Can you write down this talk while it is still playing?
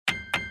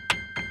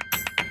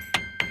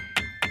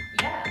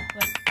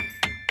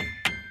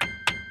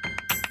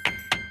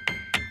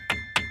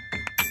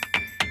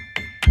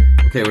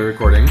Okay, we're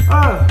recording.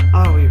 Oh,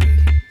 are we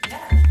really?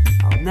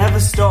 I'll never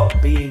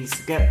stop being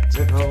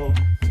skeptical.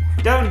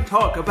 Don't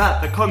talk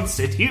about the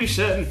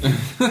Constitution.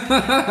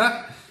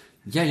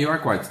 Yeah, you are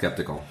quite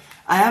skeptical.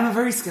 I am a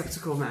very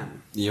skeptical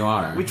man. You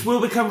are. Which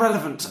will become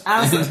relevant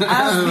as the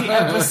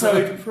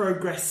episode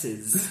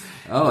progresses.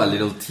 Oh, a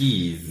little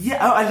tease.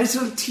 Yeah, a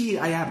little tease.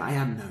 I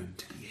am known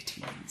to be a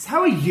tease.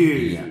 How are you?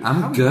 Yeah,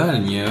 I'm good,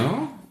 and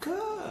you?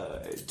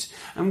 Good.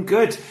 I'm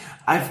good.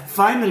 I've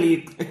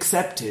finally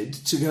accepted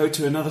to go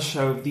to another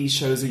show of these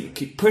shows that you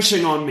keep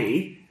pushing on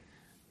me.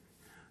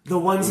 The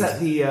ones at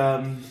the...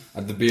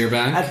 at the beer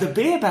bank? At the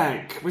beer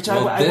bank, which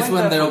well, I this went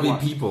one, there there'll be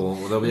people.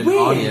 There'll be an Really?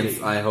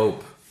 audience, I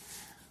hope.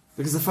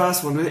 Because the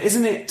first one,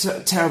 isn't it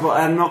terrible?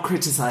 I'm not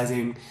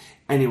criticising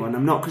anyone.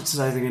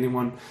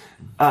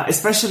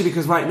 Especially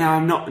because right now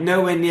I'm not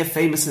nowhere near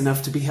famous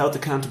enough to be held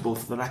accountable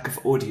for the lack of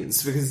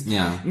audience. Because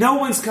no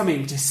one's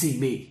coming to see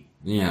me.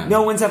 Yeah.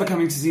 No one's ever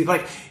coming to see.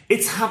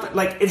 It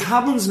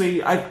happens to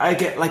me. I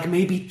get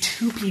maybe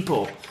 2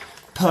 people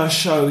per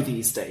show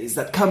these days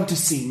that come to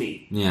see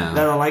me. Yeah.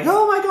 That are like,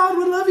 oh my god,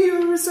 we love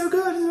you, we're so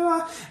good.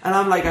 And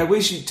I'm like, I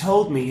wish you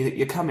told me that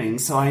you're coming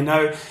so I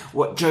know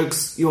what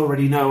jokes you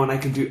already know and I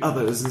can do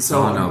others and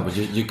so on. No, but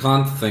you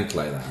can't think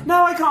like that.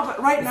 No, I can't,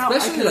 but right now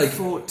especially I can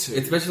afford to.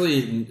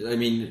 Especially, I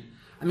mean,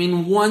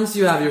 once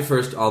you have your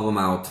first album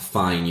out,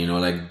 fine,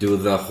 do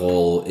the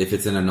whole, if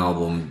it's in an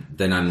album,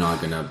 then I'm not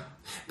gonna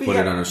put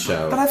it on a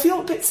show. But I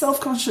feel a bit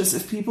self-conscious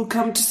if people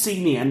come to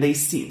see me and they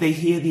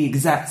hear the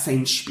exact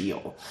same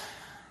spiel.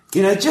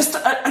 Just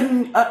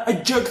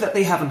a joke that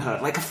they haven't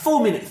heard, like a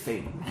 4-minute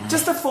thing.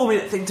 Just a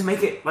 4-minute thing to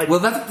make it like... Well,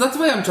 that's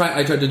why I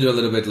try to do a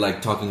little bit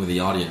talking with the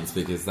audience,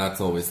 because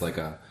that's always like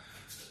a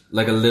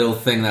little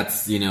thing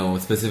that's,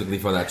 specifically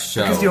for that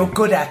show. Because you're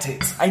good at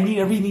it. I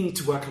really need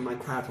to work on my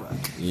crowd work.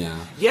 Yeah.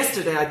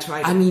 Yesterday I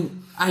tried...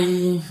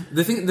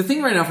 the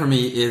thing right now for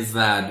me is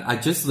that I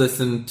just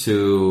listened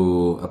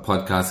to a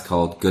podcast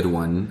called Good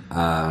One,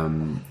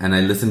 and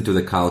I listened to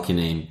the Kyle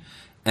Kinane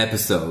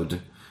episode,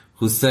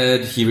 who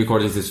said he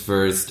recorded his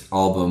first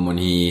album when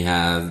he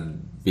has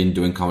been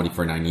doing comedy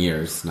for 9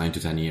 to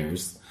 10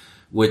 years,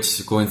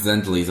 which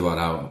coincidentally is about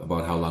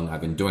how long I've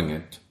been doing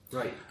it.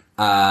 Right.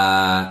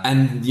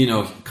 And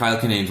Kyle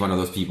Kinane's one of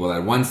those people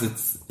that once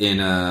it's in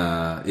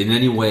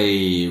any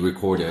way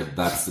recorded,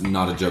 that's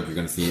not a joke you're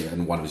going to see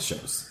in one of his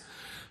shows.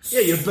 Yeah,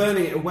 you're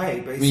burning it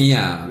away, basically.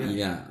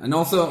 Yeah. And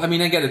also, I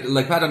get it.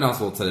 Like Patton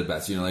Oswalt said it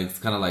best. It's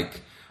kind of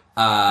like.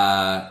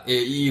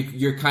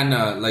 You're kind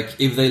of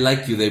if they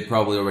like you, they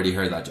probably already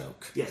heard that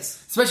joke.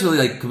 Yes.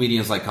 Especially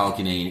comedians like Kyle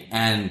Kinane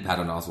and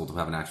Patton Oswalt who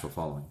have an actual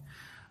following.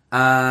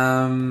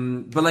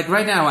 But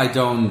right now I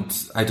don't,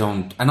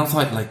 and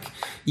also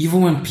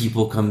even when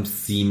people come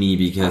see me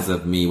because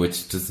of me,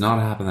 which does not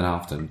happen that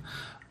often,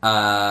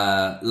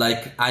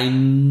 I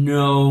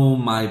know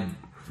my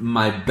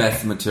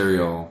best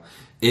material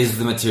is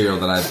the material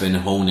that I've been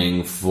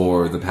honing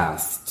for the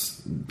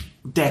past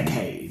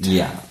decade.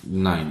 Yeah,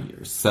 9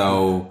 years.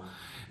 So,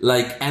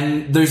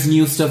 and there's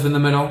new stuff in the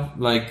middle.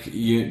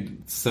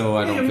 So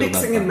I don't feel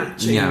mixing and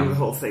matching the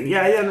whole thing.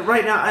 Yeah.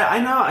 Right now, I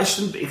know I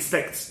shouldn't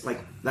expect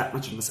that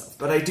much of myself,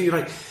 but I do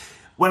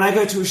when I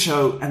go to a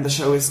show and the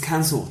show is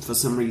cancelled for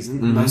some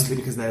reason, mostly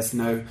because there's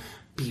no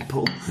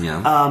people.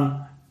 Yeah.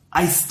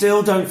 I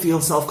still don't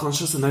feel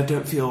self-conscious, and I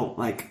don't feel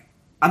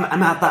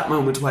I'm at that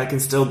moment where I can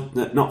still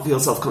not feel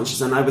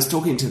self-conscious. And I was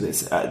talking to El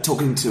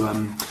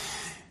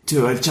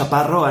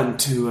Chaparro and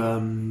to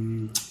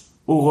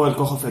Hugo El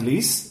Cojo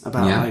Feliz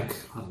about a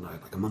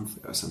month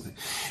ago or something.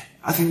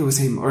 I think it was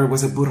him, or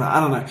was it Burra? I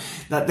don't know.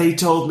 That they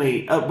told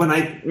me when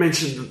I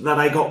mentioned that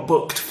I got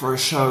booked for a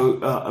show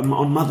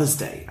on Mother's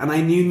Day, and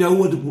I knew no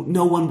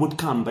one would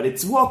come, but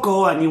it's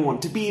Woko, and you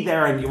want to be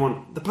there, and you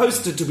want the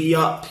poster to be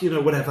up,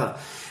 whatever,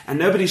 and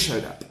nobody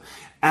showed up,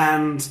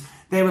 and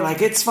they were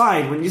like, "It's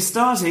fine when you're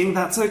starting.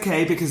 That's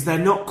okay because they're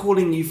not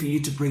calling you for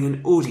you to bring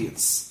an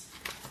audience."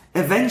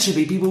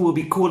 Eventually, people will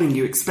be calling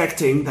you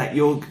expecting that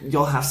you'll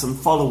have some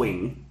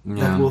following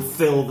that will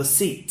fill the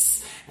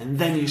seats, and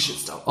then you should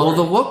stop.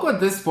 Although, Woko at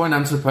this point,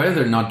 I'm surprised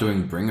they're not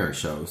doing bringer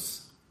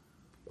shows.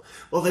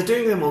 Well, they're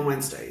doing them on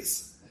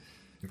Wednesdays.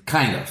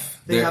 Kind of.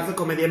 They have the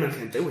Comedia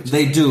Emergente, which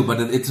they do, but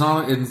it's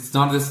not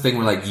this thing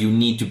where you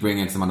need to bring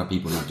in some other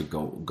people not to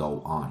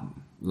go on.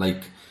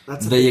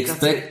 That's a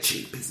bit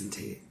cheap, isn't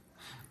it?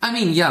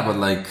 Yeah, but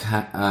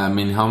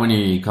how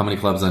many comedy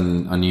clubs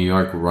in New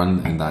York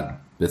run in that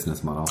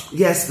business model?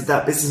 Yes, but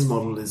that business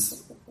model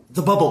is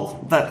the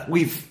bubble that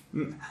we've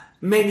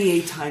many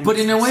a time. But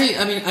in a way,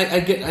 I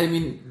get.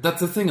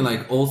 That's the thing.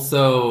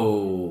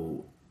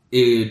 Also,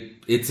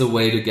 it's a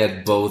way to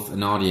get both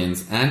an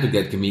audience and to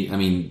get to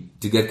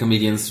get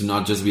comedians to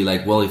not just be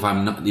well, if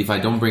I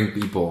don't bring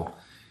people,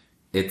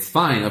 it's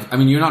fine.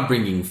 You're not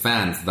bringing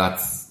fans.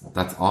 That's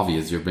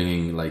obvious. You're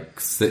bringing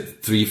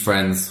 3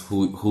 friends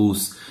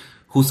whose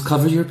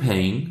cover you're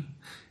paying,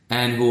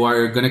 and who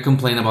are going to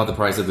complain about the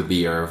price of the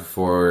beer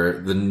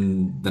for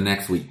the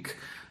next week.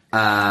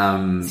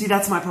 See,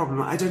 that's my problem.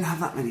 I don't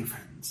have that many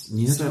friends. friends.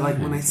 Neither so do like I.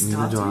 when I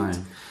started,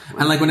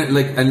 And like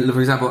and for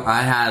example,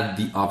 I had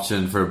the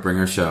option for a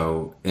bringer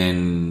show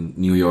in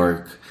New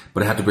York,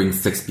 but I had to bring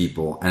 6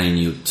 people, and I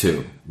knew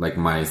 2, like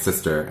my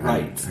sister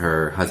and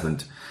her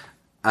husband,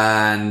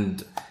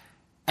 and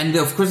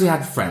of course we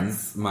had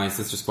friends. My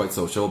sister's quite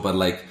social, but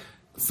like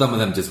some of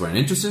them just weren't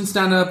interested in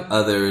stand up.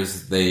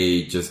 Others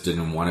they just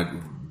didn't want it.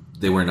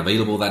 They weren't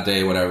available that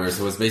day, whatever.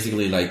 So it was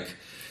basically like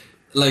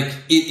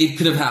it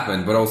could have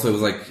happened, but also it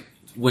was like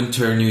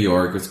winter New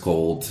York was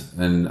cold,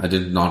 and I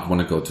did not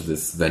want to go to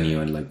this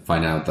venue and like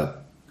find out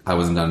that I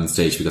wasn't on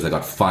stage because I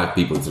got 5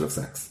 people instead of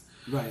 6.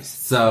 Right.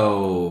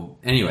 So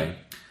anyway,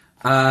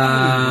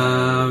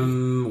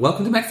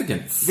 welcome to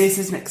Mexicans. This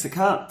is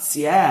Mexicans,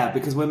 yeah,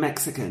 because we're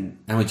Mexican,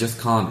 and we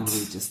just can't. and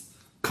we just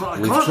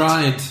can't.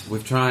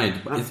 We've tried.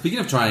 Speaking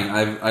of trying,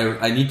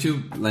 I need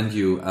to lend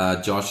you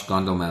Josh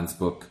Gondelman's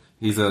book.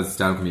 He's a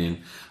stand-up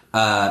comedian.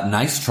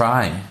 Nice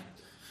try.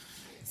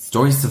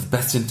 Stories of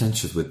best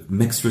intentions with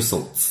mixed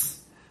results.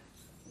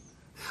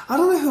 I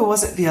don't know who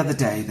was it the other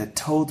day that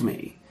told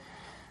me.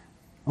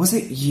 Was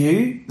it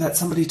you that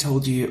somebody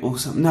told you or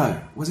something?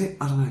 No, was it?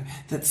 I don't know.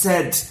 That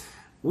said,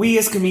 we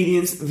as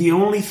comedians, the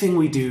only thing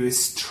we do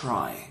is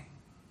try.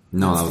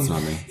 No, that was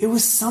not me. It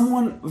was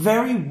someone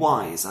very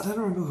wise. I don't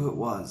remember who it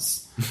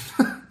was.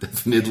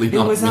 Definitely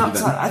not. It was me,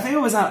 outside. then. I think it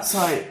was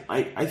outside.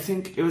 I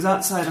think it was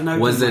outside an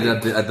open. Was it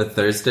mic. at the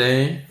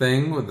Thursday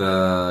thing with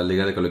the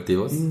Liga de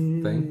Colectivos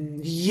thing?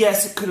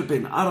 Yes, it could have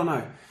been. I don't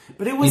know,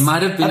 but it was. It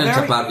might have been a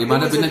Chaparro. It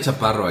might have been a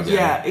Chaparro again.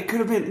 Yeah, it could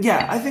have been.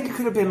 Yeah, I think it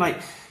could have been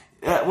like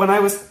when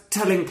I was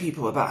telling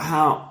people about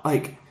how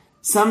like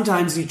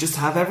sometimes you just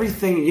have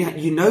everything.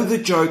 You know the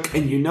joke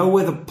and you know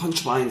where the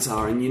punchlines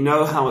are and you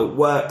know how it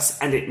works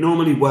and it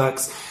normally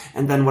works.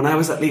 And then when I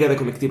was at Liga de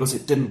Colectivos,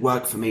 it didn't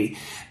work for me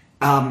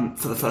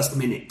for the first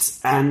minute,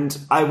 and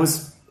I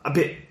was a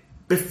bit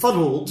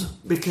befuddled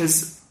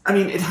because I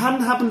mean it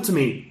hadn't happened to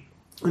me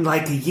in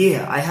like a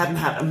year. I hadn't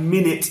had a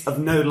minute of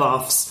no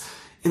laughs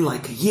in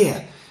like a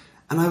year,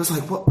 and I was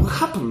like, "What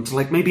happened?"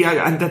 Like maybe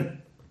and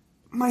then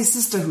my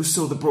sister who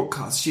saw the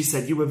broadcast, she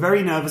said you were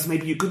very nervous.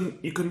 Maybe you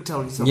couldn't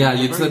tell yourself. Yeah,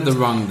 you said the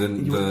wrong.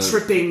 You were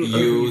tripping.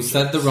 You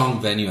said the wrong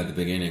venue at the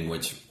beginning,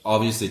 which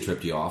obviously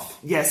tripped you off.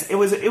 Yes, it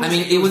was. I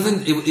mean,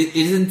 it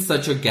isn't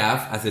such a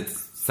gaffe as it's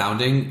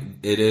sounding.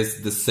 It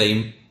is the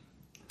same.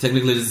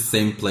 Technically, it's the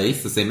same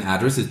place, the same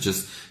address. It's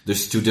just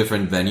there's 2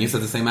 different venues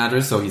at the same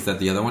address. So he said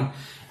the other one.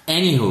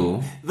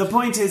 Anywho, the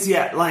point is,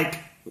 yeah, like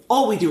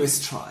all we do is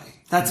try.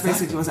 That's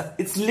basically what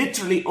it's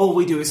literally all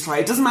we do is try.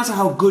 It doesn't matter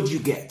how good you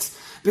get,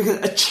 because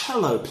a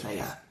cello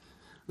player,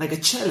 like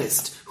a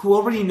cellist who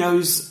already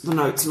knows the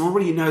notes and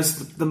already knows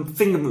the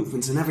finger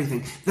movements and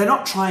everything, they're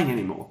not trying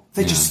anymore.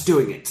 They're just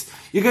doing it.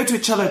 You go to a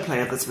cello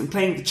player that's been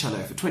playing the cello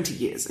for 20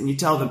 years and you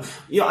tell them,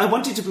 I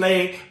want you to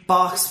play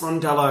Bach's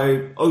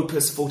Rondello,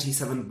 Opus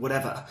 47,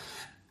 whatever.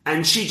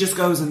 And she just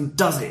goes and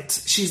does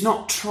it. She's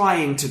not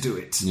trying to do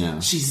it.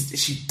 Yeah.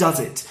 She does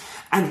it.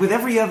 And with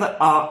every other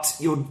art,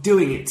 you're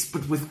doing it.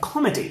 But with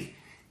comedy,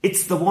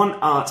 it's the one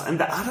art.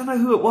 And I don't know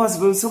who it was,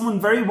 but it was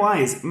someone very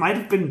wise. It might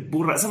have been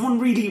Burra. Someone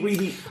really,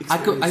 really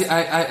experienced.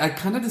 I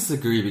kind of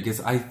disagree because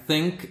I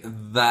think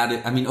that,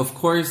 of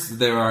course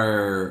there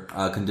are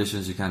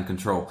conditions you can't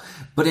control.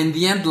 But in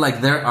the end, like,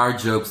 there are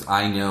jokes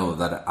I know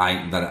that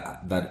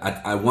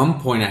at one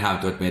point I have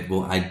to admit,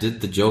 well, I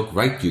did the joke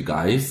right, you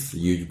guys.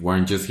 You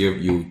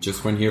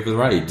just weren't here for the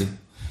ride.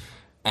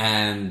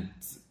 And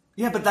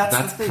yeah, but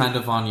that's kind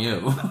of on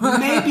you.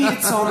 Maybe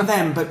it's on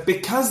them, but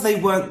because they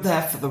weren't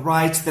there for the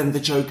ride, then the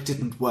joke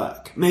didn't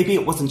work. Maybe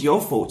it wasn't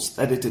your fault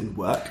that it didn't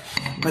work,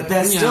 but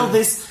there's still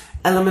this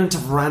element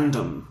of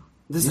random.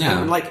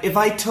 Like if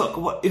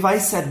I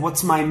said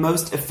what's my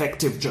most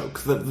effective joke,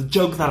 the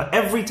joke that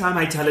every time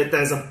I tell it,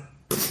 there's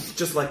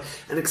just like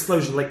an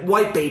explosion, like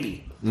White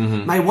Baby.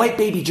 Mm-hmm. My White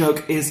Baby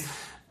joke is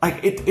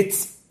like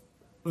it's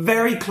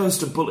very close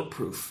to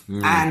bulletproof,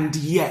 and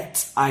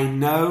yet I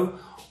know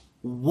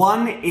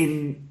 1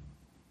 in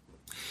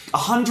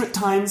 100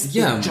 times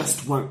it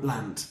just won't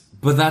land.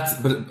 But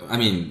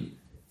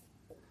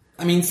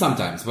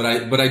sometimes.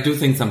 But I do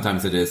think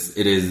sometimes it is.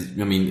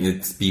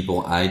 It's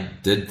people. I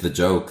did the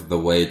joke the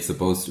way it's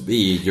supposed to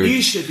be.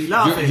 You should be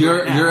laughing.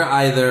 You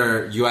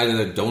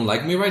either don't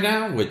like me right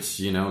now, which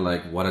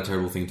like what a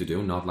terrible thing to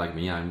do. Not like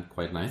me. I'm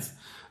quite nice.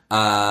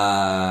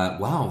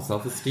 Wow,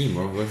 self-esteem.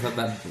 Where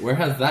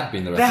has that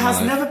been the rest of my life? There has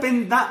never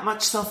been that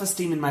much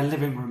self-esteem in my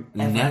living room,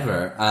 ever.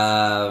 Never.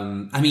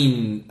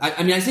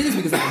 I say this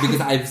because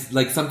I've,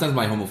 like, sometimes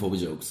my homophobic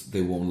jokes,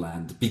 they won't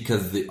land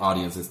because the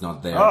audience is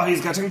not there. Oh, he's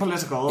getting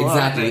political.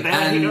 Exactly.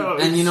 There he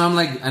goes. And I'm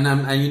like,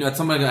 at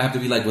some point I have to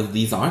be like, well,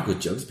 these are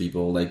good jokes,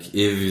 people. Like,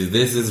 if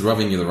this is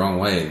rubbing you the wrong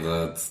way,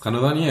 that's kind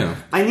of on you.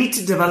 I need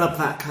to develop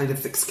that kind of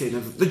thick skin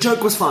of, the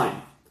joke was fine.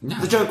 Yeah.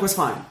 The joke was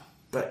fine.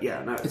 But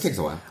yeah, no. It takes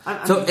a while.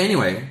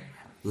 Anyway,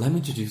 let me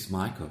introduce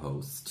my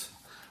co-host.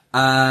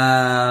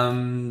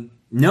 No,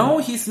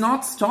 he's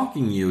not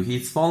stalking you.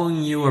 He's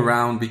following you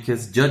around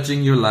because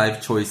judging your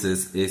life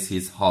choices is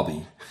his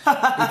hobby.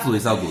 It's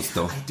Luis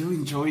Augusto. I do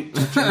enjoy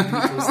judging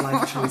people's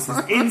life choices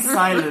in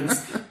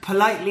silence,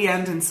 politely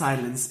and in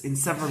silence, in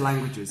several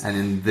languages. And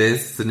in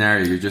this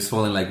scenario, you're just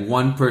following like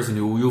one person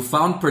who you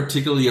found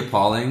particularly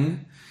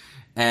appalling,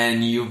 and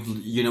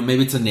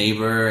maybe it's a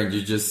neighbor, and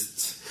you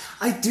just...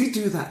 I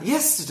do that.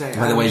 Yesterday,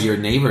 by the way, your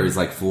neighbor is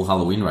like full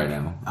Halloween right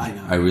now. I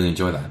know. I really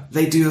enjoy that.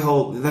 They do the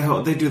whole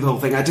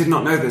thing. I did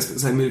not know this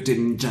because I moved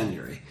in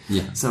January.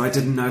 Yeah. So I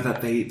didn't know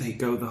that they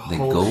go the whole... They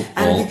go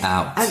all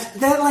out.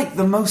 And they're like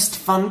the most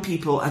fun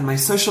people, and my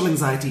social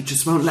anxiety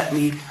just won't let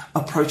me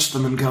approach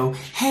them and go,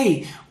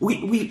 hey,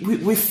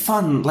 we're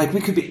fun. Like,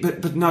 we could be...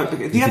 But no.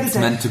 The other it's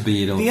day... meant to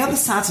be. The other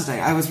Saturday,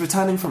 I was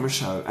returning from a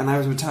show, and I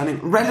was returning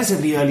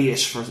relatively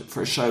early-ish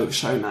for a show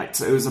night.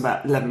 So it was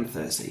about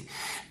 11:30.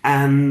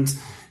 And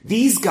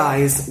these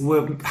guys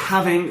were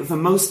having the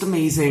most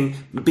amazing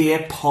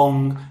beer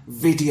pong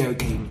video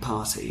game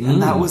party.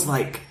 And that was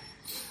like...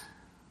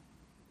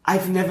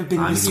 I've never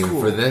been this cool. I'm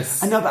here for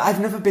this. I know, but I've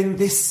never been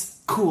this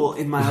cool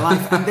in my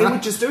life. And they were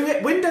just doing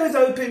it, windows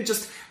open,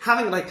 just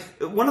having like...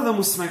 One of them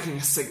was smoking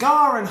a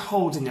cigar and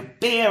holding a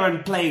beer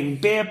and playing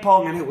beer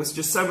pong, and it was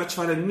just so much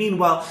fun. And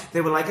meanwhile,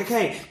 they were like,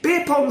 okay,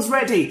 beer pong's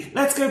ready.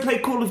 Let's go play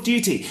Call of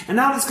Duty. And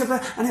now let's go play...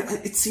 And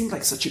it seemed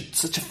like such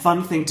a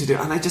fun thing to do.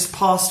 And I just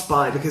passed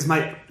by because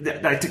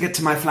to get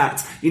to my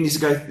flat, you need to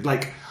go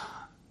like...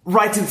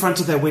 right in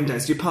front of their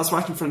windows. You pass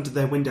right in front of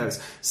their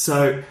windows.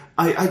 So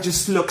I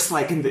just looks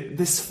like in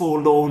this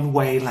forlorn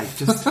way, like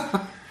just...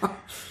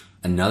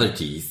 Another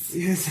tease.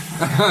 Yes.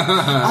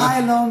 I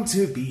long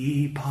to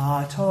be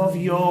part of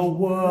your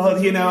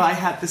world. You know, I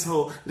had this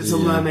whole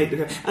Little Mermaid.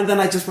 And then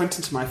I just went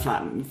into my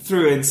flat and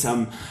threw in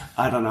some,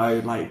 I don't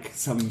know, like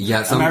some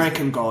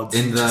American gods.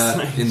 In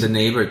the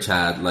neighbor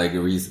chat, like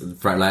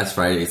last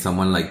Friday,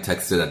 someone like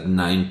texted at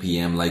 9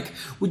 p.m. like,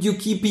 would you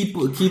keep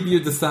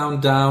the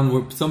sound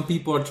down? Some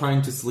people are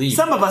trying to sleep.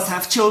 Some of us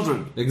have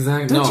children.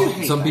 Exactly. Don't no, you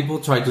hate some that? people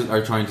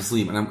are trying to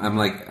sleep. And I'm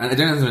like, I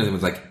don't understand. It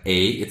was like,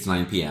 A, it's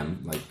 9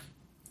 p.m. like,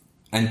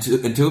 and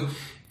two,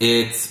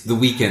 it's the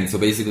weekend, so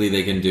basically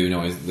they can do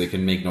noise. They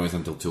can make noise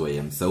until 2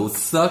 a.m. So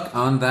suck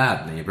on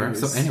that, neighbor.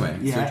 So anyway,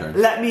 it's your turn.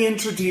 Let me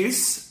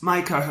introduce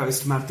my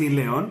co-host Martin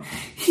Leon.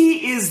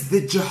 He is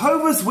the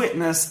Jehovah's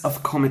Witness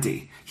of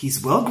comedy.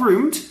 He's well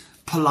groomed,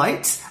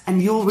 polite,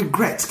 and you'll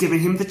regret giving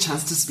him the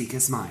chance to speak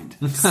his mind.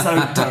 So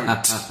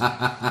don't.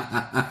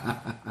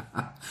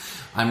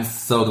 I'm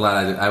so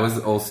glad I was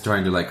also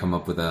trying to like come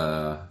up with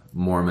a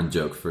Mormon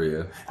joke for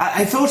you.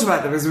 I thought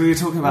about that because we were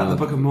talking about the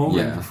Book of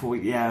Mormon before.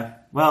 Yeah.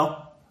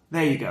 Well,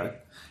 there you go.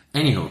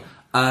 Anywho,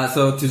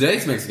 so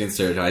today's Mexican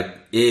stereotype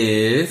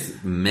is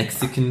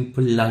Mexican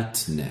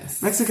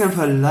politeness. Mexican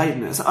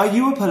politeness. Are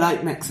you a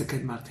polite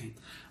Mexican, Martin?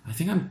 I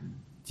think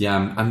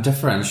I'm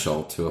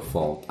deferential to a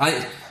fault.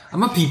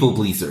 I'm a people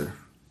pleaser.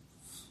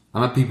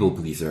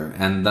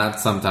 And that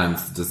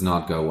sometimes does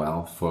not go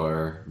well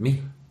for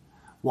me.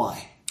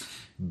 Why?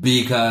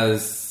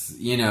 Because,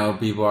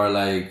 people are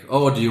like,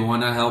 oh, do you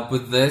want to help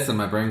with this? And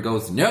my brain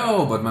goes,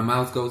 no, but my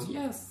mouth goes,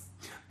 yes.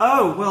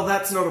 Oh, well,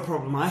 that's not a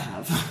problem I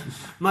have.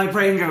 My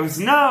brain goes,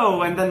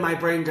 no, and then my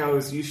brain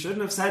goes, you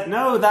shouldn't have said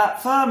no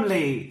that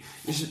firmly.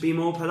 You should be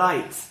more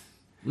polite.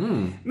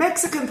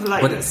 Mexican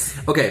politeness.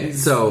 But, okay,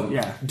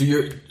 do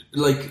you,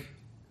 like,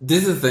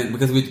 this is the thing,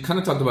 because we kind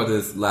of talked about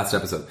this last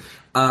episode.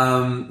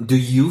 Do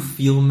you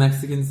feel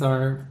Mexicans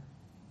are...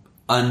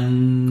 I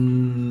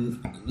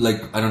don't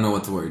know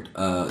what's the word.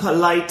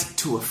 Polite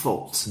to a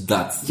fault.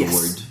 That's the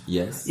word,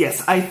 yes.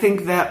 Yes, I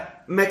think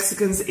that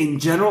Mexicans in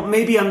general,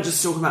 maybe I'm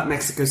just talking about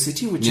Mexico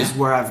City, which is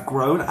where I've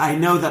grown. I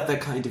know that they're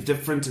kind of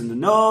different in the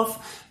north.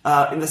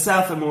 In the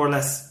south, they're more or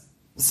less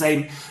the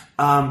same.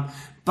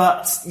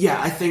 But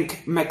yeah, I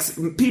think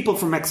people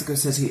from Mexico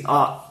City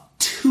are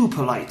too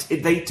polite.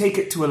 They take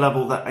it to a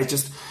level that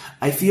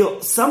I feel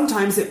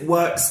sometimes it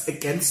works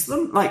against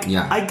them.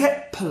 I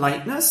get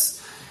politeness.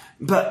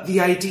 But the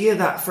idea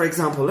that, for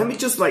example, let me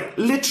just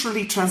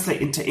literally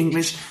translate into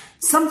English,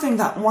 something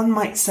that one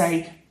might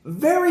say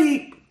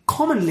very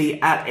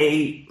commonly at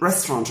a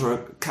restaurant or a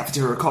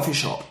cafeteria or a coffee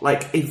shop.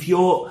 Like if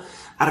you're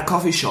at a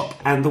coffee shop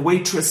and the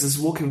waitress is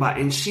walking by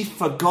and she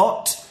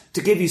forgot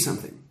to give you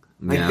something.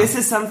 This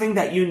is something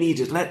that you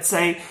needed. Let's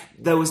say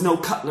there was no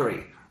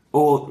cutlery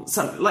or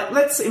something.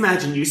 Let's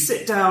imagine you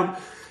sit down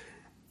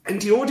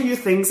and you order your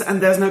things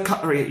and there's no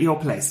cutlery at your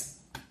place.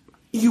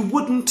 You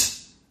wouldn't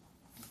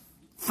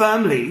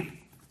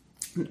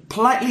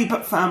politely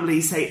but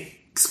firmly say,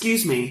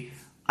 excuse me,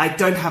 I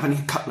don't have any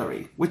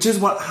cutlery, which is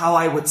how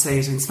I would say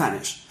it in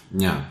Spanish.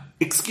 Yeah.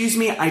 Excuse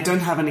me, I don't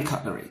have any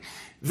cutlery.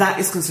 That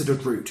is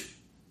considered rude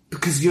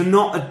because you're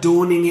not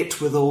adorning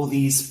it with all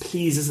these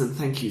pleases and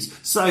thank yous.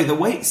 So the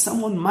way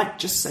someone might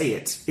just say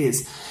it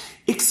is,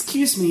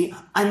 excuse me,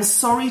 I'm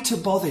sorry to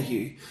bother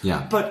you,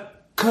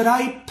 but could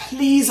I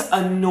please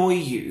annoy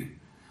you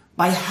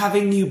by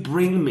having you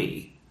bring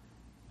me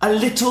a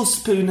little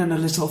spoon and a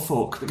little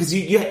fork, because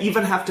you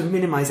even have to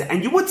minimize it.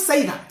 And you would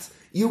say that.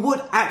 You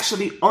would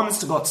actually,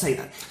 honest to God, say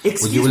that.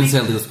 Well, you wouldn't say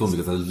a little spoon,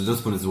 because a little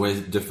spoon is way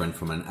different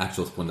from an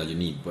actual spoon that you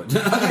need. But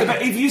okay,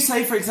 but if you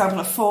say, for example,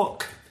 a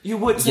fork, you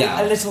would say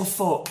Yeah. a little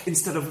fork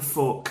instead of a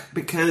fork,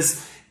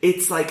 because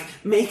it's like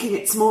making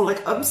it small.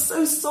 Like, I'm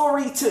so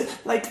sorry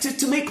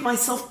to make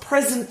myself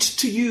present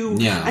to you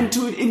Yeah. and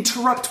to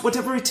interrupt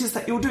whatever it is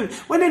that you're doing.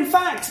 When in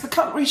fact, the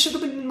cutlery should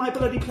have been in my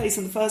bloody place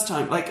in the first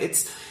time. Like,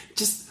 it's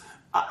just,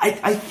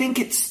 I think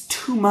it's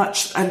too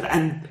much,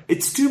 and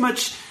it's too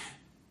much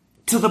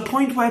to the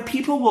point where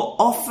people will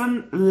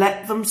often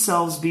let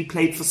themselves be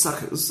played for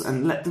suckers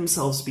and let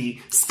themselves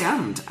be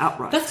scammed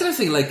outright. that's the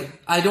thing. Like,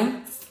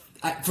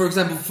 for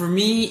example, for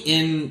me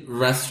in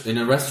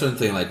a restaurant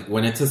thing, like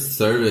when it's a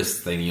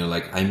service thing,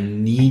 like I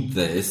need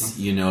this,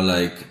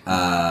 like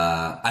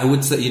I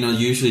would say,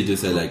 usually do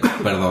say like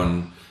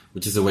perdón,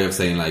 which is a way of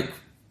saying like,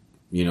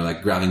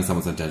 like grabbing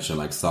someone's attention,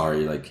 like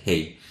sorry, like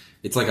hey.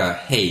 It's like a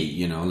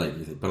hey, like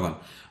you say perdón.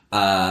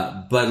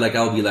 But like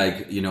I'll be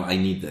like, I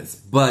need this.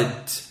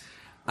 But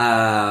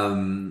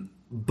when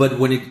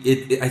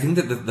I think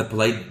that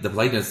the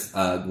politeness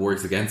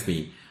works against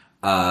me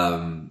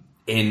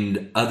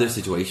in other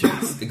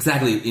situations.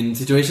 Exactly, in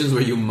situations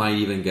where you might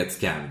even get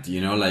scammed,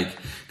 like,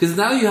 because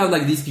now you have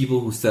like these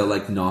people who sell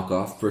like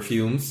knockoff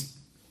perfumes,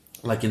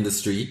 like in the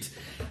street,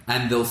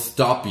 and they'll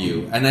stop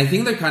you. And I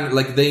think they're kind of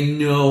like, they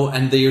know,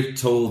 and they are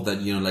told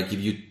that, like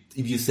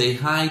if you say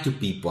hi to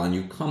people and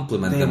you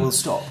compliment them, they will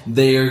stop.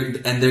 They're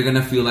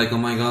gonna feel like, oh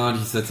my god,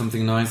 he said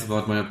something nice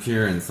about my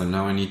appearance, and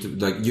now I need to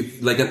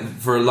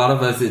for a lot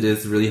of us, it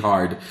is really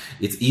hard.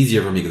 It's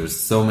easier for me because there's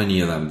so many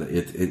of them.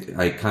 It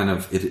kind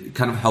of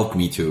helped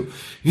me to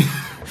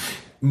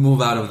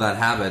move out of that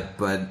habit.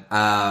 But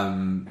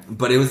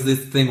it was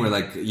this thing where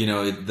like,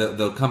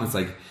 they'll come. It's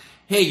like,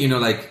 hey,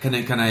 like can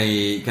I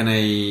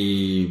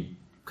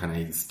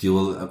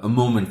steal a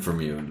moment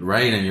from you,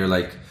 right? And you're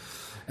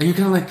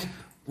kind of like,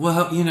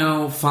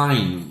 well,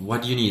 fine.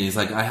 What do you need? It's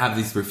like, I have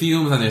these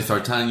perfumes, and they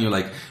start telling you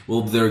like,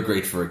 well, they're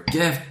great for a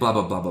gift, blah,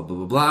 blah, blah, blah, blah,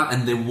 blah, blah,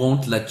 and they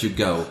won't let you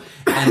go.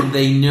 And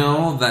they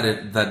know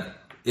that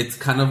it's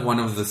kind of one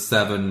of the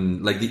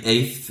 7, like the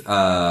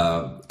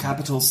 8th,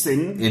 capital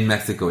sin in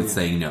Mexico, it's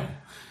saying no.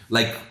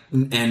 Like,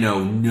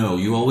 no.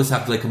 You always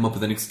have to like come up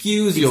with an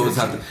excuse. You always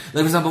have to, like,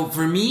 for example,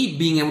 for me,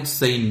 being able to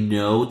say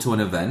no to an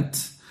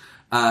event,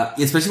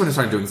 especially when I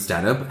started doing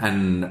stand-up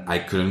and I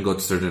couldn't go to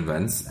certain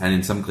events, and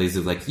in some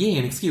cases like, yay,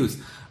 an excuse.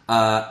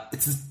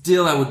 It's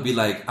still, I would be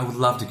like, I would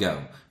love to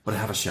go, but I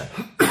have a show.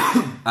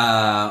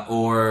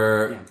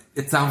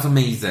 It sounds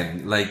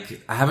amazing.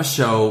 Like, I have a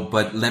show,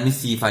 but let me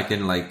see if I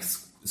can like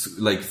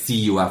see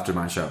you after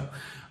my show.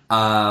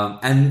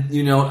 And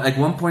at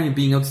one point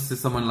being able to say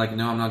to someone like,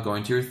 no, I'm not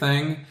going to your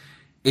thing,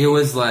 it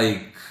was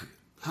like,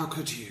 how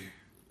could you?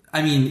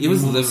 I mean, it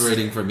was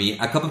liberating for me.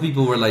 A couple of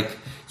people were like,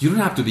 you don't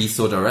have to be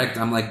so direct.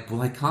 I'm like,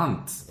 well, I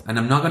can't. And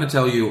I'm not going to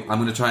tell you I'm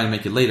going to try and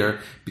make it later,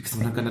 because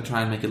I'm not going to try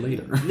and make it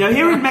later. Now,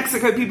 here in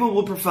Mexico, people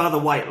will prefer the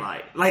white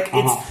lie. Like,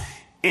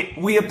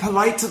 we are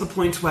polite to the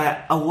point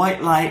where a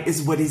white lie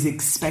is what is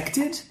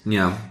expected.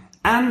 Yeah.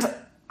 And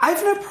I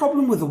have no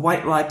problem with a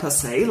white lie per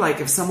se. Like,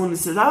 if someone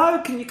says,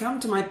 oh, can you come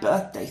to my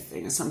birthday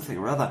thing or something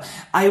or other,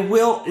 I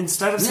will,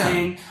 instead of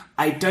saying,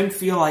 I don't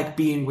feel like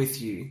being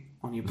with you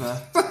on your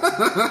birthday,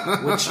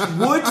 which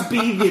would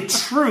be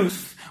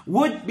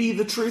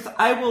the truth,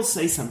 I will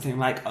say something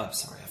like, oh,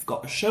 sorry, I've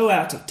got a show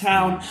out of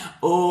town,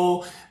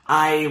 or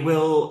I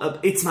will,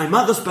 it's my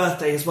mother's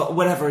birthday as well,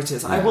 whatever it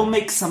is. Yeah. I will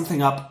make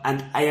something up,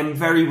 and I am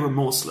very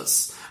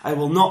remorseless. I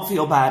will not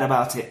feel bad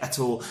about it at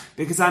all,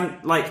 because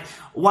I'm like,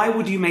 why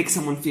would you make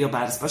someone feel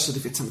bad, especially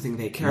if it's something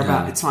they care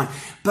about? It's fine.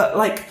 But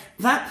like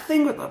that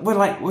thing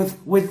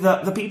with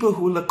the people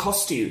who will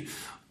accost you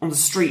on the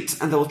street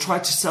and they'll try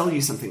to sell you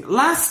something.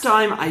 Last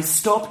time I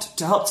stopped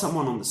to help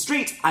someone on the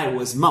street, I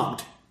was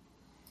mugged.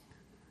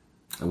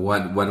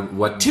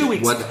 What 2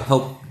 weeks what ago.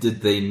 help did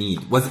they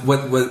need? Was it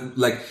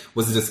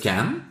a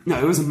scam? No,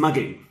 it was a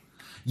mugging.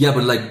 Yeah,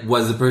 but like,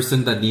 was the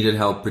person that needed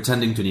help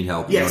pretending to need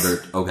help? Yes. In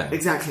order okay.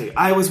 Exactly.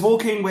 I was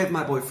walking with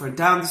my boyfriend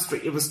down the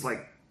street. It was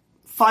like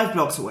 5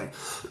 blocks away.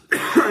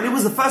 And it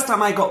was the first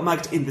time I got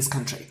mugged in this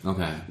country.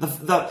 Okay.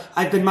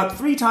 I've been mugged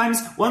 3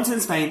 times, once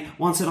in Spain,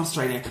 once in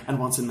Australia, and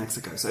once in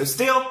Mexico. So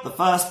still, the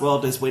first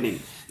world is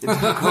winning,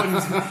 according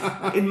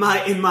to, in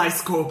my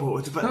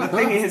scoreboard. But the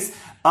thing is,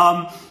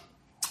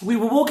 we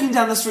were walking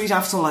down the street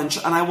after lunch,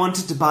 and I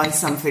wanted to buy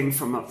something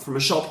from a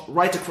shop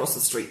right across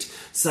the street.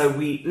 So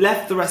we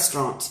left the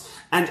restaurant,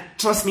 and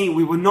trust me,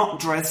 we were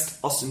not dressed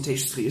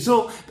ostentatiously at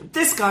all. But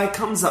this guy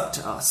comes up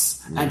to us,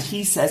 and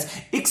he says,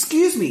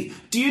 "Excuse me,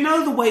 do you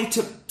know the way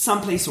to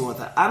someplace or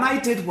other?" And I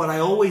did what I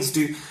always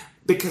do,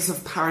 because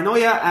of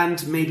paranoia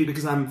and maybe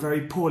because I'm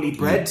very poorly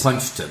bred. You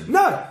punched him.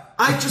 No,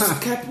 I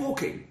just kept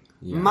walking.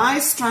 Yeah. My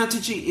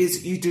strategy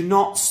is you do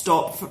not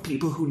stop for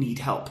people who need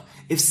help.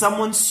 If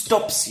someone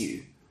stops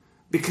you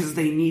because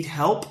they need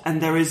help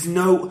and there is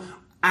no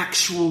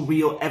actual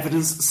real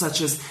evidence,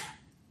 such as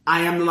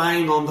I am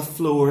lying on the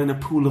floor in a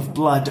pool of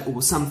blood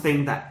or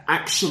something that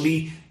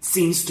actually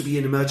seems to be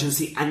an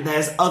emergency and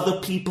there's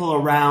other people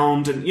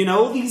around and, you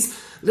know, all these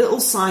little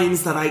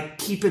signs that I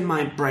keep in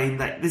my brain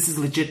that this is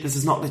legit, this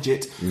is not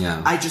legit.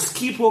 Yeah. I just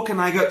keep walking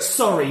and I go,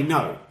 sorry,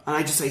 no. And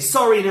I just say,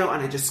 sorry, no,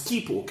 and I just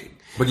keep walking.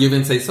 But you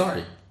even say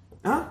sorry.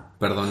 Huh?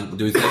 Perdón.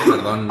 Do you say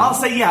perdón? No? I'll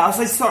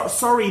say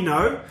sorry,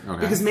 no.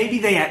 Okay. Because maybe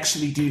they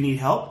actually do need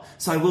help.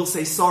 So I will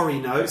say sorry,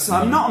 no. So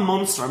I'm not a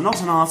monster, I'm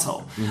not an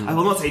arsehole. I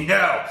will not say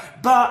no.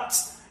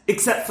 But,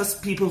 except for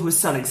people who are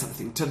selling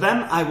something. To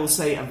them, I will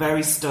say a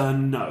very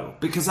stern no.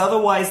 Because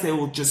otherwise they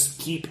will just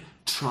keep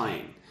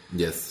trying.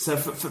 Yes. So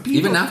for people...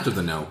 Even after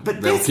the no,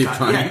 but they'll this keep guy,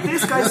 trying. Yeah,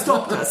 this guy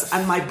stopped us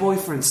and my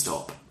boyfriend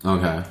stopped.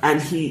 Okay.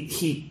 And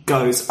he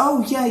goes,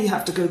 oh yeah, you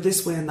have to go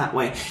this way and that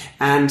way.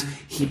 And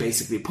he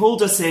basically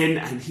pulled us in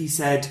and he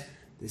said,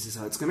 this is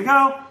how it's going to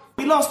go.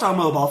 We lost our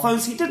mobile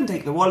phones. He didn't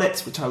take the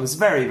wallets, which I was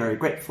very, very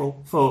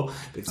grateful for.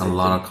 A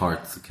lot of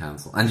cards to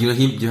cancel. And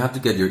you have to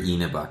get your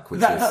INE back,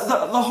 which is...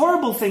 The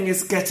horrible thing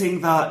is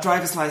getting the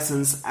driver's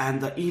license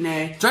and the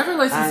INE. Driver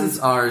licenses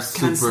are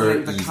super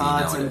cancelling the easy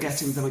cards nowadays. and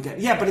getting them again.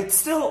 Yeah, but it's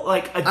still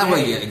like a day. Oh,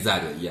 well, yeah,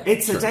 exactly. Yeah,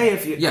 it's a day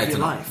of your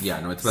life.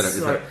 Yeah, no, it's better. So,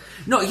 it's better.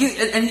 No,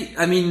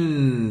 I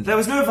mean... There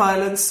was no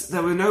violence.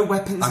 There were no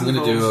weapons I'm going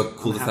to do a involved.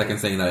 cool second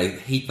saying that I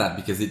hate that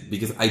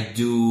because I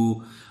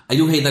do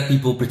hate that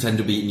people pretend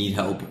to need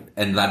help,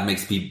 and that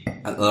makes a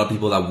lot of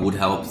people that would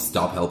help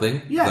stop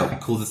helping. Yeah. So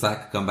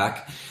cul-de-sac, come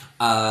back.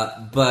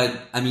 But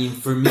I mean,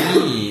 for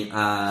me,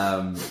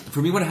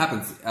 what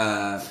happens?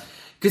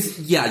 Because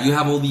you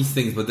have all these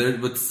things,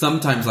 but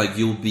sometimes like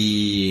you'll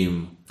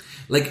be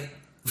like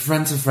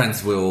friends of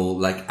friends will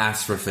like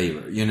ask for a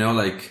favor, you know,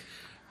 like.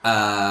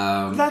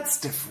 That's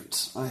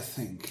different, I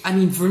think. I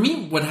mean, for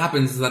me, what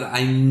happens is that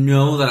I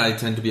know that I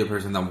tend to be a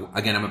person that,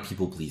 again, I'm a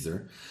people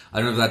pleaser.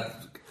 I don't know if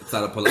it's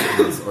out of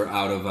politeness or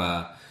out of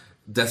a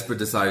desperate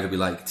desire to be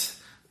liked.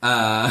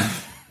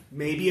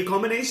 Maybe a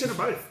combination of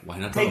both. Why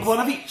not Take both? one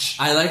of each.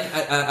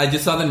 I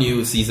just saw the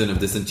new season of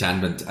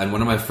Disenchantment, and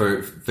one of my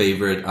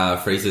favorite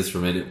phrases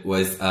from it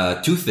was,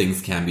 two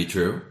things can be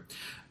true.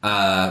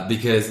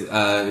 Because,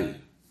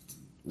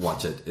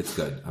 watch it. It's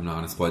good. I'm not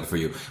going to spoil it for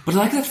you. But I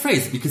like that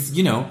phrase because,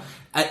 you know,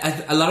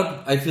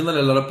 I feel that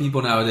a lot of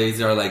people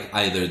nowadays are like,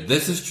 either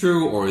this is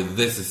true or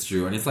this is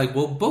true. And it's like,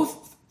 well,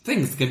 both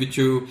things can be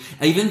true.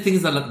 And even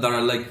things that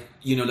are like,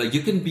 you know, like you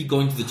can be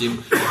going to the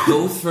gym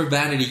both for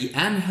vanity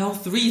and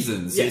health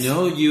reasons. Yes. You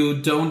know, you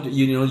don't,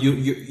 you know,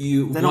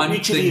 you They're not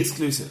mutually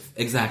exclusive.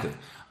 Exactly.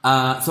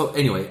 So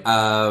anyway,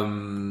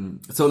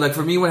 so like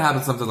for me, what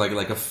happens sometimes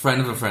like a friend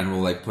of a friend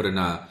will like put in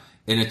a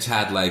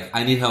chat like,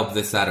 I need help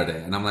this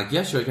Saturday. And I'm like,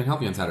 yeah, sure, I can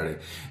help you on Saturday.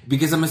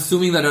 Because I'm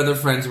assuming that other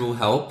friends will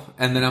help.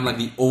 And then I'm like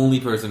the only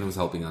person who's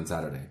helping on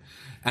Saturday.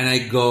 And I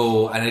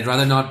go, and I'd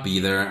rather not be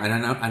there.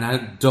 And I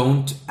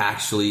don't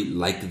actually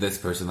like this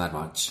person that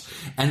much.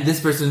 And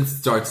this person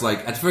starts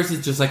like, at first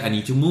it's just like, I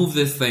need to move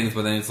these things.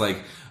 But then it's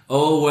like,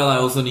 oh, well, I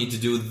also need to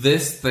do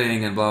this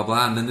thing and blah,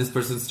 blah. And then this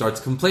person starts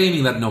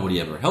complaining that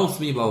nobody ever helps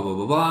me, blah, blah,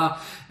 blah, blah.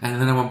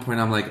 And then at one point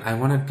I'm like, I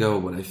want to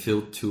go, but I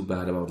feel too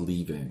bad about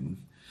leaving.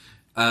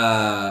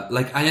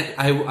 Like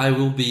I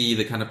will be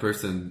the kind of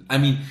person. I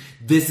mean,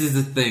 this is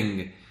the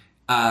thing.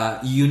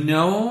 You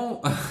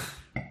know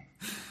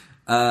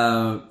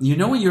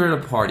when you're at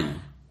a party,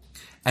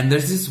 and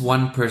there's this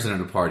one person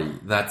at a party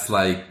that's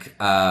like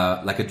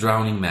a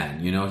drowning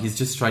man. You know, he's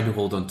just trying to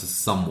hold on to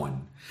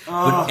someone,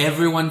 but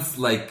everyone's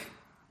like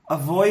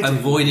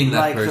avoiding that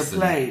like person,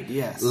 the plague.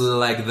 Yes,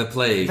 like the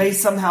plague. They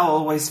somehow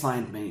always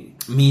find me.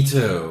 Me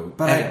too.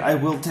 But I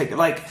will take it.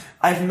 Like,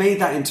 I've made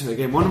that into a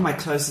game. One of my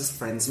closest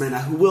friends, Mena,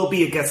 who will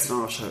be a guest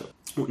on our show,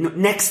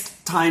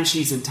 next time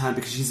she's in town,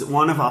 because she's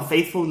one of our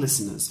faithful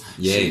listeners.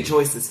 Yay. She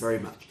enjoys this very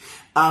much.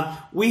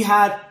 We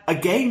had a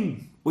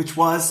game, which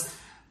was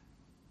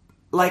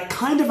like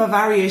kind of a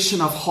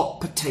variation of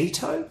hot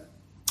potato,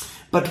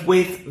 but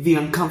with the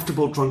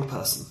uncomfortable drunk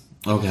person.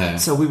 Okay.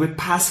 So we would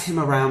pass him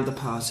around the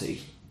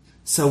party.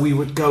 So we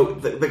would go,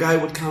 the guy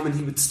would come and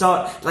he would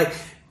start, like,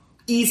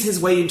 ease his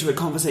way into a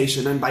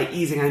conversation, and by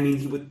easing I mean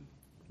he would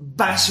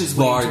bash his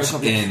way into a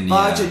conversation,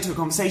 into a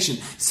conversation.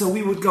 So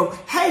we would go,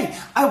 hey,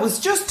 I was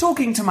just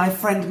talking to my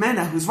friend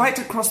Mena, who's right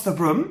across the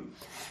room.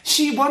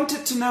 She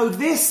wanted to know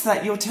this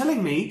that you're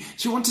telling me.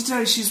 She wanted to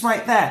know she's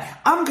right there.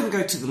 I'm going to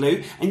go to the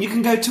loo, and you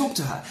can go talk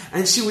to her.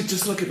 And she would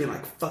just look at me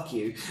like, fuck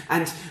you.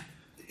 And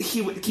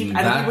he would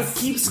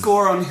keep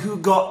score on who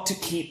got to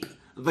keep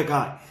the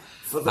guy.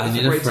 I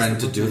need a friend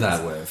to do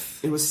that with.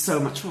 It was so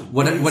much fun.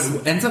 What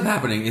ends up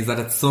happening is that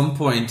at some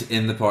point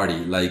in the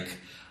party, like,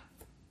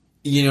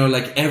 you know,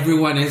 like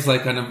everyone is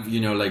like kind of, you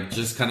know, like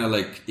just kind of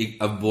like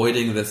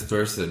avoiding this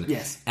person.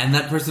 Yes. And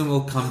that person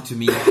will come to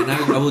me and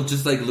I will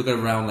just like look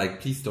around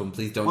like, please don't.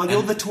 Well,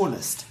 you're the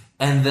tallest.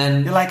 And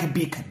then... You're like a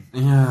beacon.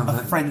 Yeah.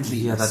 Of friendliness.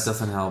 Yeah, that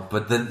doesn't help.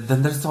 But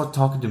then they start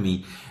talking to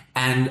me.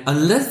 And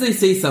unless they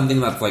say something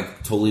that's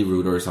like totally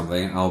rude or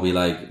something, I'll be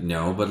like,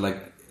 no. But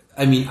like,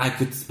 I mean, I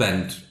could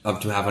spend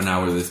up to half an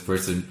hour with this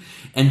person,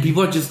 and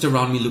people are just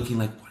around me looking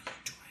like, what are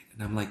you doing?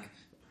 And I'm like,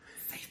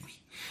 save me.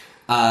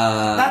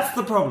 That's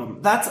the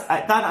problem. That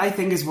I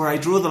think is where I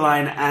draw the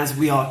line as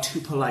we are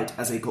too polite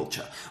as a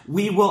culture.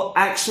 We will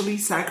actually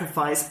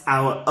sacrifice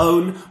our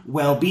own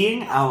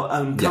well-being, our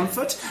own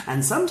comfort,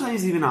 and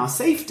sometimes even our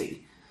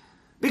safety.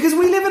 Because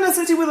we live in a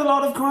city with a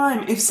lot of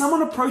crime. If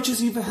someone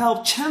approaches you for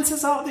help,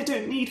 chances are they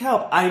don't need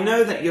help. I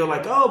know that you're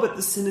like, oh, but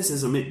the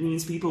cynicism, it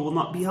means people will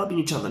not be helping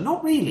each other.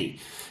 Not really.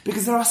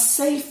 Because there are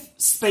safe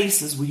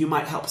spaces where you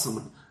might help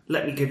someone.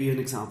 Let me give you an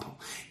example.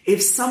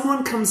 If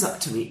someone comes up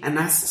to me and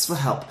asks for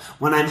help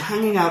when I'm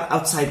hanging out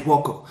outside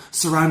Woko,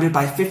 surrounded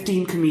by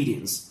 15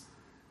 comedians,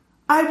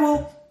 I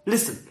will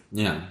listen.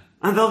 Yeah.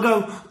 And they'll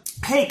go,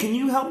 hey, can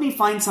you help me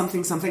find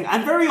something?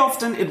 And very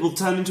often it will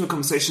turn into a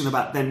conversation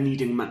about them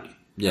needing money.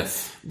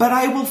 Yes. But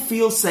I will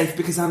feel safe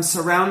because I'm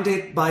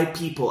surrounded by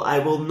people. I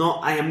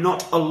am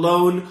not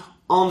alone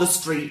on the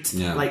street.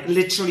 Yeah. Like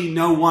literally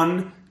no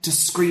one to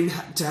scream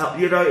to help.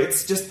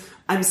 It's just,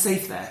 I'm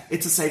safe there.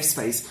 It's a safe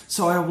space.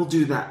 So I will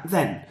do that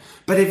then.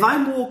 But if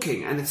I'm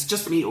walking and it's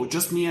just me or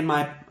just me and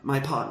my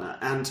partner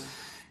and...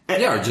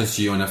 or just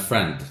you and a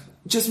friend.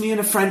 Just me and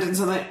a friend and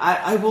something,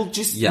 I will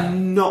just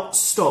not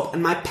stop.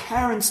 And my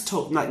parents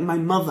told, like my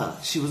mother,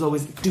 she was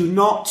always, do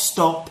not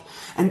stop.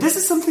 And this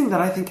is something that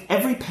I think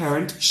every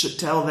parent should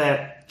tell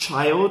their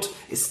child,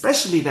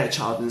 especially their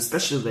child and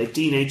especially their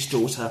teenage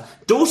daughter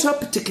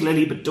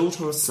particularly, but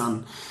daughter or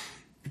son.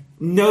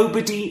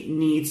 Nobody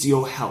needs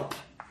your help.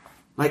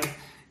 Like,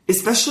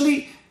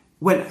 especially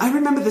when, I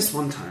remember this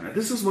one time,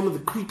 this was one of the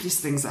creepiest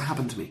things that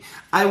happened to me.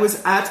 I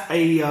was at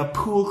a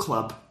pool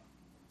club,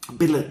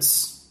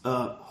 billiards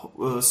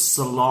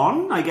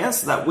salon, I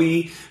guess, that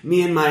me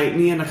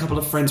and a couple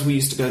of friends, we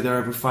used to go there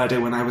every Friday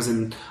when I was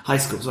in high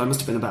school, so I must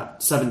have been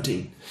about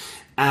 17.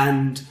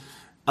 And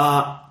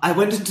I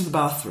went into the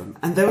bathroom,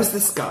 and there was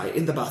this guy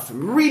in the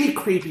bathroom, really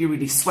creepy,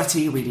 really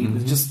sweaty, really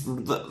just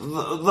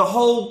the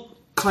whole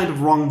kind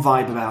of wrong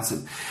vibe about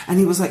him. And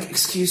he was like,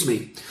 excuse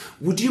me,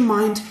 would you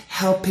mind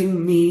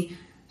helping me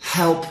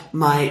help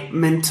my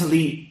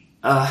mentally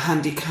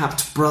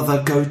handicapped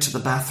brother go to the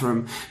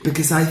bathroom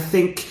because I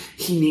think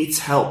he needs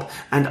help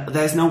and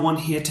there's no one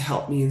here to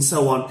help me and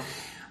so on.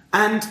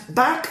 And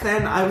back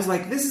then I was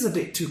like, this is a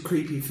bit too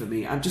creepy for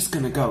me. I'm just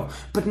going to go.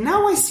 But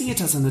now I see it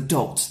as an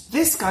adult.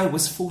 This guy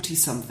was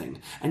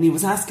 40-something and he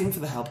was asking for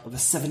the help of a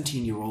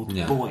 17-year-old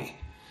boy.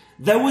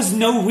 There was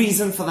no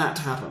reason for that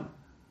to happen.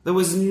 There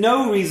was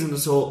no reason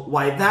at all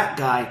why that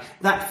guy,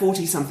 that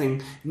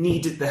 40-something,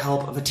 needed the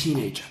help of a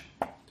teenager.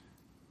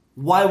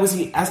 Why was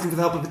he asking for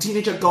the help of a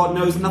teenager? God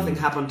knows, nothing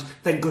happened.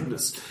 Thank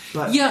goodness.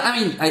 But yeah, I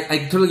mean,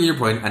 I totally get your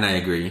point, and I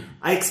agree.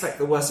 I expect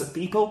the worst of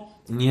people.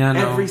 Yeah,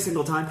 no. Every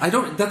single time.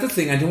 That's the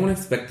thing. I don't want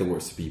to expect the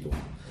worst of people.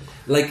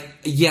 Like,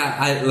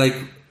 I like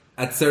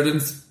at certain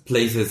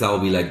places I'll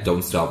be like,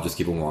 don't stop, just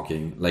keep on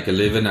walking. Like, I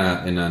live in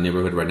a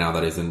neighborhood right now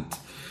that isn't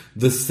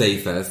the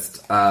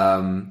safest.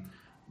 But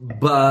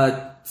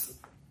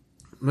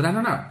I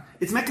don't know.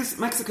 It's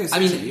Mexico City. I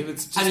mean,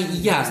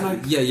 there's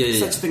no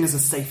such thing as a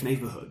safe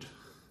neighborhood.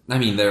 I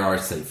mean, there are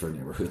safer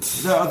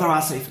neighborhoods. There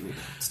are safer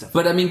neighborhoods.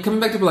 But I mean, coming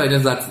back to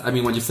politeness,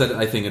 what you said,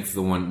 I think it's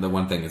the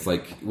one thing. It's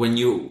like when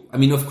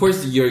of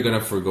course you're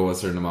gonna forgo a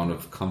certain amount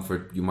of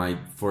comfort you might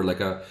for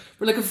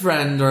a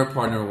friend or a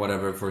partner or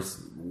whatever for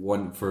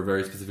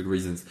very specific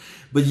reasons.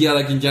 But yeah,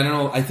 like in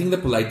general, I think the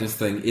politeness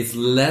thing is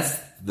less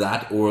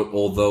that, or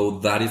although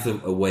that is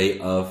a way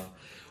of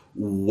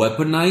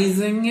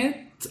weaponizing it,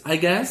 I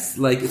guess.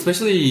 Like,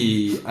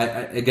 especially,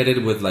 I get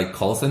it with, like,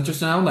 call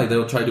centers now. Like,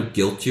 they'll try to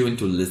guilt you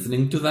into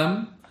listening to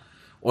them.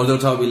 Or they'll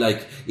tell me,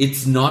 like,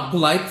 it's not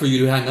polite for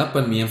you to hang up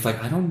on me. I'm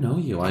like, I don't know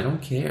you. I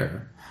don't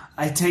care.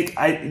 I'm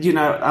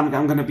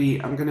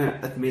gonna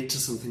admit to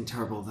something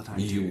terrible that I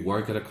do. You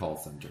work at a call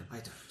center. I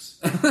don't.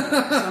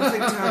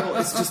 Something terrible.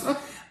 It's just,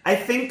 I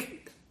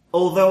think,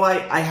 although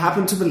I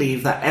happen to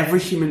believe that every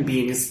human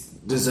being is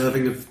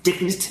deserving of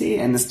dignity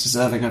and is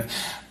deserving of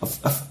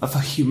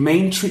a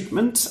humane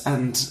treatment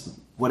and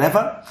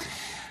whatever.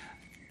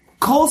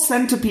 Call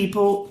center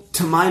people,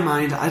 to my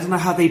mind, I don't know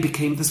how they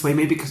became this way,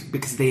 maybe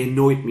because they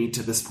annoyed me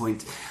to this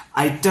point.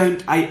 I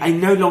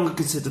no longer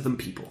consider them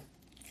people.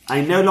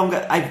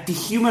 I've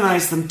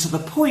dehumanized them to the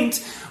point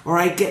where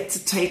I get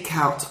to take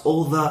out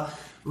all the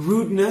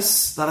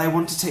rudeness that I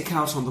want to take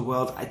out on the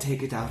world, I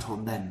take it out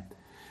on them.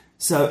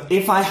 So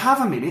if I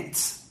have a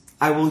minute,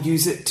 I will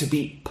use it to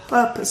be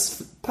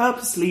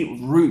purposely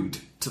rude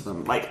to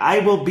them. Like, I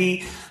will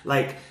be,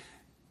 like,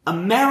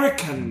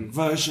 American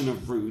version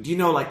of rude. You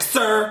know, like,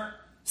 sir,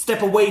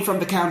 step away from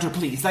the counter,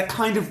 please. That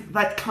kind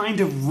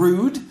of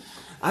rude.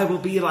 I will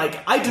be like,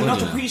 I do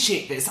not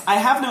appreciate this. I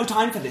have no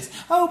time for this.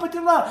 Oh, but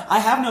I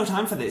have no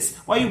time for this.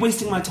 Why are you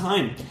wasting my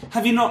time?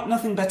 Have you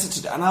nothing better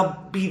to do? And I'll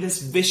be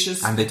this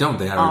vicious and they don't.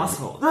 They have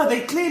asshole. No,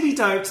 they clearly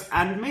don't.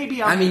 And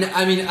maybe I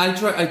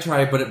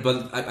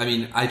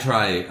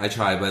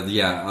try, but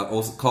yeah,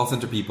 also call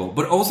center people.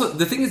 But also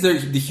the thing is, they're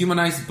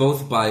dehumanized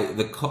both by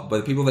the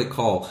people they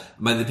call,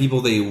 by the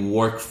people they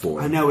work for.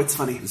 I know, it's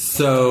funny.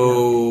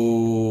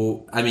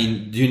 So I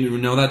mean, do you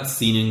know that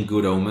scene in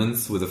Good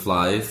Omens with the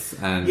flies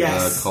and?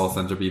 Yes. call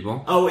center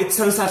people. Oh, it's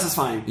so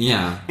satisfying.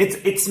 Yeah.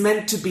 It's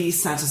meant to be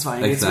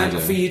satisfying. Exactly. It's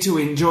meant for you to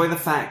enjoy the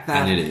fact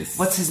that... And it is.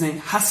 What's his name?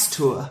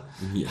 Hastur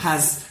Yes.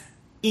 has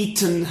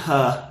eaten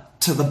her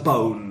to the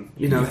bone.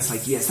 You know, it's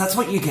like, yes, that's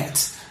what you get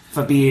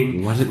for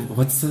being...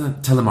 What's the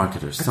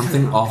telemarketers?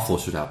 Something awful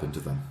should happen to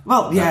them.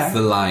 Well, yeah. That's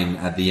the line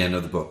at the end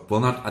of the book. Well,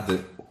 not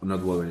the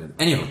end.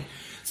 Anyway,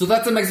 so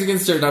that's a Mexican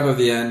stereotype of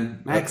the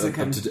end.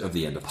 Mexican. Of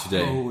the end of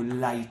today.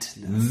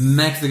 Politeness.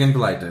 Mexican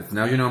politeness.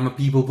 Now you know I'm a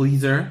people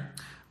pleaser.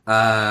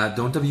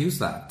 Don't abuse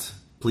that,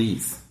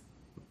 please,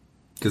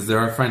 because there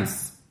are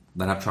friends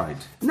that have tried.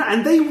 No,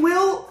 and they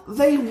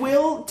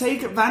will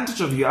take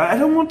advantage of you. I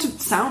don't want to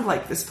sound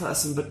like this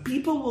person, but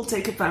people will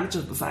take advantage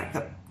of the fact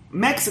that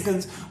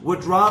Mexicans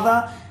would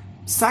rather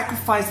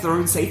sacrifice their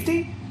own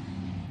safety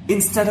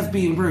instead of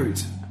being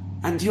rude.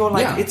 And you're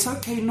like, it's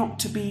okay not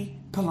to be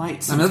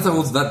polite. I mean,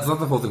 that's not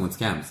the whole thing with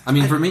scams. I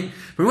mean, for me,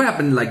 what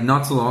happened like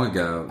not so long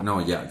ago. No,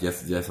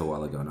 yes, a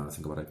while ago. Now I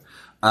think about it.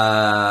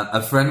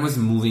 A friend was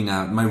moving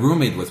out. My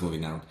roommate was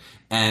moving out,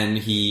 and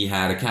he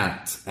had a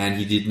cat, and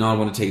he did not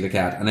want to take the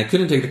cat, and I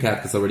couldn't take the cat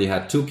because I already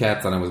had 2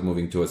 cats, and I was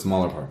moving to a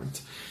smaller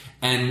apartment.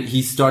 And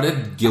he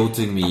started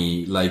guilting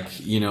me,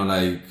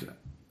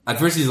 at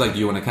first he's like, "Do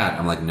you want a cat?"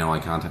 I'm like, "No, I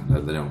can't.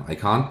 No, I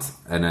can't,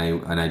 and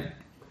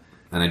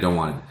I don't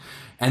want it."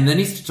 And then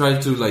he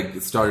tried to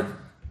start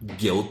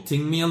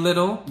guilting me a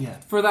little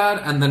for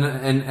that, and then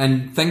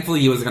and thankfully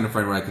he was the kind of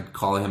friend where I could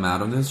call him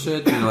out on this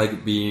shit,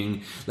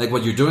 being like,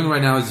 what you're doing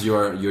right now is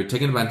you're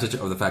taking advantage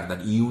of the fact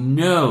that you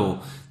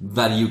know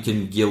that you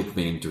can guilt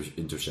me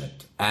into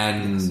shit,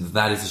 and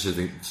that is a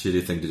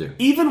shitty thing to do.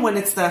 Even when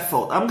it's their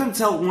fault. I'm going to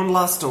tell one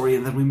last story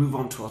and then we move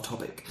on to our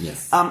topic.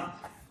 Yes.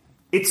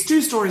 It's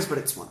 2 stories, but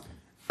it's one.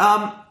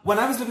 When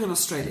I was living in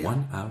Australia...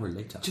 1 hour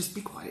later. Just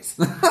be quiet.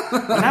 When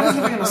I was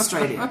living in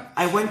Australia,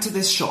 I went to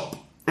this shop,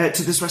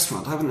 to this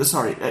restaurant.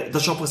 The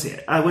shop was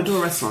here. I went to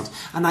a restaurant,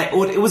 and I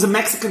ordered... It was a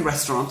Mexican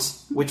restaurant,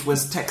 which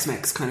was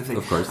Tex-Mex kind of thing.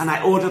 Of course. And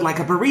I ordered like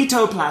a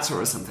burrito platter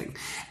or something.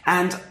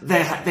 And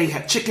they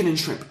had chicken and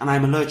shrimp, and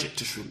I'm allergic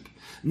to shrimp.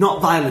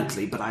 Not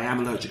violently, but I am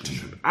allergic to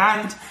shrimp.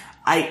 And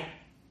I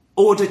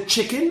ordered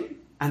chicken...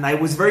 And I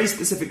was very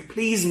specific,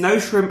 please, no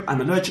shrimp,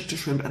 I'm allergic to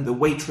shrimp. And the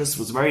waitress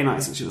was very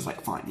nice, and she was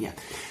like, fine, yeah.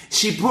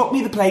 She brought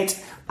me the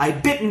plate, I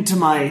bit into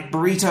my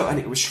burrito, and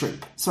it was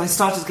shrimp. So I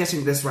started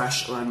getting this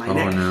rash around my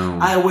neck. No.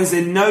 I was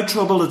in no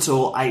trouble at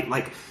all. I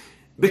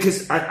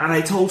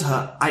told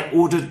her, I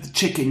ordered the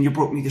chicken, you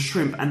brought me the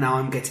shrimp, and now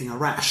I'm getting a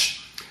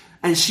rash.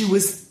 And she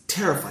was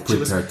terrified.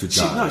 Prepared to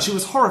die. She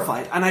was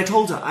horrified. And I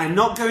told her, I'm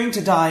not going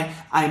to die.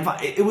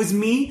 It was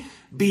me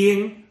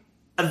being...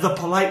 the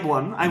polite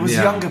one. I was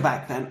younger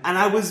back then, and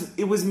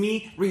it was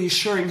me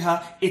reassuring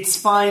her, it's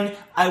fine,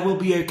 I will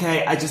be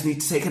okay, I just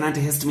need to take an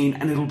antihistamine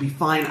and it'll be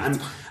fine,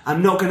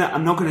 I'm not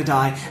gonna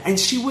die. And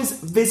she was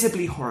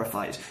visibly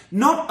horrified.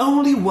 Not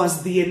only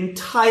was the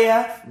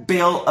entire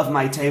bill of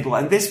my table,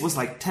 and this was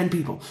like 10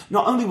 people,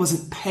 not only was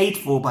it paid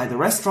for by the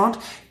restaurant,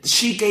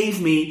 she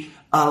gave me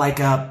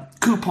a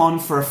coupon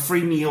for a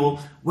free meal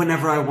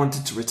whenever I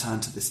wanted to return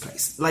to this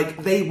place.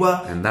 They were...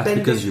 And that's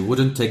because you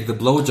wouldn't take the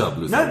blowjob,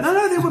 Lucy.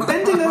 No, they were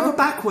bending over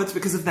backwards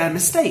because of their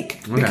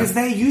mistake. Okay. Because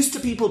they're used to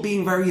people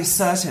being very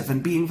assertive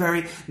and being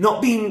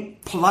not being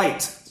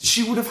polite.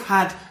 She would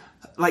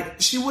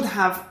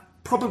have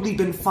probably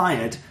been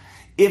fired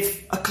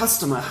if a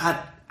customer had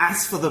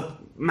asked for the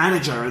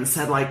manager and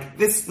said,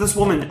 this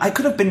woman, I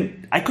could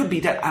be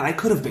dead, and I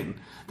could have been.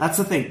 That's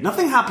the thing.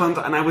 Nothing happened,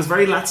 and I was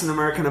very Latin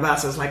American about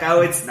it. I was like,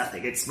 oh, it's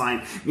nothing, it's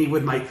fine. Me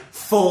with my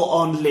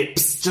full-on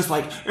lips, just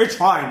like, it's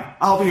fine,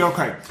 I'll be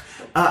okay.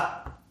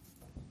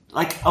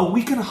 A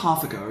week and a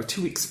half ago, or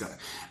 2 weeks ago,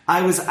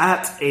 I was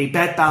at a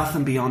Bed Bath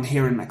 & Beyond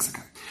here in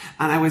Mexico,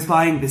 and I was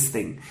buying this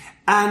thing,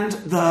 and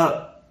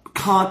the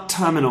card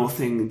terminal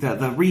thing,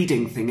 the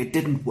reading thing, it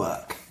didn't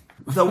work.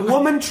 The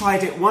woman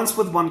tried it once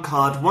with one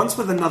card, once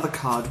with another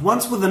card,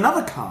 once with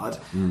another card,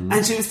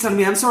 and she was telling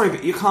me, I'm sorry,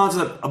 but your cards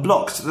are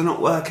blocked, they're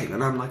not working.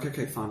 And I'm like,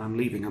 okay, fine, I'm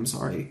leaving, I'm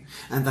sorry.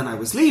 And then I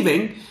was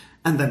leaving,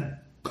 and then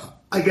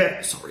I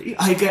get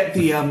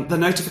the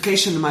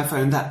notification in my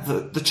phone that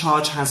the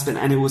charge has been,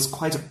 and it was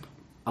quite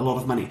a lot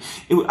of money.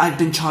 I'd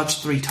been charged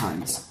 3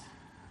 times.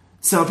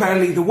 So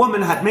apparently the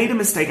woman had made a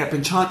mistake, I'd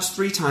been charged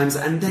 3 times,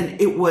 and then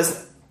it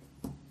was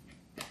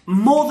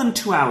more than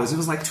 2 hours. It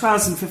was like 2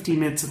 hours and 15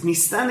 minutes of me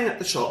standing at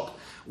the shop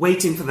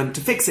waiting for them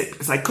to fix it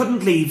because I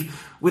couldn't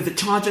leave with the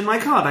charge in my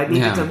card. I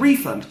needed a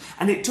refund.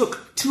 And it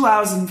took 2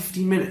 hours and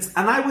 15 minutes.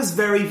 And I was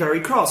very, very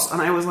cross. And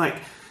I was like,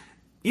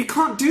 you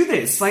can't do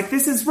this.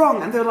 This is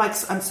wrong. And they're like,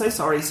 I'm so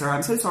sorry, sir.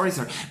 I'm so sorry,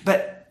 sir.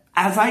 But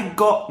as I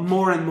got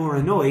more and more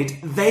annoyed,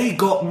 they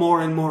got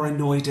more and more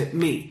annoyed at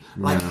me.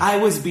 I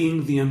was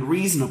being the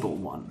unreasonable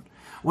one.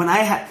 When I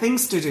had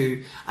things to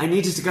do, I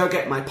needed to go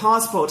get my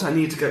passport, I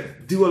needed to go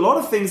do a lot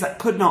of things that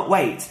could not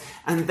wait,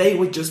 and they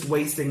were just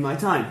wasting my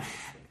time.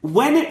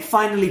 When it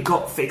finally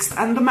got fixed,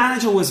 and the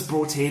manager was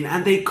brought in,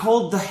 and they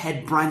called the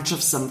head branch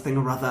of something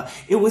or other,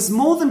 it was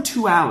more than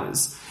 2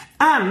 hours.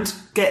 And,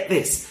 get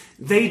this,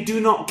 they do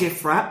not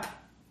gift wrap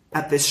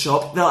at this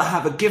shop. They'll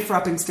have a gift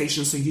wrapping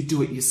station, so you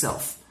do it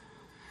yourself.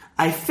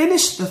 I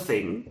finished the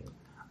thing.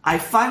 I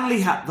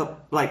finally had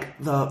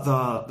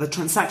the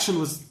transaction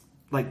was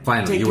like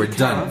finally you were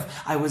done.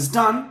 I was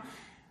done.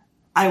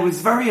 I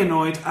was very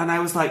annoyed, and I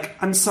was like,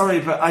 I'm sorry,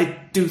 but I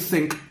do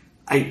think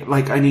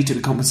I need to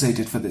be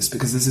compensated for this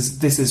because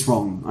this is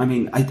wrong. I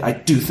mean, I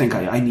do think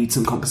I need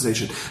some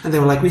compensation. And they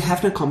were like, we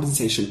have no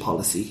compensation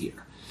policy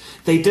here.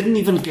 They didn't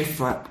even gift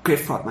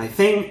wrap my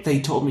thing. They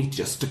told me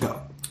just to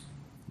go.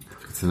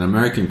 It's an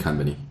American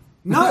company.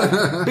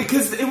 No,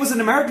 because it was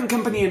an American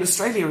company in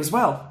Australia as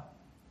well.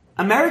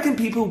 American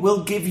people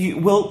will give you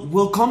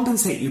will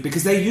compensate you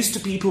because they're used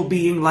to people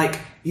being like,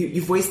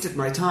 you've wasted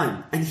my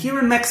time. And here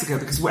in Mexico,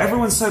 because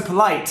everyone's so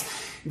polite,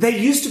 they're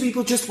used to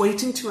people just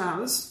waiting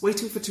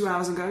for 2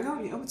 hours and going,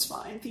 oh, it's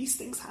fine, these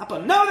things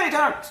happen. No, they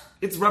don't.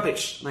 It's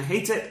rubbish. And I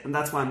hate it, and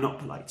that's why I'm not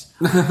polite.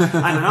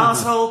 I'm an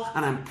arsehole,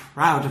 and I'm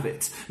proud of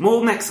it.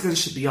 More Mexicans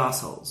should be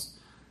arseholes.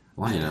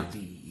 Why, you know?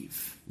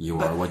 You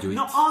are what you eat.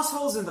 Not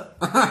arseholes in the...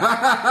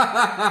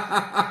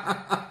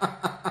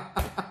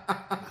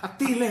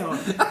 Leon.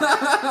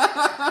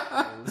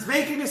 I was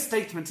making a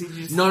statement and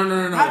you just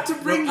had to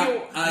bring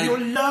your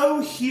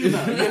low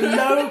humour, your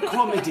low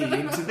comedy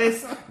into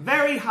this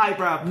very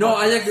highbrow podcast. No,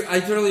 I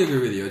totally agree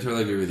with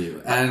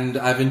you. And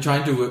I've been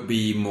trying to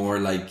be more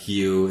like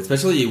you,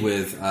 especially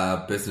with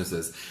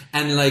businesses.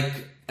 And like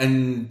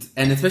and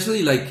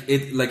especially like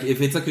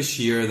if it's a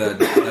cashier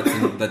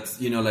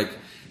that's you know like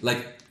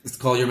it's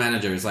call your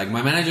managers. Like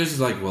my manager's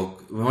like, well,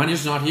 my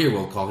manager's not here.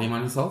 We'll call him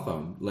on his cell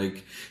phone.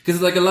 Like,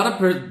 because like a lot of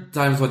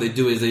times what they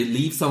do is they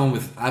leave someone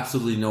with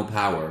absolutely no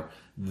power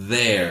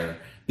there.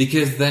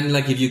 Because then,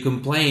 like, if you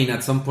complain,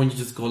 at some point you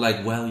just go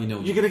like, well, you know,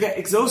 you're gonna get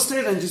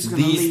exhausted and just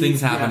gonna these things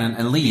happen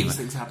and leave. These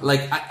things happen.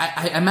 Like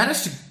I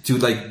managed to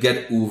like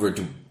get Uber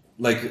to.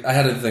 Like, I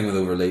had a thing with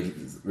Uber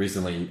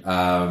recently,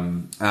 where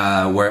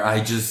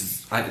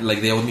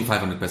they owed me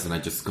 500 pesos and I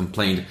just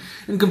complained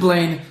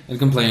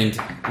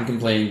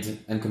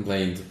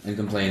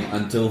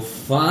until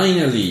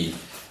finally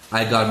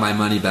I got my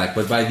money back.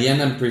 But by the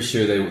end, I'm pretty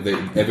sure they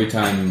every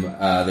time,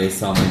 they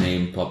saw my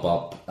name pop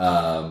up,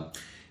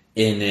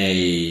 in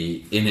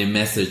a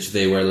message,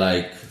 they were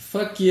like,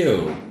 fuck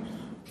you.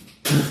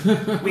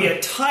 We are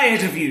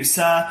tired of you,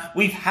 sir.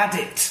 We've had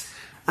it.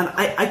 And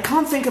I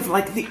can't think of,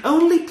 like, the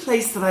only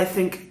place that I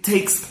think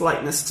takes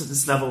politeness to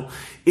this level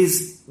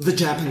is the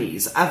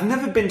Japanese. I've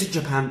never been to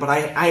Japan, but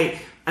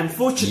I am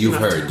fortunate You've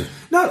enough heard.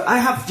 No, I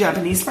have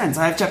Japanese friends.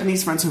 I have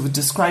Japanese friends who have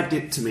described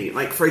it to me.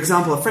 Like, for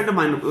example, a friend of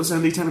mine was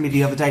only telling me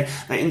the other day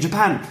that in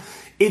Japan,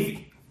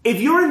 if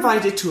you're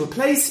invited to a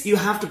place, you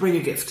have to bring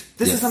a gift.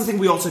 This is something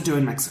we also do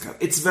in Mexico.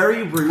 It's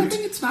very rude. I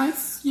think it's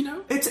nice, you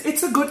know.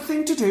 It's a good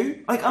thing to do.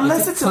 Like,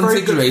 unless it's a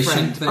very good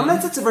friend. Thing.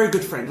 Unless it's a very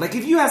good friend. Like,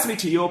 if you ask me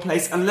to your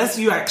place, unless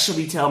you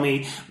actually tell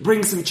me,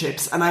 bring some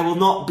chips, and I will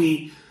not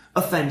be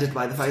offended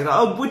by the fact that,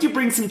 oh, would you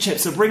bring some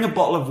chips or bring a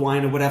bottle of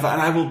wine or whatever,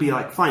 and I will be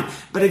like, fine.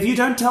 But if you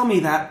don't tell me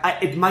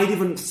that, it might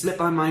even slip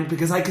my mind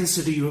because I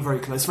consider you a very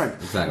close friend.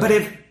 Exactly. But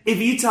if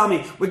you tell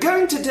me, we're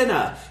going to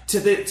dinner to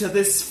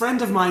this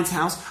friend of mine's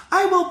house,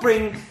 I will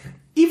bring,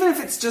 even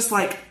if it's just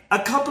like a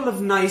couple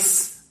of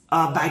nice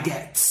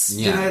baguettes,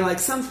 you know, like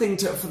something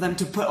for them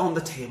to put on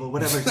the table,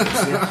 whatever it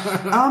is.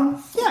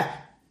 Yeah.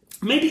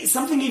 Maybe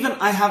something even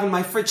I have in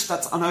my fridge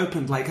that's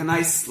unopened, like a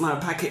nice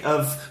packet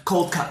of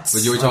cold cuts.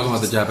 But you were talking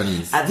about the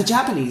Japanese. The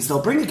Japanese,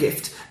 they'll bring a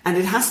gift, and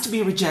it has to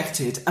be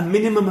rejected a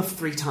minimum of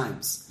 3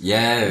 times.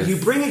 Yes. You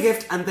bring a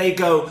gift, and they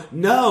go,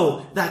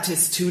 no, that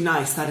is too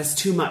nice, that is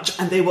too much,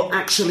 and they will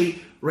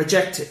actually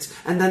reject it.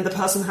 And then the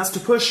person has to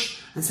push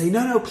and say,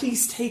 no,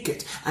 please take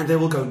it. And they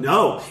will go,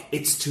 no,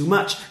 it's too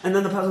much. And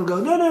then the person will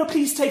go, no,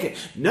 please take it.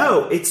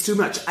 No, it's too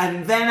much.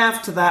 And then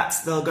after that,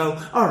 they'll go,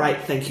 all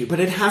right, thank you. But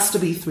it has to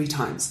be 3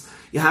 times.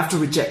 You have to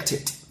reject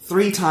it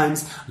 3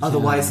 times,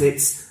 otherwise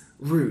it's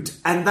rude.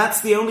 And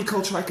that's the only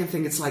culture I can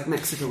think it's like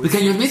Mexico. But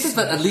can you admit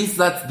that at least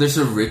there's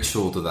a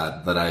ritual to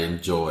that I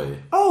enjoy?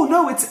 Oh,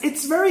 no,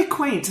 it's very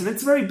quaint and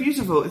it's very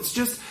beautiful. It's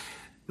just,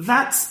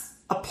 that's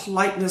a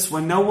politeness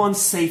where no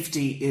one's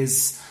safety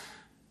is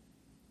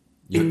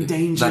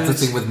endangered. That's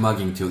the thing with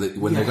mugging too. That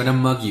when they're going to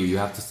mug you, you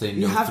have to say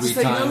no 3 times. You have to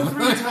say no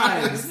 3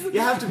 times. You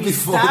have to be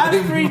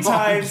stabbed 3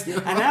 times,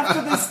 and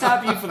after they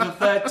stab you for the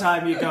 3rd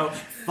time, you go,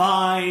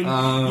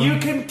 fine, you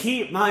can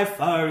keep my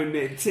phone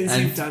since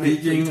you've done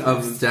it 3 times. Speaking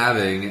of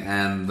stabbing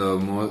and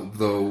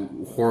the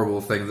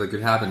horrible things that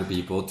could happen to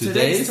people,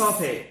 today's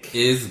topic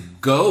is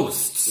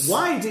ghosts.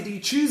 Why did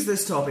you choose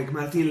this topic,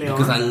 Martin Leon?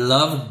 Because I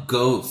love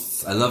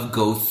ghosts. I love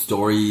ghost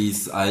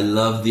stories. I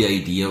love the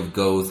idea of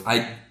ghosts.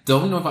 I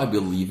don't know if I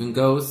believe in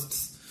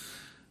ghosts.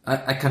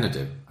 I kind of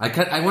do.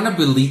 I want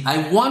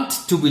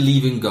to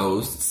believe in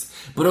ghosts,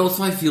 but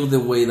also I feel the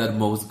way that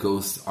most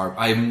ghosts are.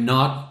 I'm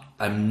not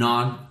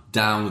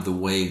down with the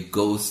way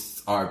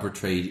ghosts are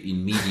portrayed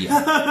in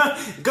media.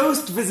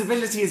 Ghost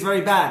visibility is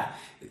very bad.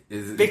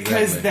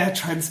 Because they're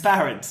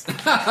transparent.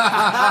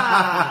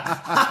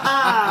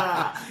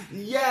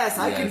 Yes,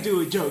 I can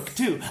do a joke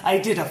too. I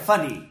did a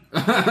funny.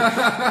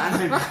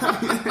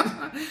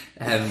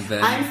 And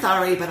then, I'm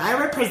sorry, but I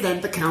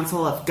represent the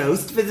Council of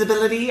Ghost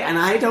Visibility, and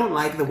I don't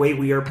like the way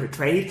we are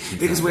portrayed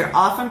because we're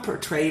often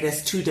portrayed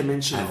as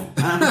two-dimensional.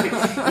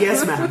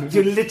 Yes, ma'am,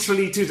 you're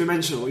literally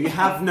two-dimensional. You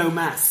have no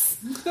mass.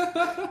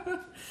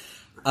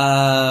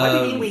 What do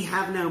you mean we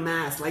have no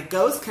mass? Like,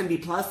 ghosts can be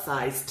plus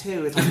size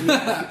too. It's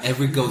like,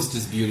 every ghost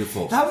is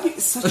beautiful. That would be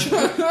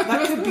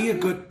that could be a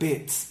good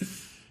bit.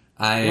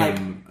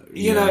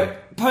 You know,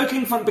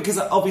 poking fun, because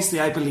obviously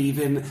I believe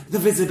in the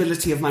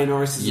visibility of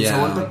minorities and so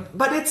on,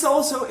 but it's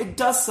also, it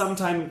does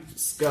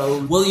sometimes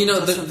go... Well, you know,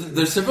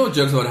 there's several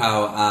jokes about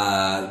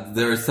how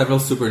there are several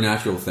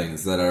supernatural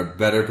things that are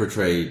better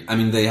portrayed. I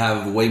mean, they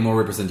have way more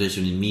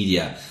representation in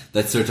media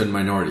than certain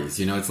minorities.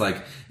 You know, it's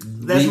like...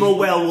 There's more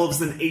werewolves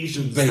than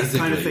Asians, that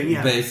kind of thing,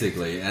 yeah.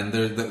 Basically. And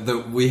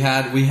we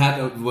had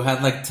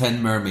like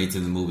 10 mermaids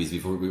in the movies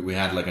before we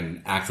had like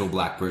an actual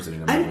black person in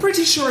the movie. I'm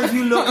pretty sure if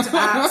you looked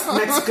at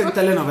Mexican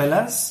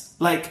telenovelas,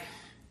 like,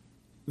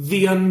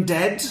 the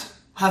undead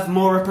have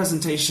more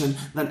representation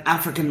than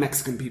African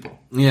Mexican people.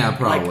 Yeah,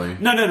 probably.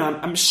 Like, no,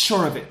 I'm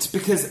sure of it,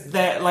 because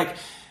they're like...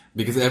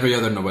 Because every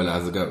other novella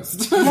has a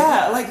ghost.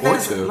 Yeah, like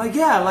there's,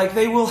 like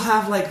they will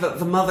have like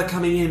the mother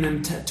coming in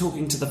and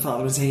talking to the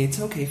father and saying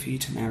it's okay for you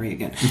to marry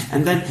again,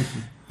 and then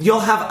you'll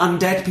have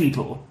undead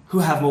people who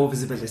have more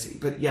visibility.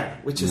 But yeah,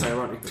 which is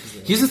ironic.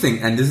 Here's the thing,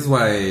 and this is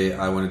why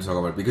I wanted to talk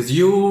about it, because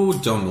you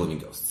don't believe in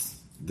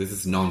ghosts. This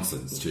is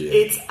nonsense to you.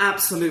 It's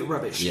absolute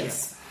rubbish.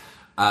 Yes.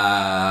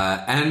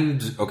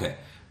 And okay.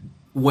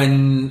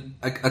 When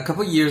a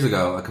couple of years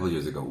ago,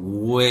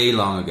 way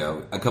long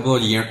ago, a couple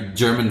of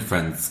German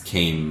friends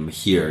came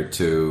here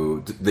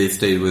they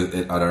stayed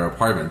at our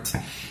apartment.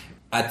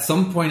 At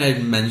some point, I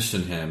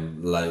mentioned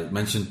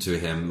to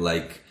him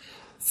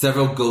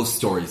several ghost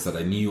stories that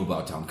I knew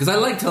about town, because I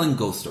like telling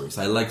ghost stories.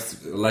 I like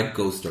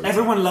ghost stories.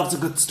 Everyone loves a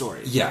good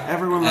story. Yeah,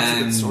 everyone loves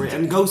a good story,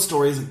 and ghost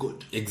stories are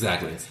good.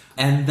 Exactly.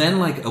 And then,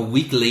 like, a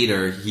week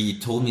later, he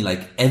told me,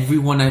 like,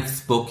 everyone I've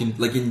spoken,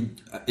 like,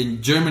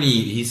 in Germany,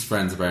 his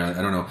friends, apparently,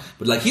 I don't know,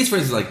 but, like, his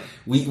friends, like,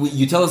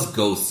 you tell us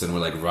ghosts, and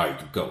we're like,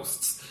 right,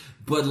 ghosts.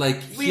 But,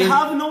 like, we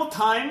have no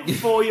time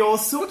for your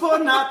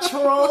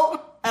supernatural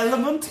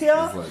element here.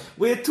 Like,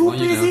 we're too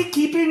busy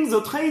keeping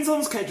the trains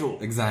on schedule.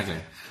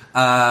 Exactly.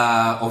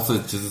 Also,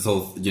 just this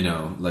whole,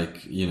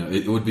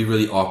 it would be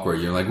really awkward.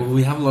 You're like, well,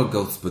 we have a lot of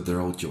ghosts, but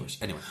they're all Jewish.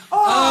 Anyway.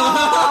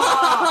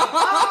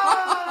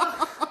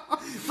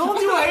 Don't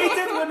you hate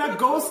it when a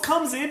ghost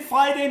comes in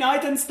Friday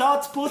night and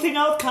starts putting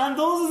out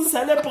candles and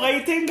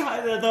celebrating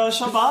the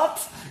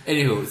Shabbat?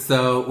 Anywho,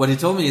 so what he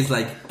told me is,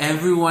 like,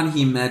 everyone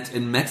he met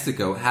in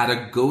Mexico had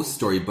a ghost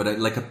story, but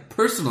like a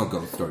personal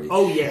ghost story.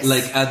 Oh, yes.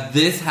 Like,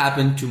 this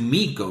happened to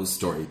me ghost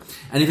story.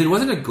 And if it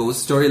wasn't a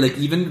ghost story,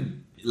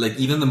 even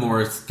the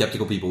more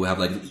skeptical people would have,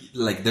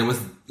 like there was,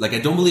 like, I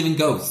don't believe in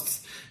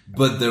ghosts,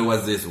 but there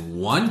was this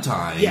one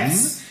time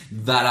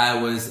that I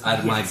was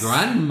at my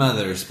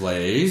grandmother's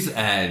place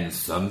and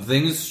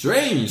something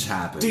strange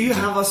happened. Do you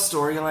have a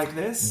story like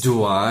this?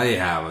 Do I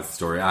have a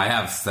story? I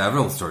have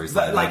several stories.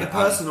 But, like a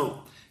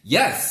personal?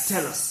 Yes.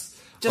 Tell us.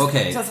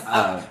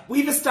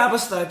 We've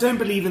established that I don't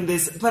believe in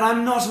this, but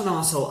I'm not an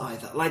arsehole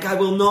either. Like, I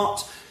will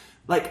not,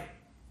 like,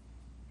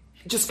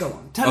 just go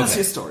on. Tell us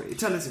your story.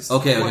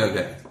 Okay.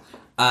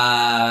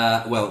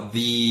 Well,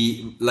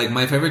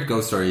 my favorite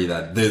ghost story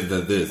that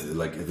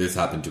this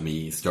happened to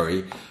me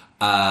story.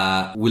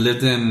 When we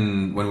lived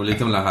in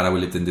La Jara, we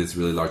lived in this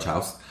really large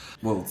house.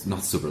 Well, it's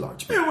not super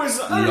large. It was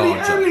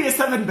only a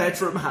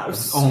 7-bedroom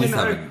house. Only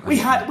 7. We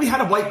had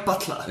a white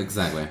butler.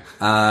 Exactly.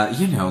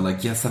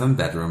 7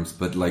 bedrooms,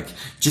 but like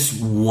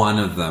just one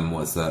of them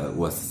was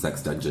a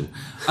sex dungeon.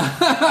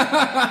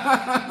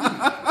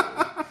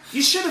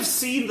 You should have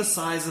seen the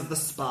size of the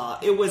spa.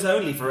 It was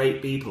only for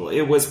 8 people.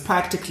 It was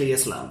practically a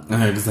slum.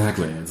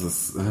 Exactly. It's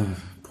just,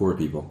 poor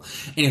people.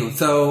 Anyway,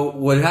 so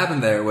what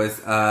happened there was,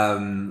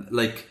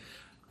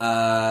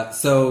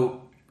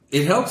 so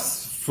it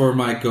helps for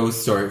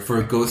ghost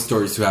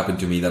stories to happen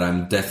to me that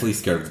I'm deathly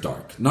scared of the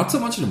dark. Not so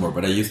much anymore,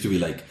 but I used to be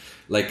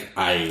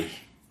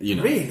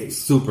really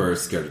super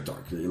scared of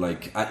dark.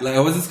 I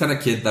was this kind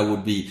of kid that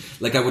would be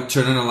like, I would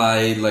turn on a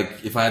light.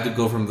 Like, if I had to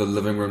go from the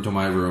living room to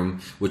my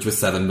room, which was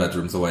 7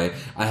 bedrooms away,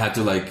 I had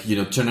to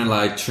turn a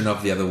light, turn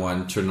off the other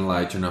one, turn a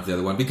light, turn off the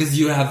other one, because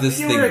you have this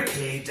thing. You're a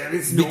kid, and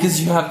it's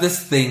because you have this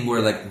thing where,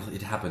 like,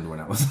 it happened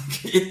when I was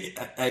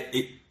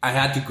I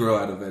had to grow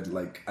out of it,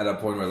 like, at a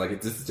point where,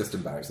 like, this is just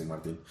embarrassing,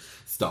 Martin.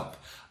 Stop.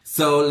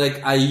 So,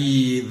 like,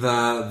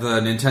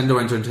 the Nintendo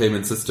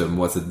Entertainment System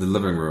was in the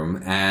living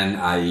room, and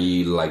I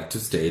liked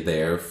to stay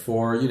there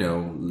for,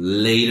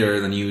 later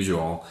than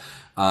usual,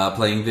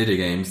 playing video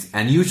games.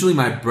 And usually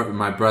my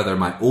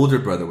older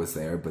brother was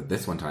there, but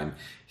this one time,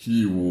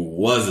 he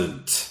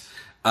wasn't.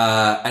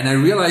 And I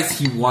realized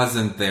he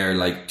wasn't there,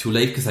 like, too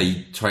late, because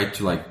I tried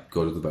to, like,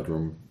 go to the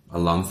bedroom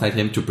alongside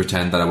him to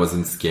pretend that I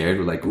wasn't scared.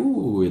 We're like,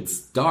 ooh, it's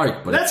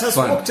dark, but let's it's us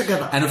fun. walk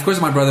together. And of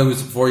course, my brother,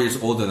 who's 4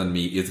 years older than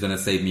me, is going to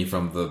save me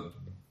from the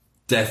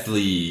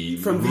deathly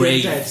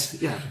rage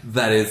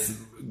that is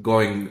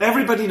going.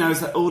 Everybody knows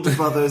that older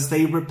brothers,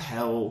 they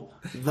repel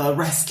the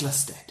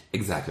restless dead.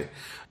 Exactly.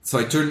 So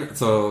I turn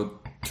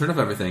off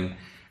everything,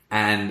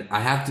 and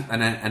I have to,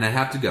 and I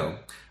have to go.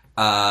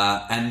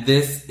 And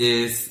this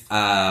is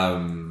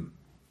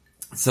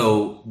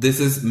so this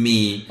is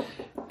me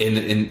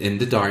in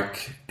the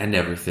dark and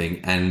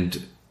everything,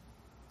 and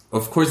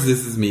of course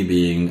this is me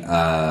being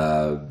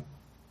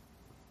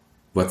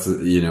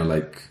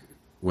like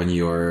when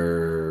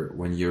you're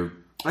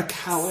a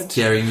coward,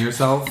 scaring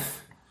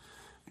yourself.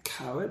 A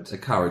coward.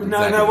 Exactly.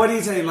 No. What are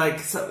you saying?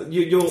 Like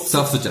you're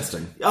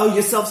self-suggesting. Oh,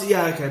 you're self.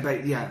 Yeah. Okay.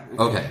 But yeah.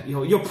 Okay.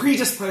 You're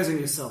predisposing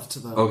yourself to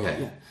the.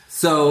 Okay. Yeah.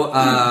 So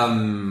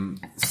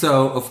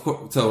of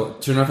course,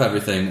 turn off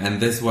everything, and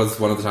this was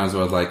one of the times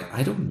where I was like,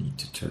 I don't need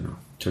to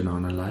turn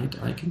on a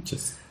light. I can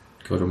just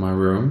go to my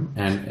room,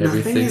 and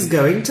everything is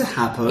going to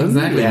happen.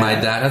 Exactly. Yeah. My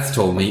dad has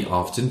told me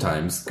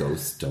oftentimes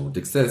ghosts don't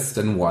exist,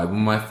 and why would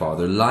my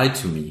father lie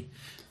to me?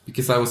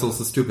 Because I was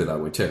also stupid that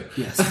way too.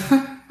 Yes.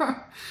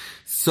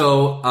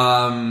 So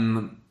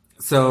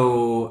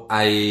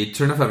I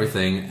turn off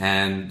everything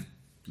and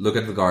look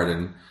at the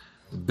garden.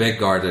 Big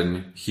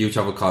garden, huge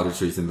avocado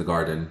trees in the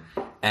garden,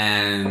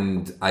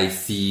 and I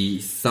see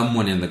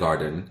someone in the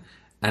garden,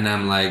 and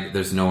I'm like,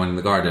 there's no one in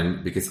the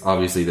garden, because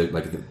obviously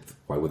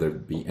why would there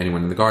be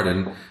anyone in the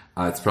garden?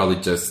 It's probably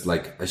just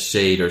like a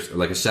shade or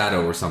like a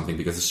shadow or something,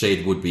 because a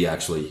shade would be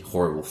actually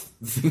horrible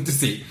thing to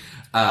see.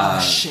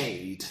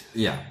 Shade.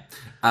 Yeah.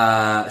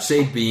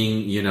 Shade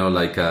being,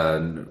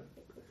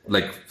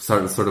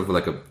 sort of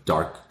like a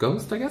dark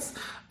ghost, I guess.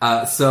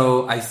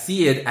 So I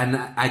see it, and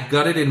I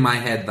got it in my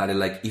head that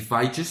if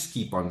I just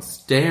keep on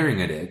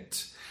staring at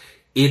it,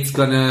 I'm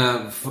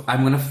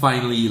gonna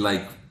finally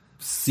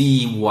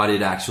see what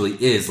it actually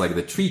is, like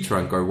the tree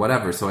trunk or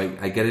whatever. So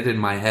I get it in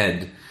my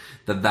head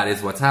that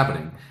is what's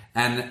happening.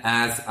 And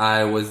as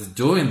I was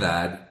doing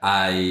that,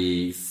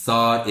 I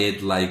saw it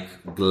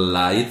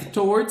glide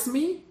towards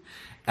me,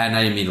 and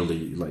I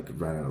immediately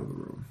ran out of the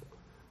room.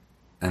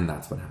 And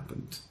that's what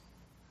happened.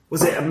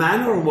 Was it a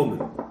man or a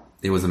woman?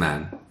 It was a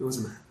man. It was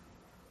a man.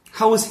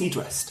 How was he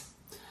dressed?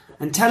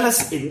 And tell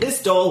us, in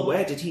this doll,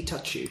 where did he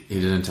touch you? He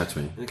didn't touch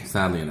me,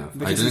 sadly enough.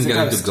 Because I didn't get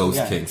into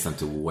ghost kinks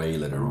until way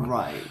later on.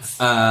 Right.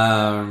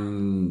 I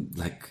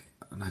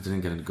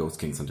didn't get into ghost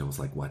kinks until I was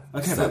what?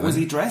 Okay, 7? but was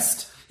he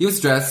dressed? He was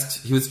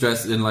dressed. He was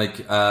dressed in a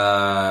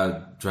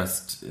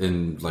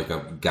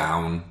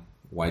gown,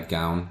 white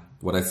gown.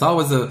 What I saw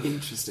was a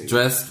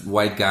dressed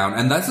white gown,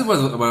 and that's what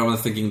I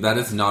was thinking. That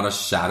is not a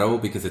shadow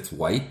because it's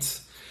white.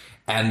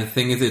 And the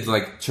thing is, it's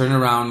turn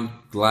around,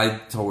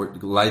 glided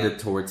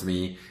towards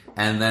me,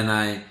 and then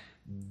I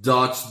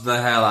dodged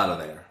the hell out of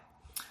there.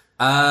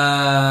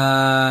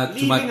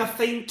 Leaving a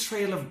faint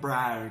trail of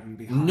brown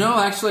behind. No,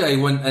 actually, I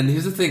went, and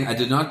here's the thing, I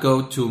did not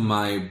go to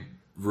my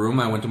room,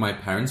 I went to my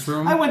parents'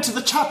 room. I went to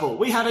the chapel.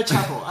 We had a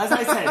chapel. As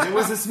I said, it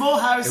was a small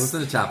house. It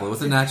wasn't a chapel, it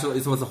was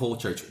it was a whole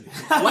church.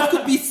 What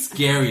could be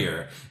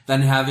scarier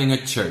than having a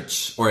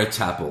church or a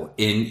chapel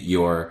in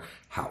your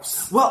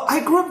house? Well, I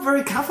grew up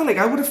very Catholic.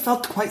 I would have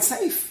felt quite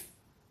safe.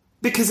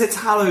 Because it's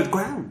hallowed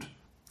ground.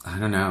 I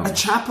don't know. A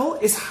chapel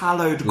is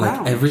hallowed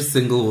ground. Every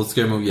single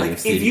scary movie I've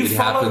seen, it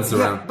happens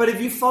around. But if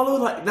you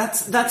follow,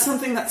 that's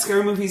something that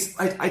scary movies,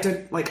 I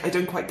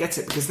don't quite get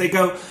it, because they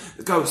go,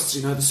 ghosts,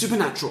 the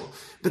supernatural.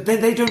 But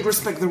then they don't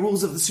respect the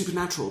rules of the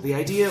supernatural. The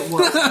idea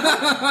was,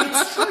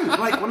 it's true.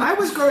 When I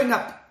was growing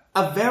up,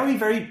 a very,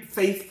 very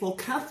faithful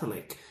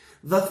Catholic,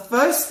 the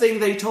first thing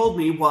they told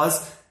me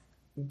was,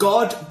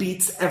 God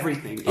beats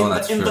everything.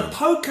 In the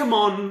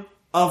Pokemon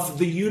of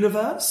the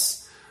universe,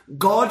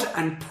 God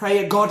and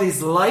prayer, God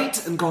is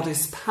light and God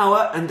is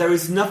power, and there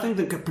is nothing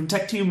that could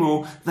protect you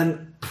more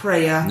than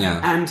prayer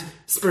and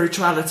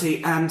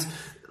spirituality. And,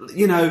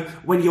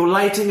 when you're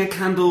lighting a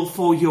candle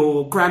for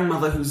your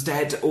grandmother who's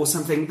dead or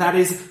something, that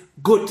is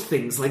good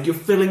things. You're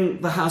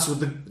filling the house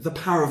with the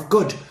power of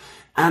good.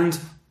 And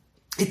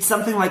it's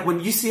something like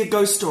when you see a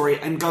ghost story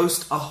and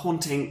ghosts are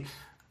haunting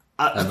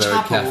a very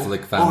chapel,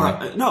 Catholic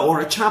family. or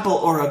a chapel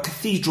or a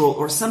cathedral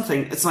or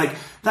something. It's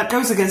that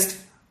goes against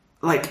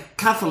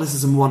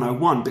Catholicism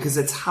 101, because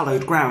it's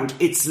hallowed ground.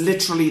 It's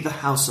literally the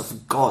house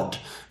of God.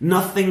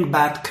 Nothing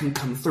bad can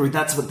come through.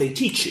 That's what they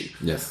teach you.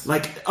 Yes.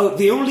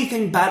 The only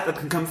thing bad that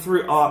can come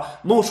through are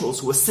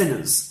mortals who are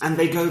sinners, and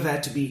they go there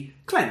to be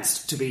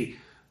cleansed, to be,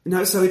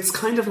 so it's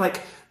kind of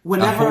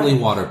whenever... A holy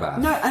water bath.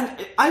 No,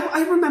 and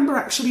I remember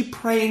actually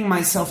praying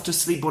myself to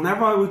sleep.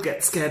 Whenever I would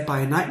get scared by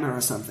a nightmare or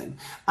something,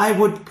 I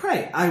would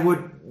pray. I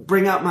would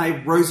bring out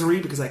my rosary,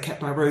 because I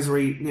kept my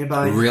rosary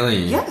nearby.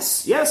 Really?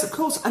 Yes, of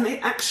course. And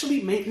it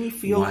actually made me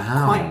feel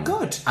quite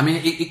good. I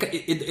mean,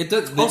 it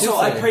does... Also,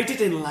 I prayed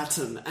it in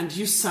Latin, and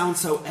you sound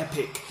so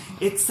epic.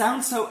 It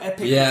sounds so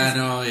epic. Yeah,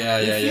 no, yeah.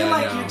 You feel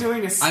like you're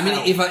doing a spell. I mean,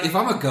 if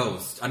I'm a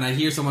ghost and I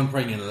hear someone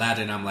praying in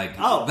Latin, I'm like,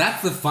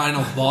 that's the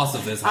final boss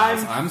of this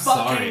house. I'm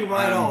sorry.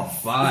 Right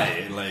off.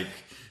 Bye.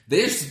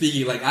 they're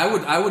speaking like I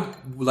would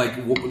like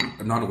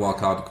not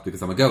walk out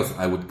because I'm a ghost.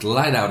 I would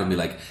glide out and be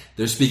like,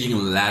 they're speaking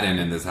Latin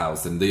in this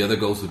house, and the other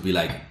ghost would be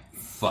like,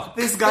 fuck,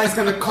 this guy's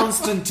gonna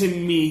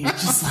Constantine me,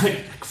 just like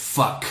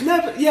fuck. No,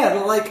 but yeah,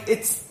 like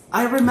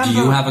I remember. Do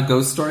you have a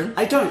ghost story?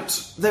 I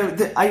don't.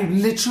 I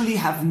literally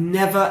have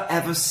never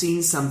ever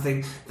seen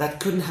something that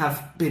couldn't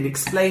have been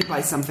explained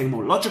by something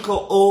more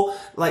logical or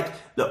like,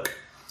 look,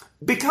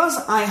 because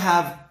I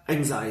have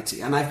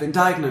anxiety and I've been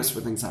diagnosed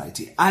with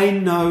anxiety, I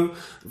know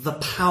the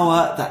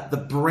power that the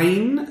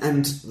brain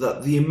and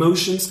the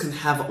emotions can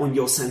have on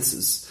your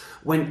senses.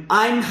 When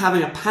I'm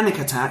having a panic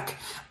attack,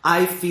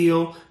 I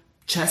feel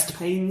chest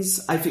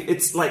pains. I feel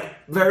it's like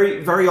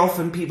very, very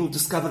often people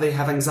discover they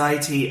have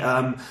anxiety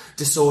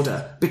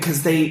disorder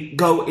because they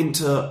go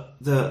into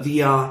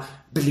the ER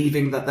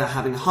believing that they're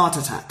having a heart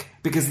attack,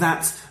 because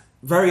that's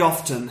very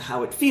often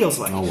how it feels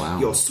like. Oh, wow.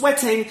 You're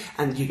sweating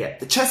and you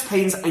get the chest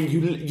pains and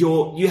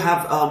you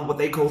have what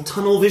they call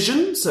tunnel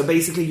vision. So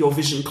basically your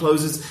vision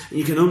closes and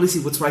you can only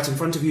see what's right in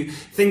front of you.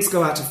 Things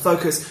go out of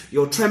focus.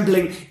 You're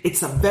trembling.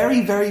 It's a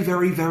very, very,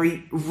 very,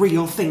 very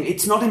real thing.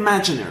 It's not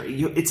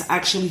imaginary. It's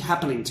actually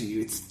happening to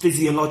you. It's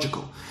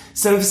physiological.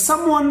 So if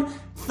someone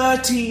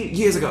 30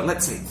 years ago,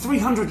 let's say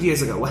 300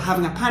 years ago, were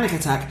having a panic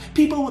attack,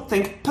 people would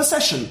think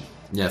possession.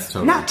 Yes,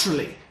 totally.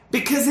 Naturally.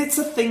 Because it's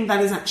a thing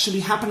that is actually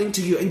happening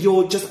to you and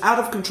you're just out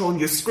of control and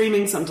you're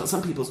screaming.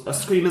 Some people are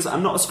screamers.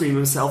 I'm not a screamer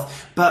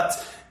myself, but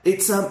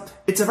it's a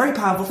very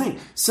powerful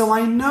thing. So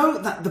I know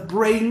that the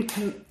brain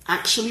can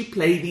actually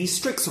play these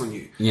tricks on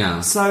you.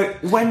 Yeah. So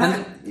when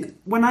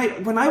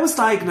I was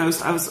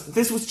diagnosed,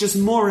 this was just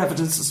more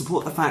evidence to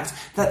support the fact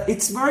that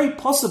it's very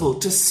possible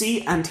to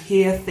see and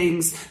hear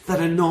things that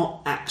are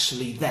not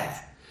actually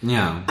there.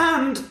 Yeah.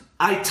 And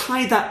I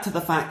tie that to the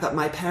fact that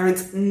my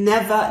parents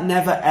never,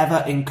 never,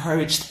 ever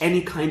encouraged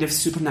any kind of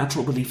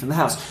supernatural belief in the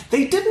house.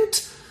 They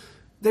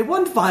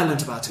weren't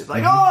violent about it.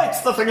 Like, oh,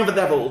 it's the thing of the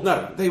devil.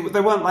 No, they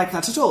weren't like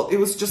that at all. It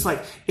was just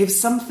like, if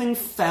something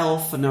fell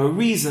for no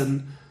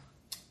reason,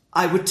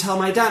 I would tell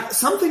my dad,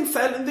 something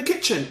fell in the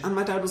kitchen. And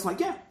my dad was like,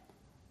 yeah,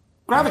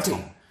 gravity.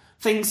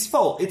 Things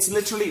fall. It's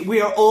literally,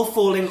 we are all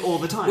falling all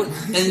the time. Well,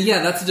 and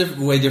yeah, that's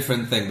a way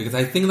different thing, because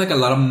I think like a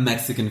lot of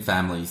Mexican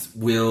families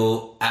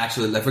will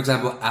actually, like for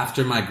example,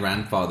 after my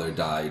grandfather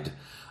died,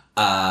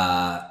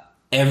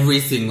 every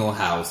single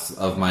house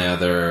of my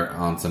other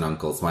aunts and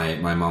uncles, my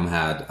mom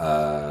had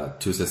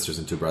 2 sisters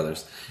and 2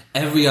 brothers,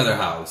 every other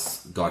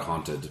house got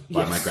haunted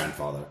by my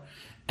grandfather.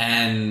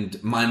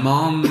 And my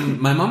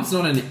mom's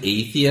not an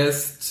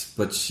atheist,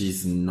 but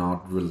she's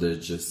not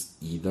religious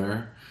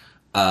either.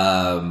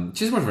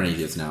 She's more of an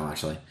atheist now,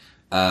 actually.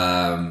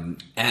 And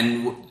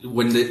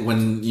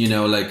when you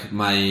know, like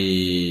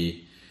my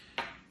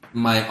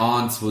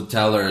aunts would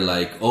tell her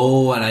like,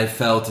 oh, and I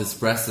felt his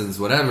presence,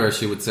 whatever,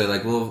 she would say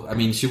like, well, I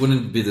mean, she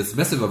wouldn't be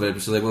dismissive of it,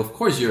 but she's like, well, of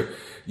course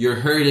you're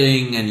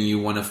hurting and you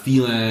want to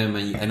feel him,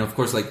 and of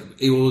course, like,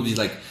 it will be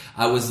like,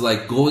 I was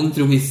like going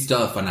through his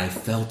stuff and I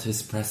felt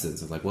his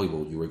presence. I was like, well,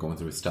 you were going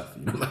through his stuff,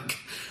 you know, like.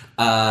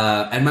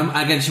 And Mom,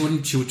 again,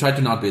 she would try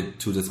to not be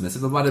too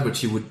dismissive about it, but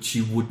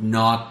she would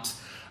not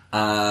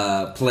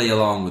play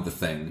along with the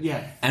thing.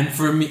 Yeah. And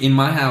for me, in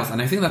my house, and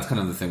I think that's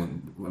kind of the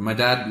thing with my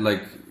dad,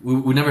 like,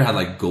 we never had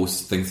like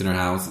ghost things in our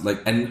house.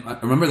 Like, and I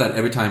remember that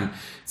every time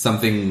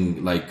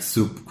something like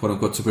quote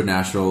unquote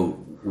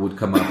supernatural would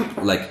come up,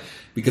 like,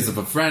 because of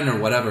a friend or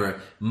whatever,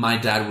 my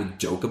dad would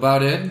joke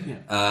about it.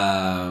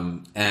 Yeah.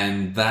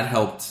 And that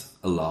helped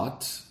a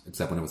lot.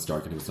 Except when it was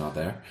dark and he was not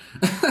there.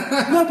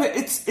 No, but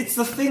it's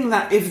the thing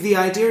that if the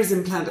idea is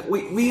implanted,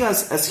 we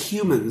as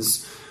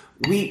humans,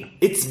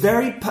 it's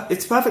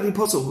perfectly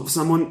possible for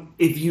someone,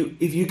 if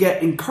you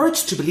get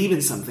encouraged to believe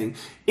in something,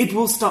 it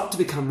will start to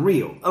become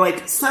real.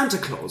 Like Santa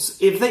Claus,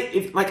 if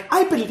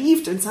I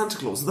believed in Santa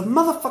Claus, the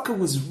motherfucker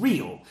was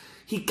real.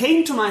 He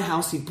came to my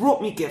house, he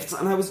brought me gifts,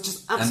 and I was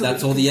just absolutely... And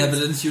that's all the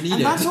evidence you needed.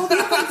 And that's all the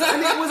evidence,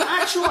 and it was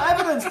actual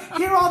evidence.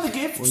 Here are the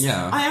gifts. Well,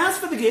 yeah. I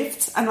asked for the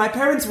gifts, and my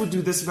parents would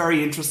do this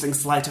very interesting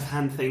sleight of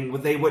hand thing where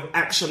they would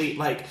actually,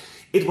 like,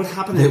 it would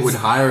happen... They would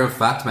hire a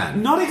fat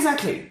man. Not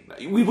exactly.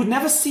 We would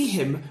never see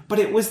him, but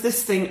it was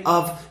this thing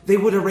of they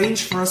would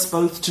arrange for us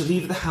both to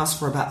leave the house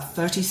for about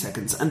 30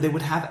 seconds, and they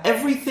would have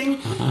everything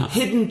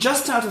hidden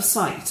just out of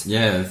sight.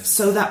 Yes.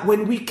 So that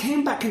when we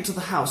came back into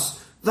the house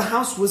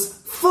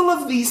was full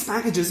of these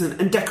packages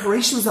and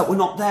decorations that were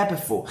not there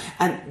before.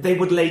 And they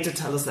would later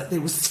tell us that they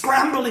were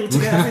scrambling to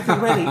get everything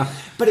ready.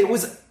 But it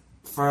was,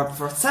 for a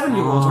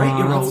 7-year-old or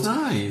 8-year-old,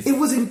 nice. It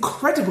was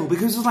incredible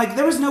because it was like,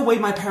 there is no way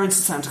my parents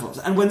are Santa Claus.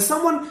 And when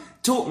someone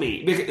told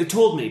me,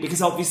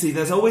 because obviously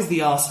there's always the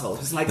arsehole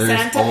who's like,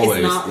 Santa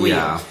is not real.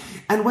 Yeah.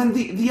 And when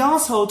the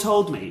arsehole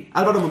told me,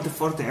 Alvaro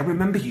Monteforte, I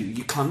remember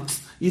you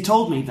cunt, you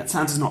told me that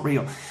Santa's not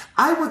real,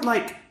 I would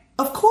like,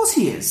 of course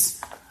he is.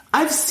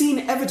 I've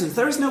seen evidence.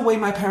 There is no way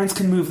my parents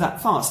can move that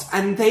fast.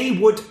 And they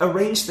would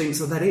arrange things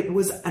so that it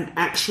was an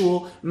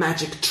actual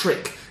magic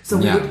trick. So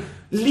we would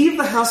leave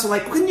the house,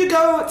 like, can you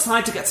go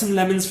outside to get some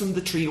lemons from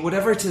the tree, or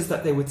whatever it is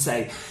that they would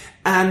say.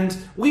 And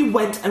we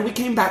went and we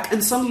came back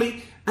and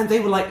suddenly, and they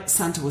were like,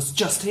 Santa was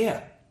just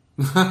here.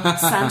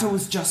 Santa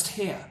was just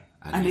here.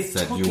 And he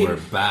said you were a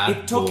bad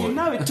boy.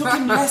 It took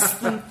him less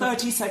than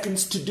 30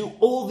 seconds to do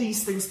all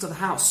these things to the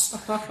house.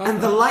 And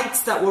the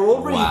lights that were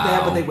already there,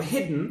 but they were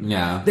hidden,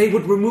 they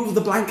would remove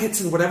the blankets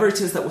and whatever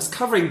it is that was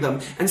covering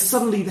them, and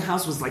suddenly the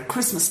house was like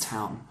Christmas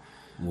Town.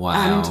 Wow.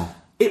 And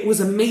it was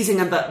amazing,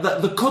 and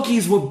the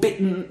cookies were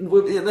bitten,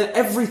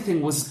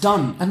 everything was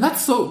done. And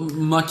that's so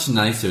much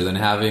nicer than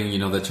having,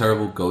 the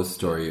terrible ghost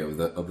story of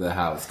the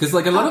house. Because,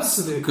 like, a lot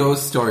of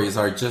ghost stories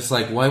are just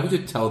like, why would you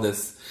tell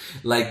this?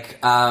 Like,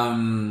 I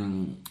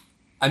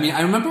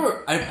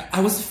remember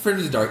I was afraid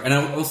of the dark, and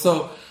I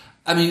also,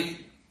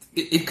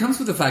 it comes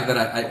with the fact that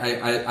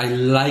I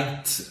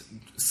liked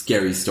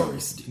scary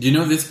stories. Do you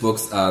know these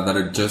books that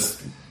were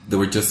just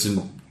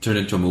turned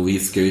into a movie,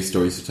 Scary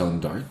Stories to Tell in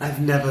the Dark? I've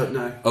never,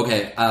 no.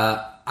 Okay,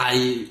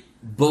 I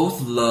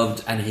both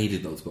loved and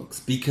hated those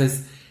books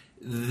because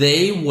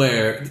they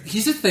were...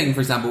 Here's the thing, for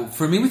example,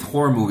 for me with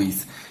horror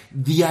movies,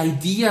 the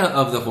idea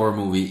of the horror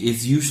movie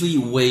is usually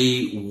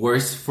way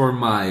worse for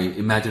my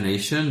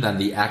imagination than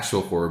the actual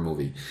horror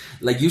movie.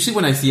 Like, usually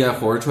when I see a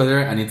horror trailer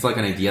and it's like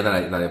an idea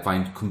that I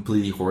find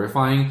completely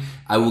horrifying,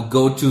 I will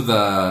go to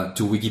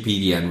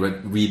Wikipedia and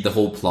read the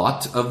whole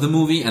plot of the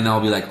movie, and I'll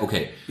be like,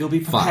 okay, you'll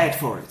be prepared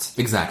for it.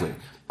 Exactly.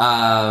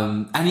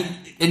 The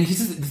thing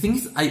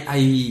is,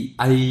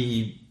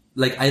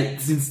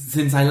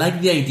 since I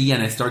like the idea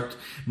and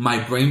my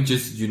brain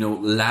just,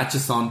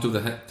 latches on to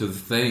the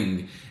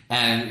thing.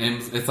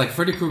 And it's like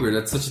Freddy Krueger.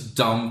 That's such a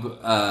dumb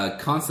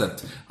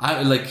concept.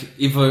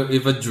 If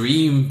a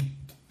dream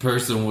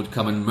person would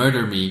come and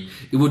murder me,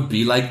 it would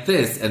be like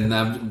this. And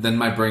then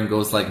my brain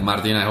goes like,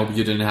 Martin, I hope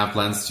you didn't have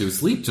plans to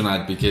sleep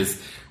tonight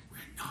because we're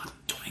not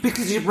doing it.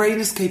 Because your brain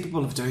is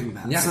capable of doing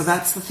that. Yes. So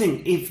that's the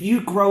thing. If you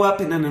grow up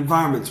in an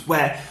environment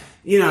where,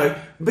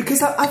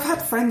 because I've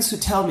had friends who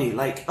tell me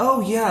like,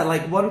 oh yeah,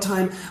 like one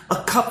time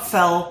a cup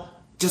fell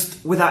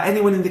just without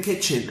anyone in the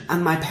kitchen,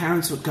 and my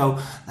parents would go,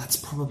 that's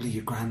probably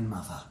your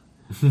grandmother.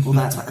 Well,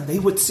 and they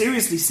would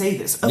seriously say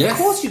this. Of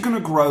course you're going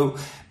to grow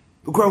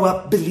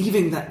up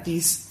believing that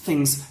these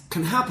things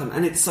can happen,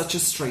 and it's such a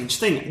strange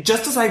thing.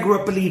 Just as I grew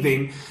up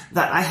believing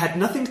that I had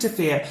nothing to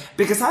fear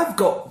because I've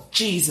got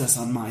Jesus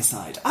on my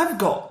side. I've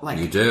got,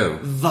 you do.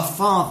 The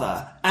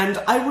Father, and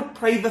I would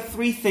pray the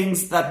 3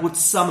 things that would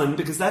summon,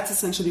 because that's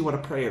essentially what a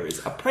prayer is.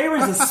 A prayer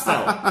is a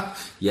spell.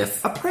 Yes.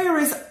 A prayer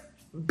is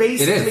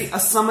basically a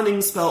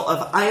summoning spell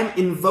of I am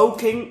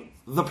invoking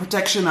the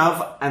protection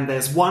of, and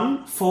there's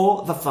one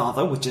for the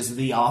Father, which is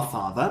the Our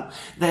Father.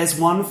 There's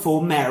one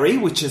for Mary,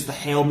 which is the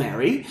Hail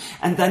Mary.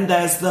 And then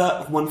there's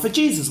the one for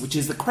Jesus, which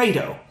is the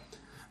Credo.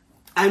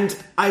 And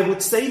I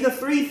would say the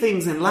 3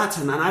 things in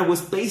Latin, and I was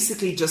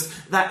basically just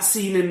that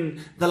scene in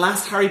the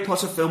last Harry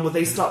Potter film where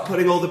they start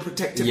putting all the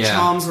protective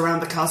charms around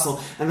the castle,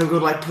 and they go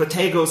like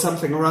Protego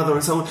something or other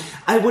and so on.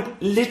 I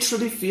would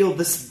literally feel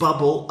this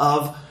bubble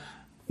of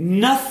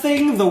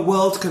nothing the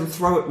world can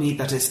throw at me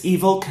that is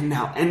evil can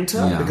now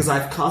enter because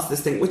I've cast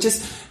this thing, which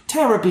is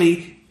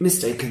terribly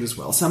mistaken as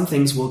well. Some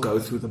things will go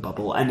through the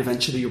bubble, and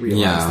eventually you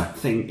realize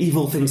that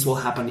evil things will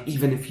happen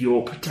even if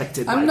you're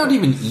protected. I'm not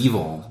even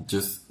evil,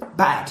 just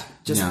bad,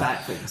 bad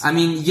things. I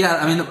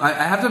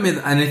have to admit,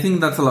 and I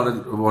think that's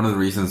one of the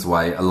reasons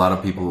why a lot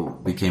of people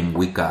became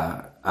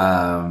Wicca.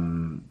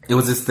 It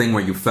was this thing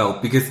where you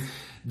felt, because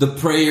the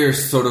prayer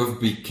sort of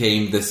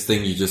became this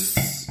thing you just,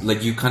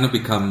 you kind of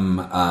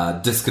become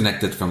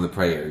disconnected from the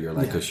prayer. You're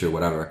like, oh sure,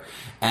 whatever.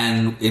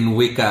 And in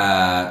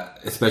Wicca,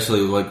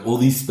 especially all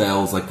these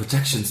spells, like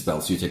protection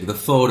spells, you take the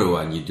photo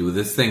and you do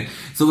this thing.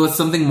 So there was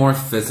something more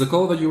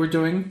physical that you were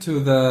doing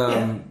to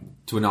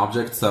to an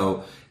object.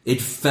 So it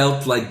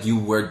felt like you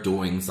were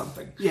doing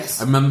something.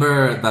 Yes. I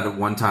remember that at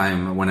one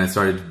time when I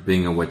started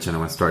being a witch and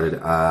I started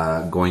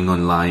going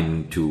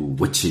online to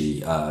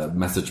witchy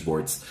message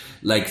boards,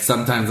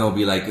 sometimes I'll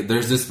be like,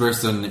 there's this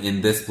person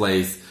in this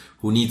place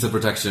who needs a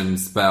protection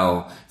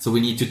spell, so we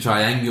need to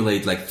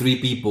triangulate 3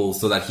 people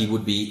so that he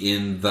would be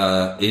in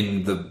the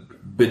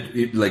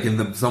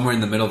somewhere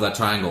in the middle of that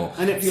triangle.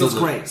 And it feels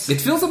great.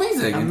 It feels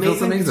amazing. It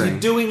feels amazing. You're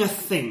doing a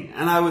thing.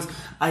 And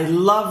I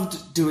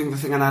loved doing the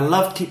thing, and I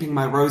loved keeping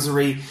my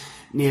rosary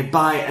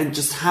nearby and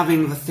just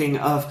having the thing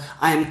of,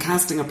 I am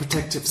casting a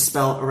protective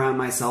spell around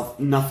myself,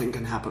 nothing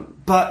can happen.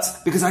 But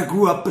because I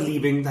grew up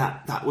believing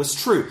that was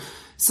true.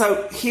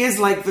 So here's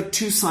the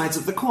 2 sides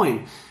of the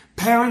coin.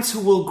 Parents who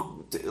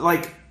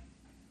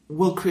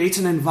will create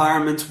an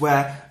environment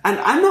where, and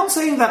I'm not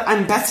saying that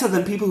I'm better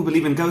than people who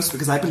believe in ghosts,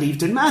 because I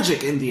believed in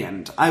magic in the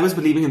end. I was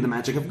believing in the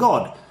magic of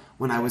God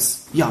when I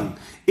was young.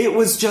 It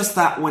was just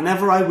that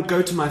whenever I would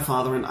go to my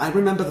father, and I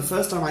remember the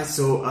first time I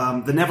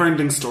saw The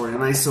Never-Ending Story,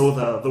 and I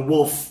saw the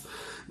wolf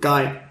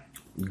guy.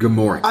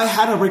 Gamorrean. I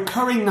had a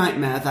recurring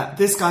nightmare that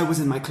this guy was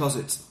in my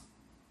closet,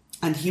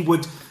 and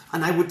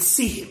I would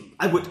see him.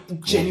 I would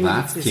genuinely...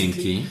 Well, that's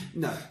kinky.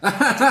 No.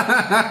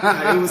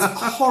 It was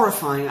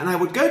horrifying. And I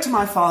would go to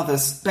my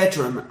father's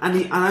bedroom,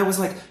 and I was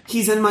like,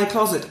 he's in my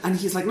closet. And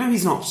he's like, no,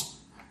 he's not.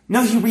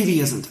 No, he really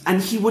isn't.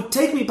 And he would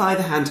take me by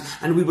the hand,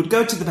 and we would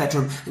go to the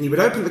bedroom, and he would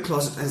open the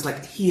closet, and it's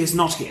like, he is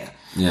not here.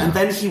 Yeah. And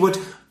then he would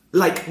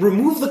like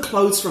remove the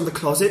clothes from the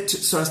closet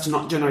so as to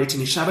not generate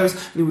any shadows,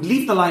 and he would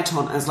leave the light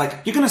on as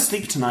like, you're going to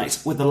sleep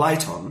tonight with the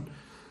light on,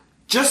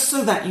 just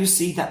so that you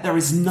see that there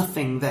is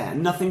nothing there.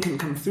 Nothing can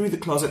come through the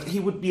closet. He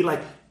would be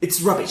like, it's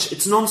rubbish,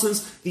 it's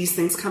nonsense, these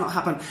things cannot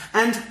happen.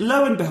 And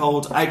lo and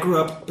behold, I grew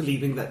up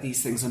believing that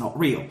these things are not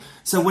real.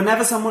 So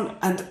whenever someone,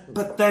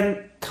 but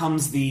then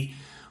comes the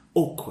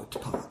awkward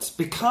part,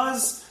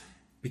 because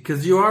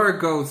you are a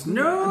ghost.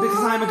 No!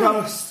 Because I'm a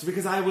ghost.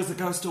 Because I was a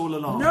ghost all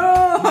along.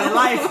 No! My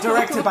life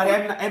directed by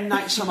M.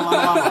 Night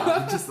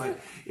Shyamalan. Just like,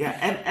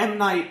 yeah, M.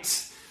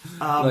 Night.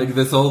 Like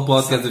this whole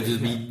podcast would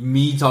just be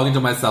me talking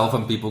to myself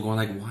and people going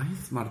like, why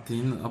is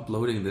Martin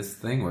uploading this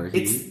thing where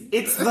he...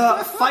 It's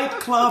the Fight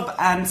Club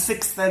and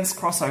Sixth Sense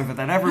crossover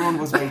that everyone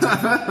was waiting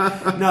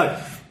for.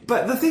 No.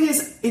 But the thing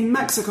is, in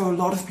Mexico, a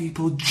lot of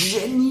people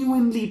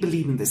genuinely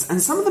believe in this. And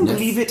some of them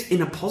believe it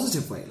in a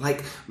positive way.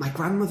 Like, my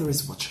grandmother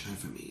is watching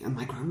over me, and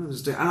my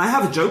grandmother's doing... And I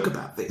have a joke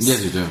about this.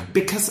 Yes, you do.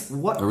 Because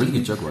what... A really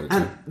good joke about it,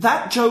 and too.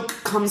 that joke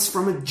comes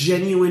from a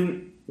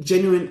genuine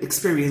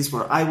experience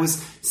where I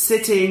was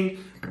sitting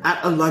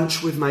at a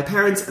lunch with my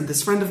parents and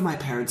this friend of my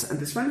parents, and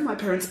this friend of my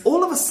parents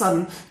all of a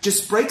sudden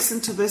just breaks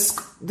into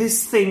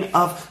this thing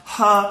of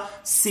her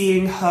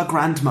seeing her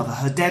grandmother,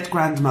 her dead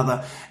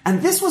grandmother.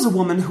 And this was a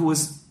woman who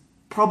was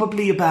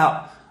probably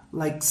about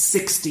like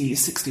 60,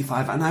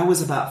 65, and I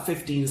was about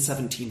 15,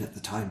 17 at the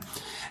time.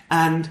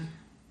 And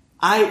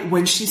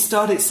when she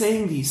started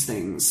saying these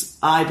things,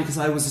 because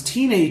I was a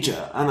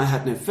teenager and I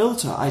had no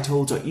filter, I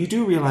told her, you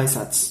do realize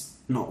that's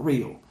not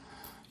real.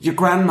 Your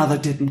grandmother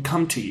didn't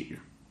come to you.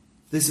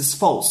 This is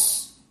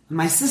false. And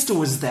my sister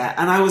was there,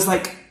 and I was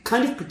like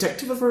kind of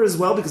protective of her as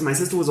well, because my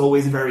sister was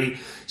always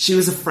she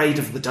was afraid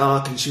of the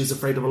dark, and she was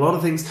afraid of a lot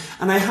of things.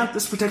 And I had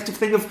this protective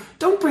thing of,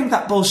 don't bring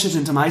that bullshit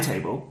into my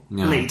table,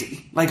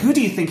 lady. Like, who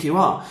do you think you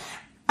are?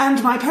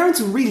 And my parents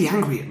were really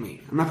angry at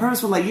me. And my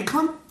parents were like, you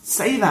can't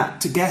say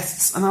that to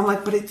guests. And I'm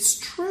like, but it's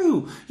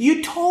true.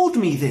 You told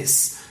me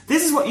this.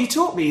 This is what you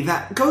taught me,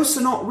 that ghosts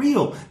are not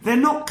real. They're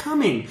not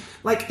coming.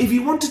 Like, if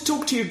you want to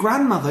talk to your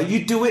grandmother,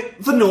 you do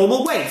it the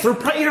normal way, through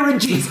prayer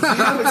and Jesus. You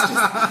know,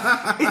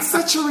 it's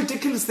such a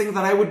ridiculous thing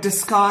that I would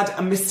discard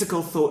a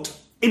mystical thought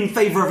in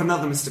favor of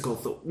another mystical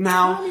thought.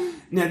 Now,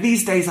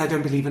 these days I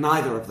don't believe in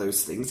either of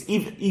those things,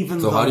 even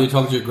So how do you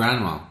talk to your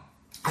grandma?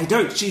 I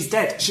don't. She's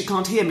dead. She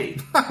can't hear me.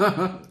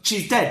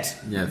 She's dead.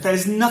 Yes.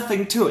 There's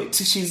nothing to it.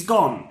 She's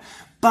gone.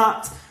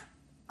 But...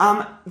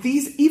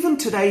 even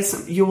today,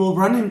 you will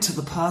run into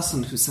the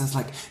person who says,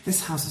 like,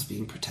 this house is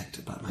being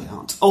protected by my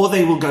aunt. Or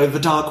they will go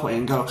the dark way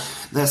and go,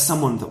 there's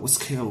someone that was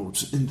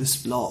killed in this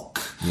block.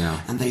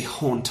 Yeah. And they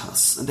haunt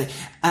us.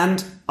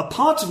 And a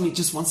part of me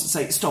just wants to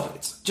say, stop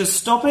it. Just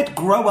stop it.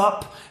 Grow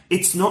up.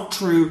 It's not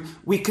true.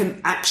 We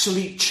can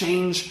actually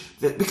change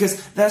because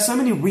there are so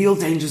many real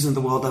dangers in the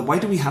world. Why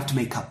do we have to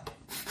make up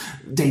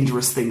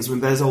dangerous things when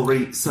there's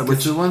already so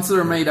much? The ones that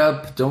are made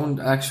up don't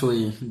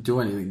actually do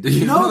anything, do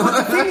you? No, but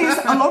the thing is,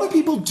 a lot of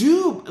people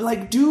do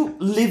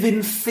live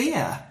in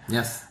fear.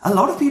 Yes. A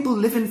lot of people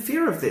live in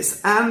fear of this.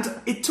 And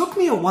it took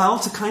me a while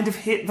to kind of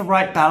hit the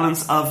right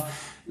balance of,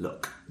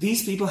 look,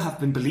 these people have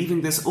been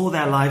believing this all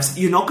their lives.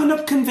 You're not going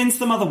to convince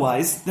them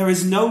otherwise. There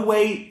is no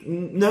way,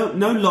 no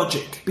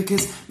logic,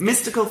 because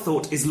mystical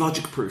thought is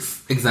logic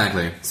proof.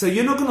 Exactly. So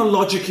you're not going to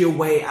logic your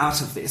way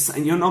out of this,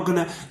 and they're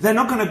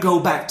not going to go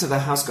back to their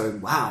house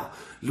going, wow,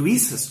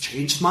 Louise has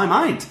changed my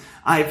mind.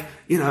 I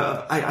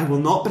will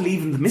not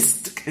believe in the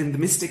mystic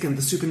and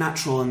the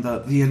supernatural and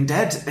the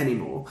undead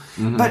anymore.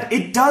 Mm-hmm. But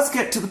it does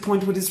get to the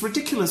point where it's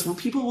ridiculous, where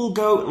people will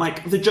go,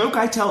 like the joke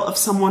I tell of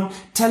someone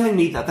telling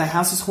me that their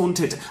house is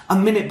haunted a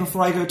minute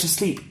before I go to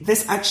sleep.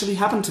 This actually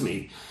happened to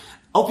me.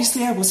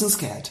 Obviously, I wasn't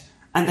scared.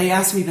 And they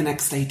asked me the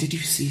next day, did you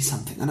see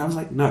something? And I was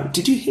like, no.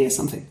 Did you hear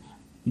something?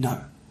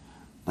 No.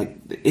 Like,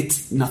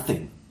 it's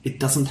nothing. It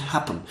doesn't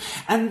happen.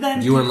 And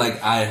then... You were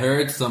like, I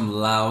heard some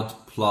loud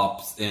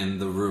plops in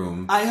the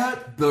room. I heard...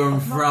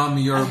 From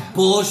your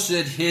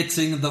bullshit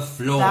hitting the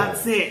floor.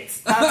 That's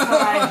it. That's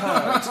what I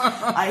heard.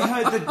 I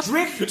heard the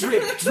drip,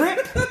 drip,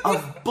 drip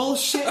of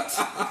bullshit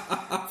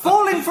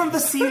falling from the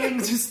ceiling,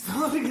 just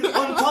falling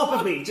on top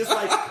of me. Just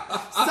like,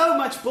 so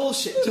much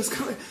bullshit just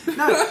coming...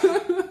 No.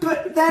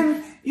 But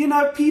then,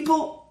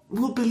 people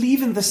will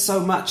believe in this so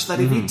much that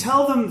if you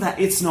tell them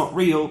that it's not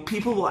real,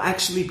 people will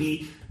actually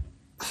be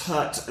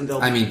hurt. And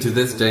to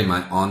this day,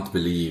 my aunt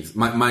believes...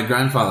 My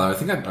grandfather, I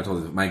think I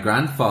told you, my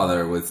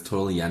grandfather was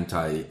totally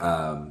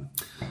anti-betting,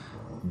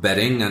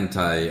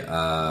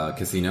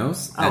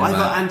 anti-casinos. Oh, I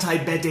thought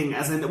anti-bedding,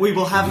 as in, we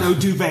will have no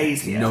duvets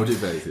here. No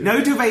duvets here.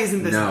 No duvets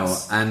in this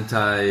house. No,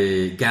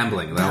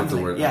 anti-gambling. That was the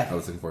word I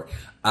was looking for.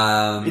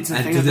 It's a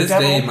and thing to of the this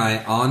devil. day,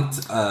 my aunt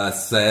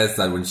says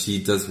that when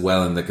she does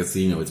well in the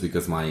casino, it's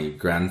because my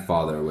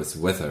grandfather was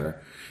with her.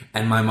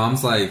 And my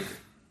mom's like,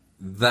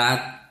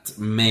 that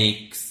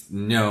makes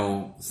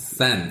no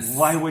sense.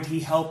 Why would he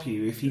help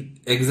you if he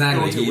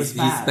exactly thought it was he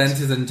bad? spent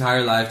his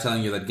entire life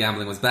telling you that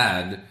gambling was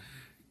bad.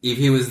 if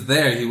he was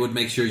there, he would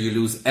make sure you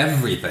lose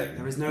everything.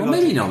 There is no. Well,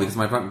 maybe no, because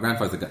my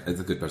grandfather is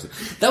a good person.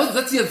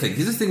 That's the other thing.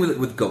 Here's the thing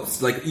with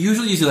ghosts. Like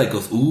usually you see like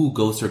ghosts. Ooh,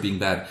 ghosts are being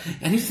bad.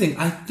 And here's the thing.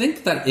 I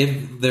think that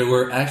if there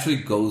were actually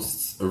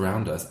ghosts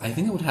around us, I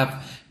think it would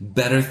have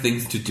better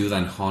things to do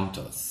than haunt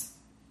us.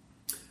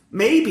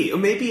 Maybe, or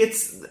maybe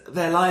it's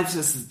their lives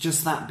is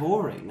just that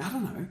boring. I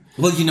don't know.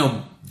 Well,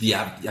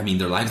 I mean,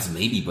 their lives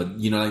maybe, but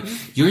like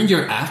you're in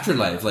your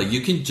afterlife. Like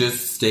you can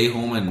just stay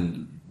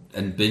home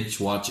and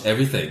binge watch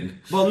everything.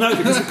 Well, no,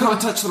 because you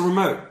can't touch the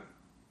remote.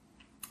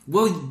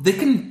 Well, they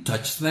can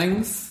touch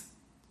things.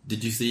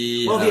 Did you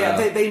see? Well,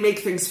 yeah, they make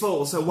things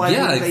fall. So why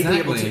wouldn't they be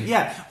able to?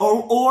 Yeah,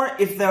 or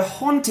if they're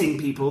haunting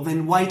people,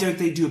 then why don't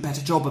they do a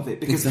better job of it?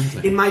 Because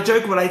in my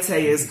joke, what I'd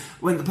say is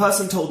when the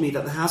person told me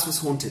that the house was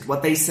haunted,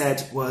 what they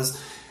said was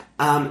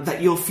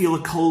that you'll feel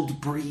a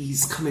cold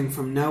breeze coming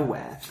from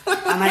nowhere,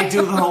 and I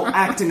do the whole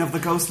acting of the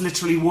ghost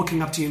literally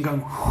walking up to you and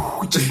going,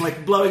 just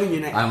like blowing in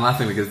your neck. I'm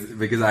laughing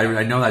because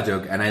I know that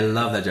joke and I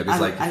love that joke. It's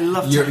I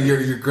love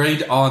your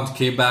great aunt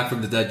came back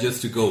from the dead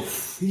just to go.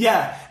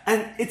 Yeah,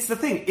 and it's the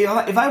thing.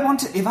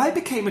 If I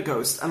became a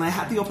ghost and I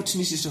had the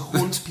opportunity to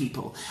haunt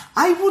people,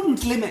 I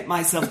wouldn't limit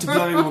myself to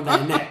blowing on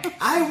their neck.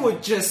 I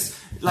would just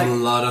like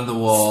blood on the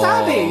wall,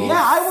 stabbing.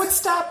 Yeah, I would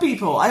stab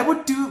people. I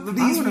would do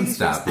these really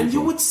stab things, and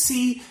you would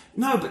see.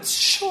 No, but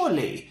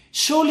surely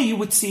you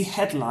would see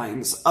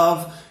headlines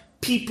of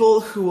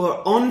people who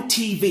are on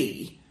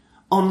TV.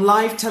 On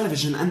live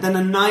television, and then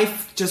a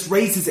knife just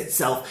raises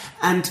itself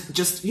and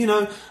just,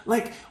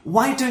 like,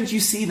 why don't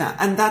you see that?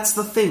 And that's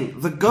the thing.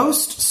 The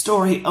ghost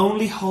story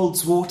only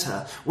holds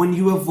water when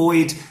you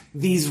avoid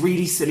these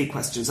really silly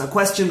questions. A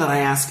question that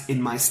I ask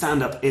in my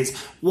stand-up is,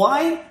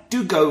 why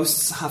do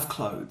ghosts have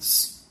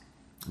clothes?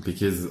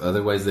 Because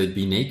otherwise they'd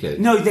be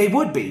naked. No, they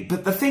would be.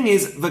 But the thing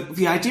is,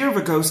 the idea of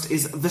a ghost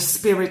is the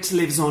spirit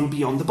lives on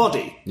beyond the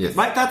body. Yes.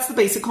 Right? That's the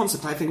basic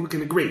concept. I think we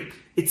can agree.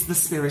 It's the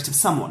spirit of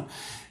someone.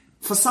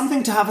 For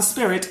something to have a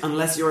spirit,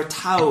 unless you're a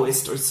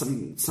Taoist or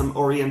some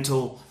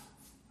Oriental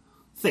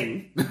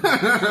thing.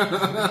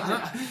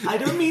 I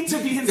don't mean to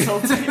be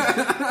insulting.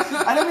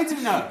 I don't mean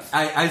to, no.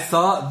 I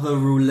saw the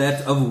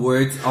roulette of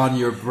words on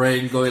your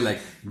brain going like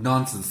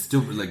nonsense,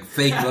 stupid, like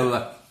fake, blah, blah,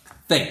 blah.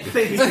 Thing.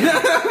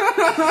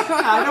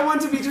 I don't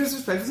want to be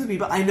disrespectful to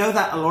people. I know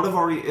that a lot of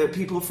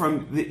people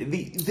from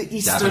the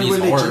Eastern Japanese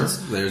religions...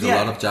 horror. There's a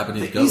lot of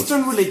Japanese ghosts.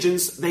 Eastern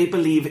religions, they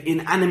believe in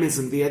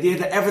animism, the idea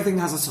that everything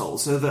has a soul.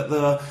 So that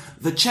the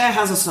chair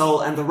has a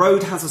soul, and the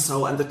road has a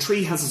soul, and the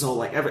tree has a soul,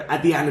 like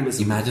the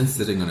animism. Imagine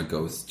sitting on a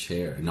ghost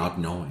chair and not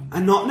knowing.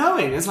 And not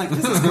knowing. It's like,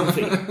 this is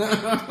comfy.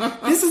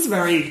 This is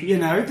very,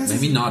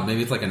 not.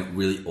 Maybe it's like a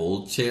really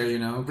old chair,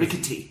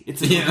 Rickety.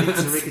 It's a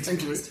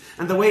rickety.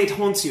 And the way it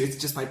haunts you, it's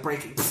just by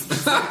breaking.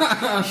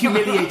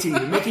 Humiliating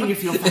you, making you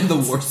feel fat. In the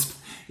worst.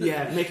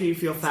 Yeah, making you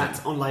feel fat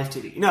on live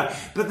TV. No,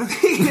 but the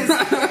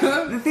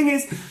thing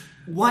is,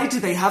 why do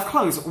they have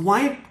clothes?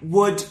 Why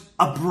would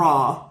a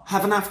bra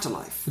have an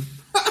afterlife?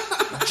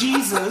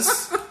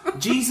 Jesus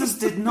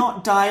did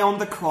not die on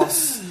the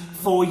cross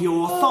for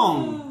your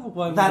thong.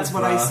 That's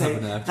what I say.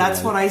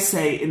 That's what I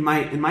say in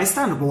my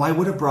stand-up. Why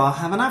would a bra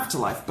have an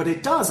afterlife? But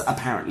it does,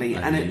 apparently,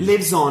 and it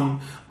lives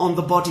on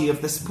the body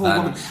of this poor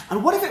woman.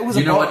 And what if it was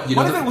a borrowed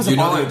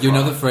bra? You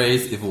know the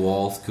phrase, if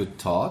walls could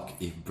talk,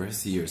 if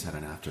brassiers had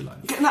an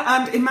afterlife.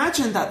 And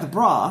imagine that the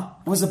bra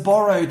was a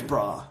borrowed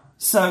bra.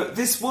 So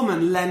this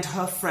woman lent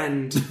her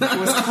friend, who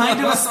was kind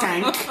of a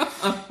skank,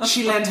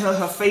 she lent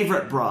her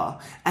favourite bra,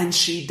 and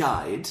she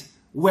died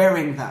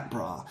wearing that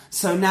bra.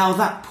 So now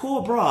that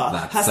poor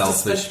bra has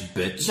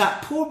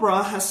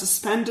to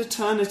spend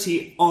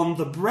eternity on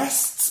the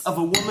breasts of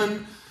a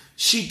woman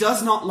she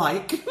does not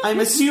like. I'm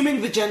assuming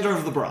the gender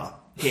of the bra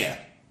here.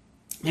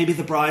 Maybe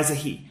the bra is a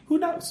he. Who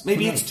knows?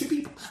 Maybe it's two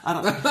people. I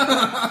don't know.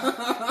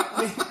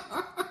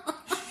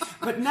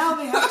 But now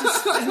they have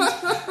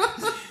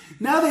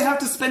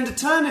to spend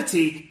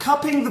eternity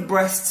cupping the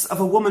breasts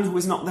of a woman who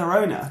is not their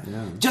owner,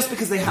 just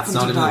because they happen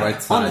to die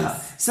on her.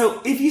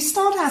 So if you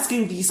start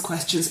asking these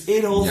questions,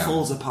 it all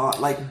falls apart.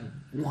 Like,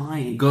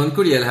 why? Gon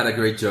Curiel had a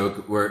great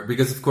joke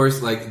because of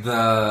course, like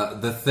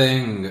the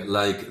thing,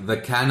 like the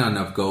canon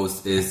of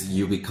ghosts is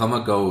you become a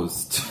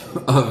ghost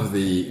of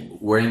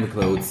wearing the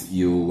clothes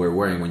you were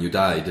wearing when you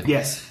died.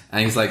 Yes.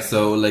 And he's like,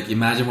 so, like,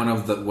 imagine one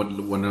of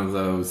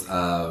those,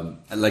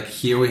 like,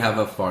 here we have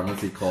a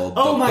pharmacy called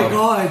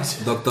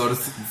Dr.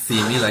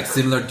 Simi, like,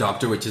 similar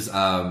doctor, which is,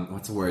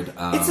 what's the word?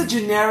 It's a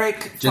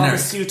generic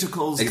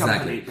pharmaceuticals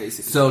company,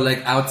 basically. So,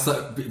 like,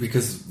 outside,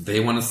 because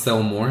they want to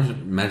sell more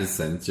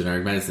medicines,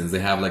 generic medicines, they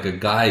have, like, a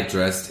guy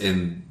dressed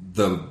in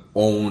the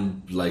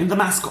own, like... In the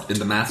mascot.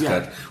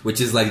 Which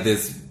is, like,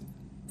 this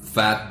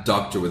fat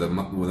doctor with a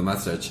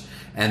mustache.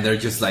 And they're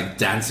just like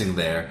dancing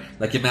there.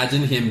 Like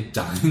imagine him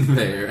dying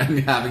there and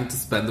having to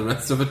spend the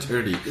rest of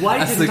eternity.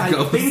 Why didn't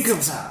I think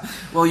of that?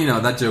 Well,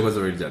 that joke was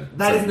already done.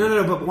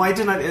 But why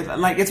didn't I?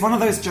 Like, it's one of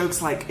those jokes.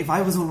 Like, if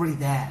I was already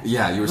there.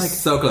 Yeah, you were like,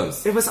 so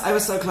close. I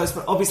was so close,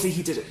 but obviously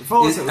he did it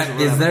before. Is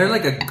there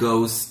like a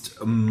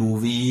ghost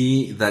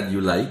movie that you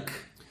like?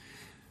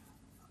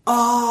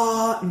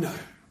 No.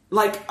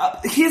 Like,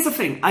 here's the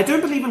thing. I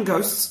don't believe in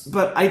ghosts,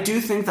 but I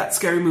do think that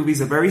scary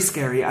movies are very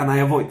scary, and I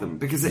avoid them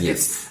because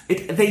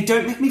they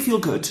don't make me feel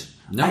good.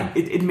 No.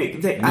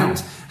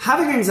 And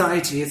having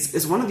anxiety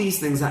is one of these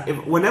things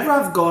that whenever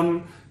I've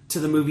gone to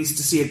the movies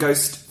to see a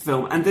ghost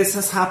film, and this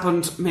has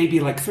happened maybe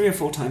like 3 or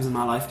 4 times in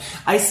my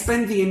life, I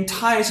spend the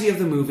entirety of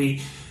the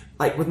movie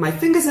like with my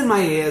fingers in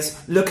my ears,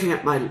 looking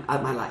at my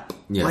lap.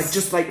 Yes. Like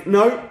just like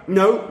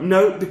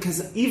no,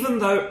 because even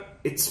though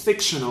it's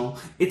fictional,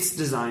 it's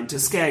designed to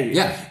scare you.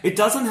 Yeah. It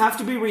doesn't have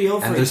to be real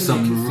for and it there's to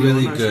make you some feel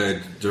really emotional.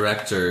 good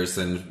directors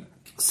and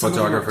Some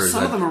photographers.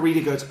 of them are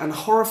really good. And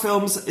horror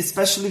films,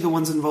 especially the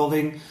ones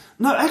involving...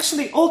 No,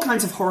 actually, all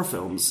kinds of horror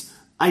films.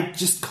 I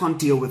just can't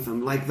deal with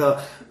them. Like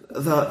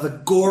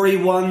the gory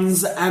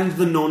ones and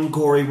the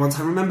non-gory ones.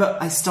 I remember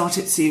I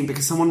started seeing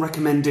because someone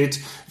recommended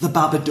The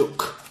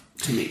Babadook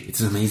to me.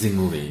 It's an amazing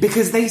movie.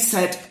 Because they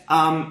said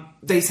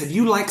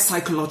you like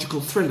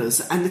psychological thrillers,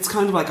 and it's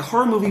kind of like a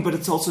horror movie, but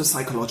it's also a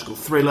psychological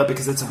thriller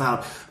because it's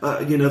about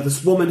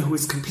this woman who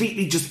is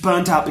completely just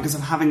burnt out because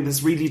of having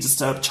this really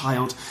disturbed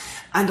child.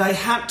 And I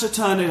had to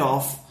turn it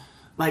off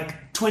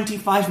like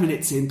 25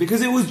 minutes in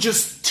because it was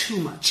just too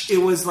much. It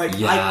was like,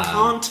 I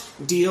can't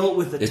deal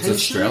with the tension.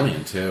 It's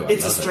Australian too.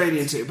 It's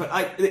Australian too, but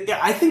I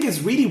think it's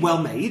really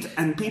well made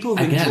and people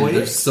who enjoy it.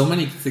 There's so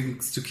many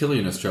things to kill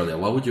you in Australia.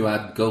 Why would you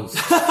add ghosts?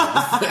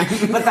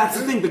 But that's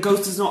the thing, the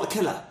ghost is not a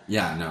killer.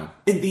 Yeah, no.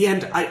 In the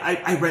end,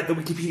 I read the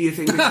Wikipedia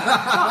thing.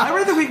 I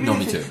read the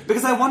Wikipedia thing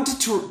because I wanted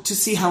to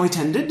see how it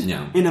ended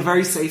in a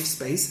very safe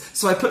space.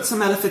 So I put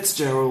some Ella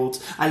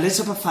Fitzgerald, I lit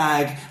up a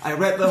fag, I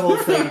read the whole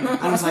thing, and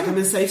I was like, I'm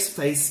in safe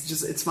space.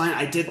 Just it's fine.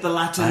 I did the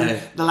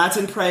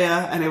Latin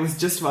prayer, and it was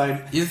just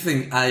fine. You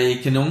think I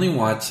can only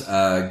watch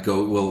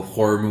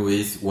horror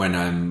movies when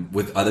I'm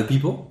with other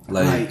people?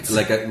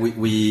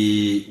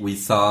 We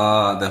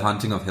saw The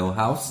Haunting of Hill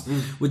House,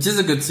 which is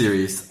a good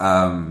series.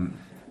 No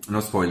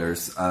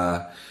spoilers.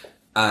 I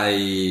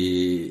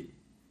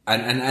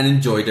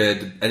enjoyed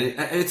it, and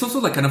it's also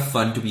like kind of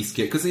fun to be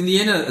scared because in the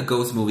end, a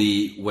ghost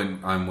movie when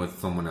I'm with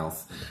someone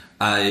else.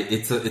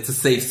 It's a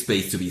safe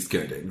space to be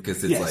scared in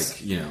because it's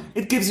like,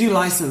 it gives you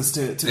license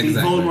to be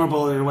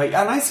vulnerable in a way,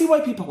 and I see why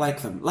people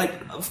like them. Like,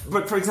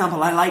 for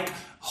example, I like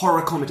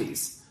horror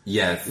comedies.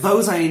 Yes,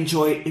 those I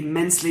enjoy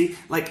immensely.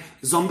 Like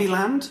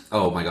Zombieland.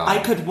 Oh my god, I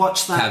could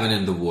watch that. Cabin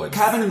in the Woods.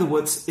 Cabin in the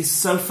Woods is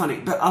so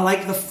funny, but I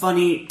like the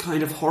funny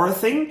kind of horror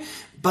thing.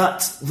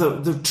 But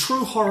the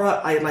true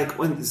horror I like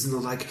when it's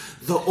like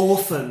The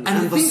Orphan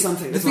and the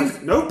something. It's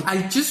like nope.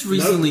 I just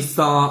recently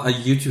saw a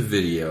YouTube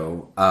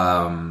video.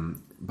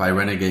 By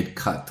Renegade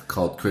Cut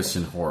called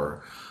Christian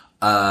Horror,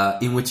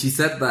 in which he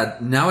said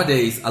that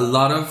nowadays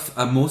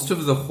most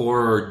of the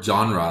horror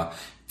genre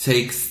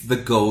takes the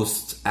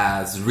ghost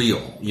as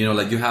real.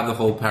 Like you have the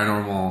whole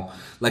paranormal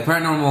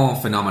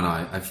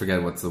phenomena. I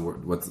forget what's the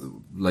word. But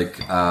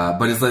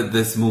it's like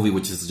this movie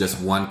which is just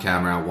one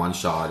camera, one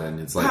shot, and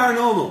it's like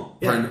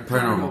paranormal.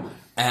 Paranormal.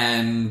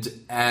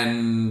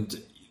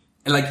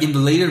 And like in the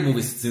later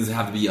movies, it seems to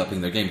have to be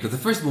upping their game because the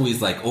first movie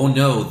is like, oh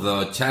no,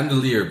 the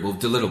chandelier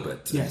moved a little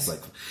bit. Yes. It's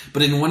like,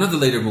 but in one of the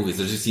later movies,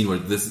 there's a scene where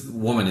this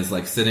woman is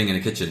like sitting in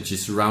a kitchen.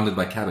 She's surrounded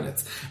by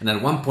cabinets, and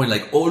at one point,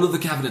 like all of the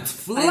cabinets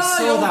fly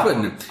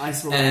open,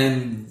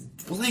 and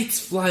lights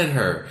fly at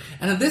her.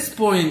 And at this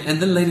point,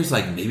 and then later it's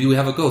like, maybe we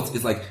have a ghost.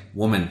 It's like,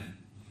 woman,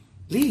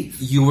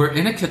 leave. You were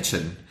in a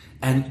kitchen,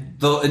 and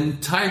the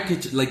entire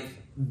kitchen, like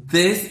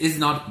this is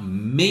not.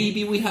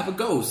 Maybe we have a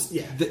ghost.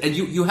 Yeah, and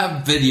you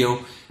have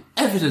video.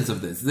 Evidence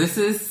of this. This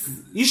is...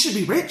 You should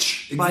be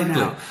rich by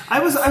now. I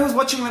was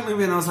watching that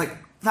movie and I was like,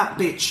 that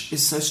bitch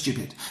is so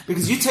stupid.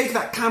 Because you take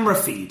that camera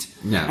feed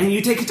and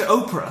you take it to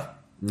Oprah.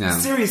 Yeah.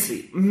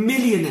 Seriously,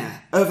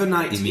 millionaire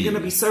overnight. You're going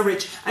to be so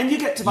rich. And you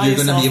get to buy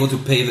yourself... You're going to be able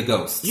to pay the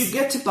ghosts. You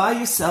get to buy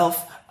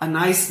yourself a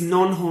nice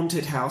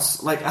non-haunted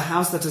house. Like a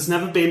house that has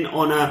never been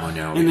on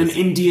in an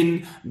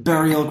Indian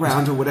burial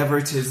ground or whatever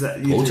it is that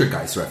you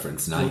Poltergeist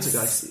reference. Nice.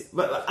 Poltergeist.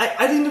 But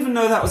I didn't even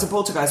know that was a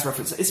Poltergeist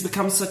reference. It's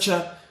become such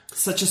a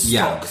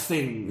stock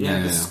thing.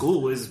 The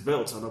school is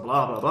built on a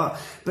blah blah blah.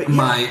 But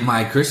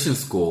my Christian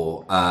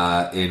school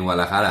in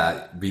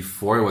Guadalajara,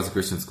 before it was a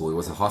Christian school, it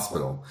was a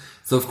hospital.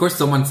 So of course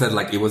someone said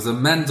like it was a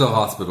mental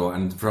hospital,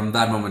 and from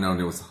that moment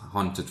on it was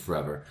haunted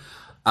forever.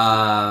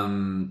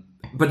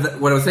 But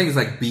what I was saying is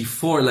like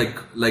before,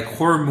 like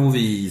horror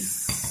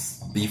movies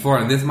before,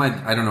 and this might,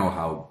 I don't know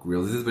how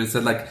real this is, but it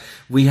said like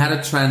we had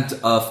a trend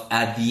of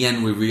at the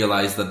end we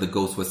realized that the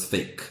ghost was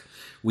fake.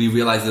 We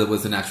realized there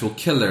was an actual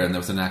killer and there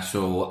was an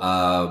actual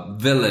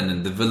villain,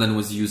 and the villain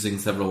was using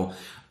several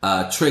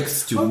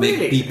tricks to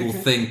make people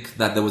think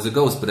that there was a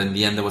ghost, but in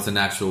the end there was an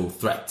actual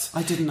threat.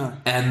 I didn't know.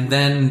 And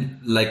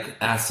then, like,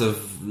 as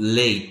of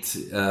late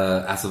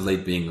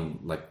being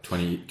like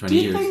 20 years. Do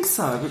you think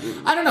so?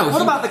 I don't know.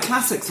 What about the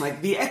classics,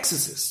 like The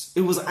Exorcist?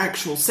 It was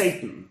actual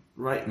Satan.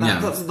 right?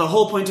 That's the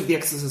whole point of The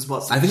Exorcist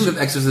was. I think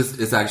The Exorcist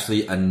is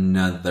actually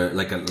another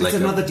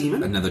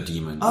demon. Another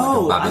demon.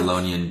 Oh, like a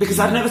Babylonian because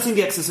demon. I've never seen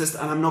The Exorcist,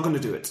 and I'm not going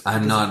to do it.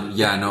 I'm not.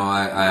 Yeah, no,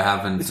 I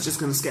haven't. It's just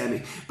going to scare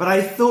me. But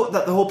I thought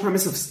that the whole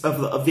premise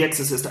of The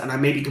Exorcist, and I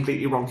may be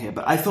completely wrong here,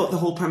 but I thought the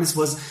whole premise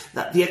was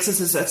that The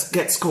Exorcist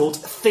gets called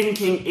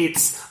thinking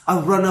it's a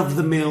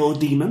run-of-the-mill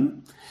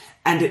demon,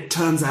 and it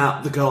turns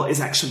out the girl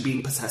is actually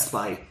being possessed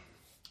by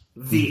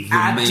the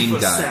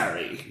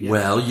adversary. Yeah.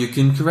 Well, you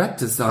can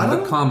correct us on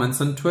the comments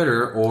on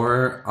Twitter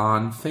or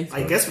on Facebook.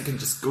 I guess we can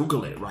just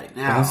Google it right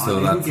now. Also,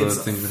 that's the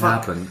thing that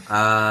happened.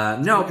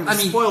 No, I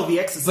mean, spoil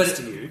The Exorcist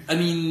to you. I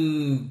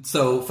mean,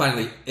 so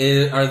finally,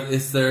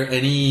 is there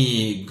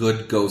any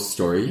good ghost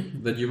story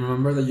that you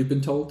remember that you've been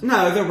told?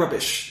 No, they're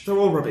rubbish. They're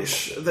all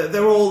rubbish.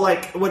 They're all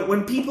like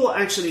when people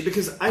actually,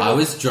 because I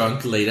was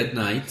drunk late at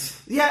night.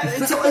 Yeah,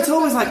 it's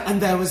always like, and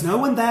there was no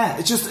one there.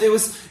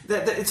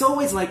 It's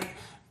always like.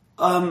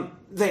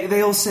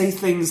 They all say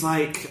things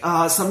like,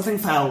 something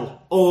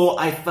fell, or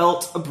I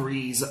felt a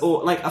breeze,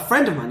 or like a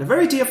friend of mine, a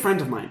very dear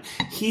friend of mine,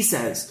 he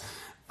says,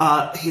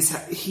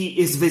 he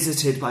is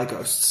visited by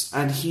ghosts,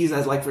 and he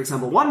says, like, for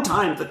example, one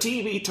time the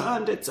TV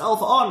turned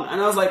itself on, and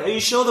I was like, are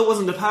you sure there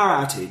wasn't a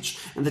power outage?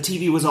 And the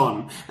TV was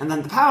on, and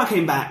then the power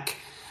came back,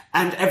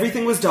 and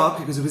everything was dark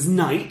because it was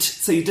night,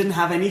 so you didn't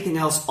have anything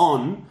else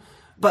on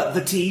but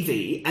the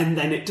TV, and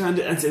then it turned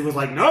it, and it was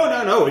like,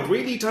 no, it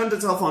really turned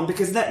itself on,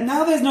 because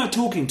now there's no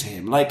talking to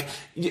him. Like,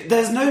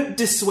 there's no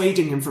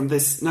dissuading him from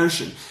this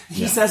notion.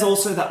 He says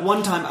also that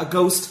one time a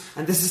ghost,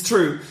 and this is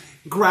true,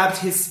 grabbed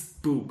his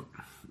boob.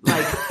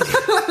 Like,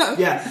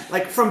 yeah,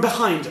 like from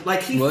behind.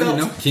 Like,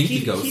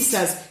 kinky ghost. He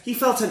says he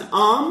felt an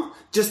arm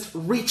just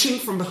reaching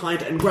from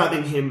behind and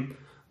grabbing him,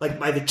 like,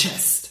 by the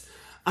chest.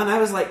 And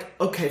I was like,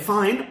 okay,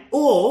 fine.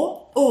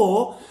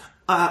 Or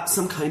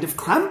some kind of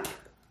cramp.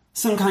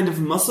 Some kind of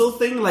muscle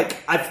thing, like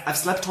I've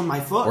slept on my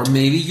foot. Or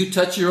maybe you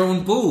touch your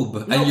own boob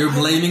and you're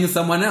blaming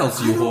someone else,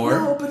 you whore.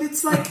 No, but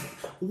it's like,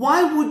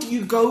 why would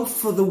you go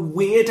for the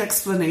weird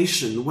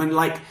explanation when,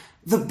 like,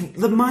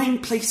 the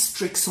mind plays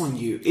tricks on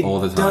you? It all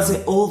the time. Does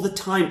it all the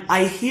time.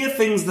 I hear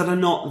things that are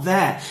not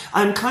there.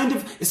 I'm kind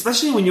of,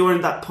 especially when you're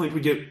in that point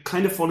where you're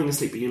kind of falling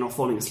asleep, but you're not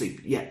falling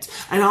asleep yet.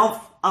 And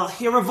I'll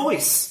hear a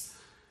voice.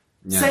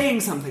 Yeah. Saying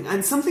something,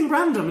 and something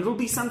random. It'll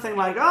be something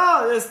like,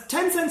 there's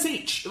 10 cents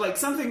each. Like,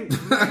 something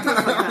like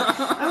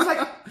that. I was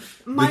like...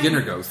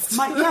 Beginner ghosts.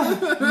 My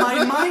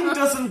mind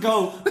doesn't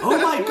go,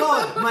 oh my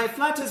god, my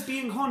flat is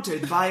being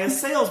haunted by a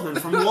salesman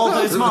from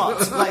Waldo's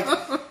Mart. Like,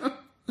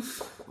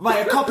 by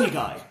a copy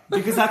guy.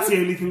 Because that's the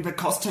only thing that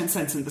costs 10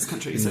 cents in this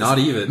country. So not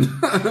even.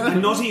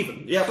 Not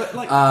even. Yeah, but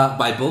like...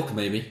 by bulk,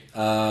 maybe.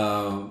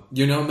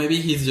 Maybe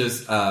he's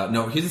just...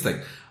 no, he's just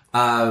like...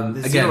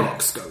 the again,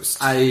 Xerox ghost.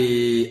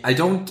 I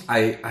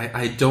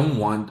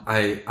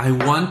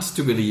want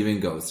to believe in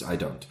ghosts. I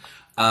don't.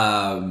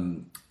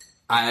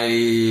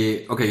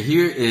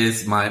 Here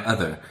is my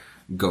other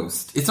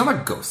ghost. It's not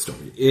a ghost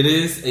story. It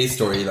is a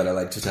story that I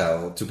like to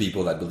tell to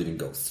people that believe in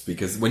ghosts.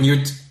 Because when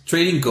you're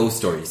trading ghost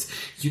stories,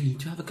 you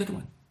need to have a good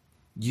one.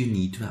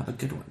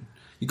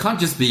 You can't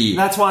just be...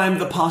 That's why I'm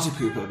the party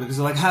pooper. Because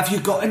they're like, have you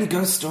got any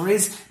ghost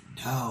stories?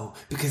 No,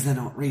 because they're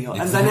not real.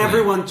 Exactly. And then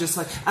everyone just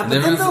like...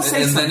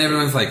 then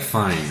everyone's like,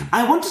 fine.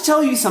 I want to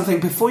tell you something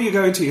before you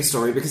go into your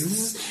story,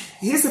 because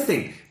here's the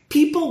thing.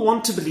 People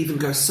want to believe in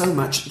ghosts so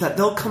much that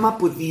they'll come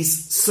up with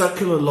these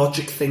circular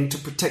logic thing to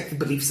protect the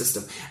belief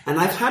system. And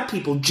I've had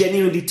people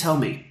genuinely tell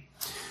me,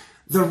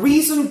 the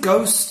reason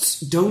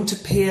ghosts don't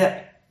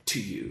appear to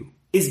you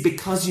is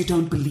because you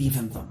don't believe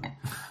in them.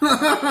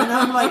 And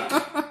I'm like...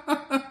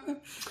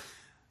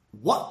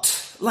 What?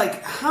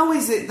 Like, how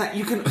is it that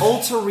you can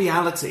alter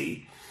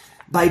reality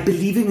by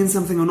believing in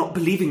something or not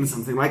believing in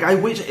something? Like,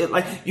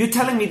 you're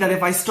telling me that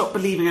if I stop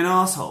believing in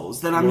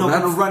assholes, then I'm not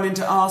going to run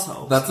into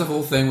assholes. That's the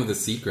whole thing with The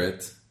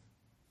Secret.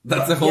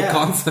 That's the whole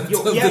concept.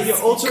 You're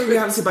altering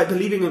reality by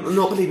believing or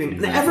not believing.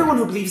 Exactly. Everyone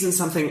who believes in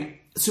something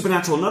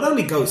supernatural, not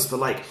only ghosts, but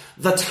like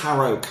the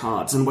tarot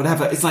cards and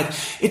whatever, it's like,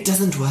 it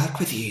doesn't work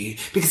with you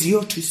because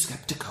you're too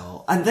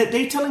skeptical. And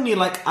they're telling me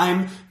like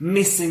I'm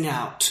missing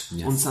out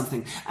on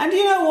something. And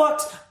you know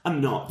what?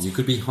 I'm not. You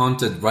could be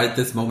haunted right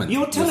this moment.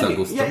 You're telling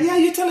me,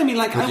 you're telling me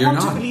like, I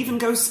want to believe in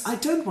ghosts. I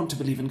don't want to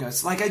believe in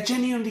ghosts. Like, I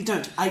genuinely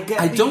don't. I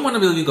don't want to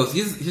believe in ghosts.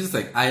 Here's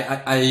the thing.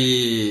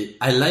 I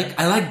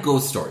like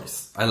ghost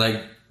stories. I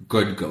like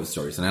good ghost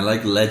stories. And I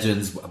like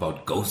legends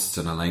about ghosts.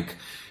 And I like...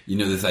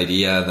 this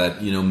idea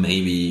that,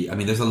 maybe... I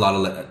mean, there's a lot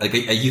of... I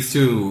used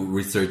to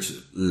research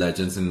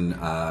legends in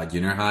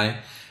junior high,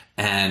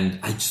 and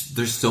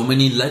there's so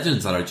many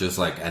legends that are just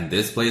like, and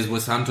this place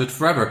was haunted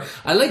forever.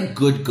 I like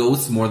good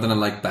ghosts more than I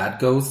like bad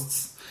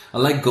ghosts. I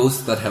like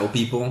ghosts that help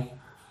people.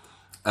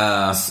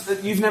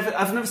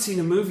 I've never seen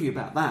a movie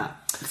about that,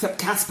 except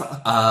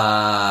Casper.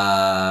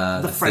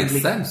 The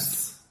Friendly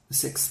Ghost. The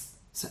Sixth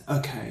Sense.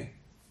 Okay,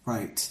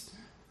 right.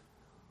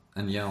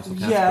 And yeah, also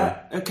Casper.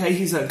 Yeah, okay,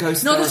 he's a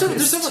ghost No,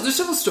 therapist. there's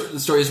several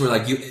stories where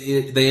like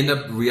they end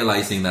up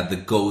realizing that the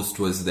ghost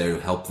was there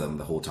to help them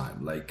the whole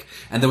time. Like,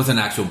 and there was an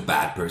actual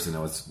bad person that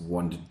was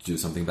wanted to do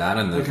something bad,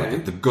 and then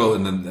like the girl,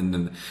 and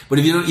then. But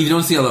if you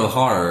don't see a little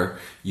horror,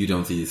 you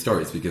don't see these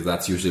stories because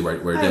that's usually where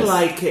it is. I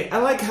like it. I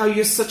like how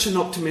you're such an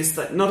optimist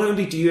that not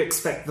only do you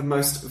expect the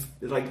most of,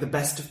 like, the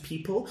best of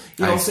people,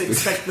 you also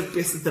expect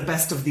the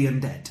best of the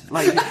undead.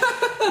 Like.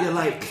 You're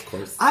like,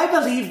 I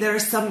believe there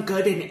is some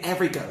good in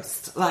every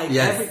ghost. Like,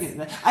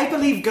 I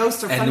believe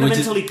ghosts are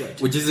fundamentally good.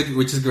 Which is a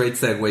great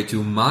segue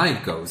to my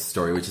ghost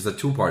story, which is a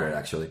two-parter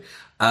actually.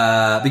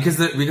 Because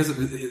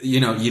you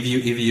know, if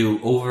you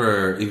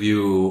over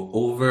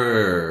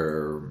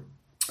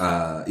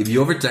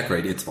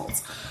decorate, it's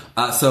false.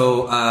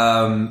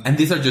 And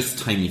these are just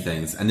tiny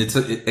things, and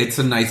it's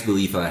a nice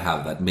belief that I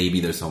have that maybe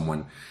there's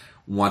someone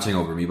watching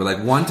over me. But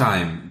like one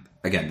time,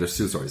 again, there's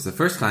two stories. The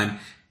first time,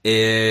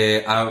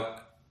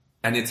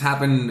 and it's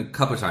happened a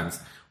couple of times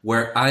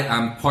where I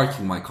am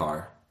parking my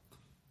car,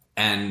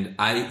 and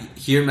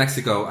here in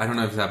Mexico, I don't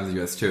know if it happens in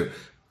the US too,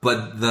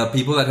 but the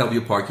people that help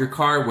you park your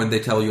car, when they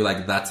tell you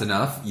like that's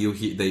enough,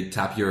 they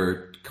tap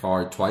your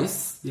car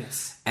twice.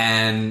 Yes.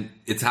 And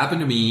it's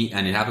happened to me,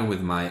 and it happened with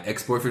my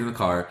ex-boyfriend in the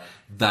car,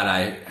 that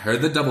I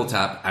heard the double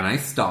tap and I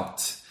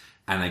stopped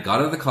and I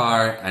got out of the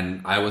car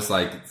and I was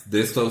like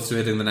this close to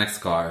hitting the next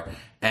car,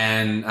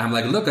 and I'm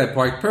like, look, I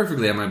parked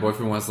perfectly, and my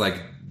boyfriend was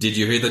like, did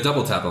you hear the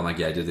double tap? I'm like,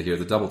 yeah, I did hear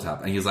the double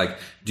tap. And he's like,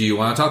 do you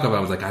want to talk about it? I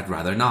was like, I'd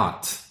rather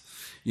not.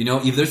 You know,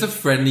 if there's a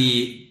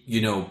friendly,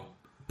 you know,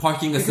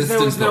 parking assistant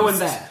there was no post, one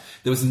there.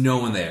 There was no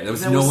one there. There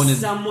was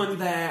someone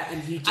there,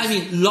 and he just... I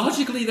mean,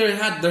 logically there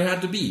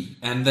had to be.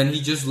 And then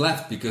he just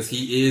left because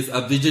he is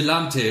a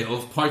vigilante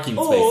of parking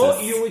spaces.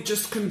 Or you were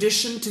just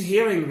conditioned to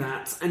hearing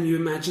that, and you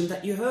imagined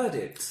that you heard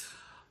it.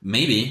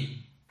 Maybe.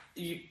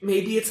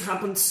 Maybe it's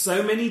happened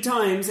so many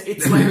times.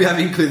 It's maybe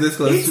having cleared this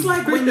close. It's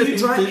like when you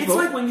drive. It's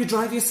like when you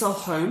drive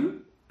yourself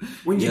home.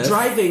 When you're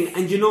driving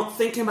and you're not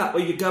thinking about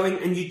where you're going,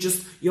 and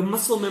your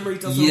muscle memory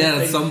doesn't. Yeah,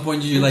 at some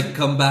point you like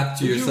come back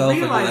to yourself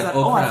you realize and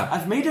you're like, that crap.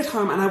 I've made it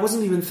home, and I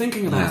wasn't even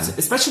thinking about it.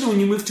 Especially when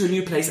you move to a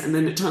new place, and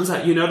then it turns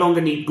out you no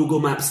longer need Google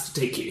Maps to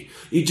take you.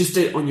 You just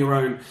did it on your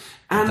own.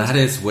 And that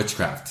is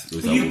witchcraft.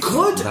 You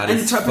could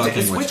interpret it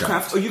as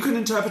witchcraft, or you can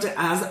interpret it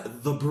as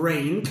the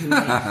brain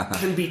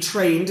can be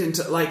trained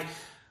into, like,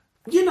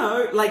 you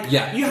know, like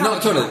you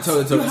have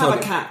a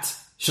cat.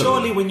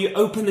 Surely when you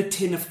open a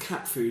tin of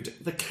cat food,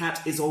 the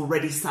cat is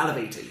already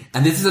salivating.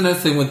 And this is another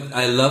thing with,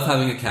 I love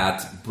having a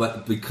cat,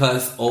 but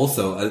because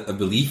also a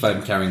belief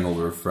I'm carrying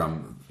over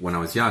from when I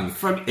was young.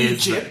 From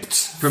Egypt.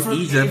 Is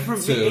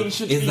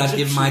that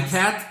if my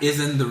cat is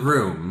in the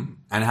room,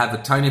 and I have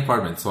a tiny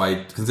apartment, so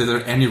I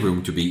consider any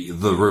room to be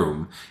the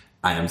room,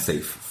 I am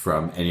safe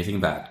from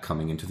anything bad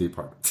coming into the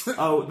apartment.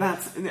 Oh,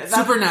 that's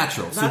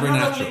supernatural.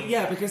 Supernatural.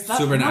 Only, because that's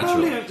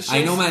supernatural.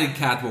 I know my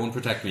cat won't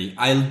protect me.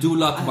 I'll do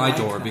lock my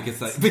door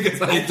because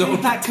I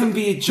don't. That can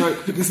be a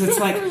joke, because it's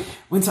like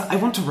I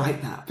want to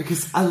write that,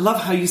 because I love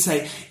how you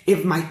say,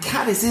 if my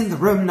cat is in the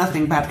room,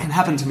 nothing bad can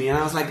happen to me. And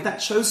I was like,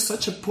 that shows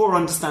such a poor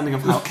understanding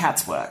of how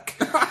cats work.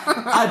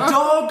 A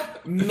dog,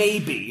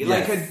 maybe. Yes.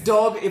 Like a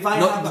dog, if I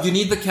have you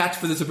need the cat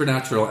for the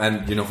supernatural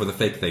and, you know, for the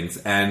fake things,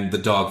 and the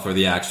dog for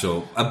the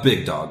actual, a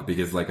big dog,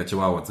 because like a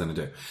chihuahua, what's going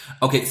to do?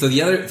 Okay, so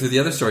the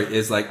other story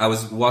is, like, I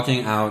was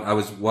walking out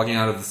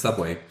of the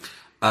subway,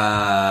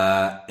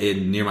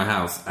 near my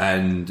house,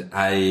 and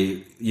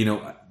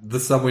the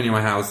subway near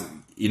my house,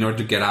 in order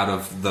to get out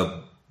of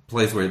the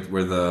place where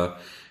the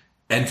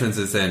entrance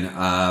is in,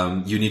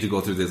 you need to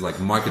go through this like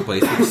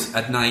marketplace, which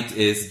at night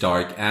is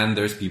dark, and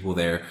there's people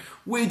there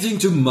waiting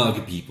to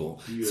mug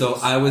people. Yes. So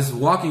I was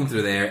walking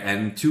through there,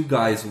 and two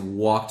guys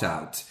walked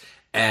out,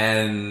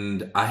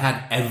 and I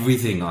had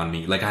everything on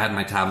me. Like, I had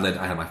my tablet,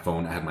 I had my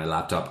phone, I had my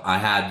laptop, I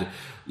had,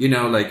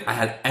 I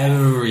had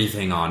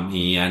everything on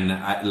me, and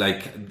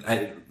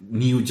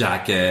new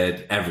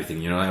jacket,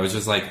 everything, I was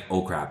just like,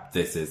 oh crap,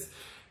 this is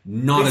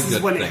not a good thing. This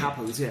is when it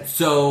happens, yeah.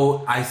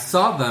 So I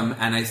saw them,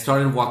 and I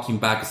started walking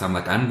back, because I'm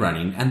like, I'm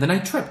running, and then I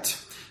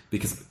tripped,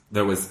 because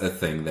there was a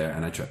thing there,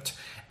 and I tripped.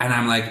 And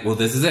I'm like, well,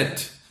 this is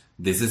it.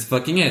 This is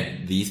fucking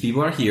it. These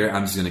people are here,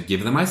 I'm just gonna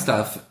give them my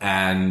stuff,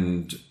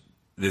 and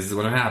this is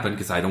what will happen,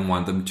 because I don't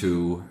want them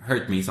to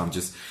hurt me, so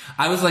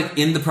I was like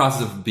in the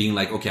process of being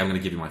like, okay, I'm gonna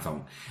give you my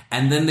phone.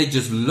 And then they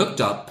just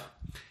looked up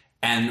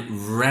and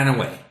ran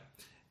away.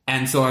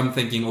 And so I'm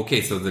thinking,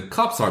 okay, so the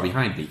cops are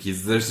behind me,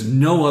 because there's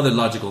no other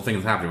logical thing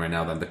that's happening right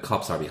now than the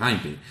cops are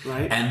behind me.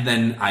 Right. And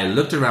then I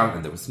looked around,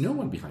 and there was no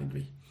one behind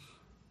me.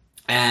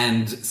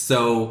 And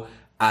so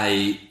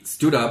I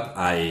stood up,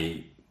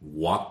 I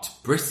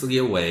walked briskly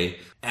away,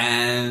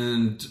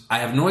 and I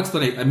have no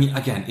explanation. I mean,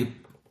 again, it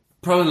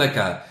probably like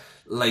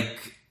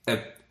a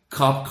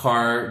cop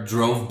car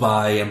drove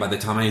by, and by the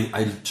time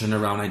I turned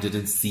around, I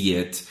didn't see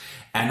it.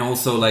 And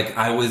also, like,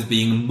 I was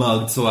being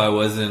mugged, so I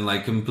wasn't,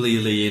 like,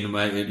 completely in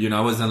my,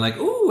 I wasn't like,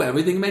 ooh,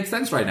 everything makes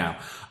sense right now.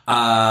 But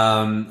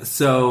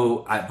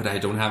I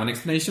don't have an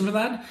explanation for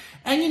that.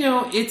 And,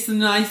 it's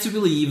nice to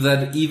believe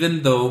that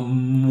even though,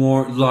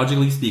 more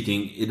logically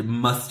speaking, it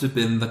must have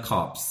been the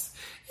cops,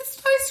 it's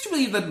nice to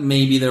believe that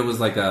maybe there was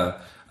like a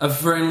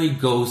friendly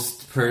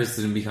ghost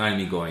person behind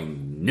me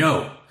going,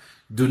 no,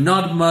 do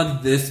not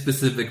mug this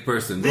specific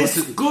person.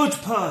 This good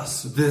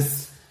person.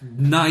 This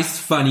nice,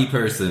 funny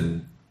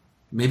person.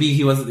 Maybe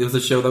it was a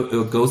show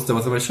a ghost that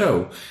was on a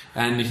show.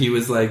 And he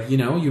was like, you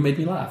made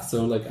me laugh.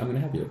 So, like, I'm going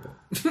to help you with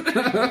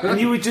it. And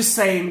you were just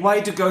saying,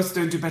 why do ghosts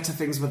don't do better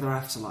things with their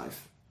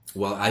afterlife?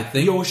 Well, I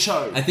think... Your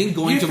show. I think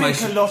going you to my...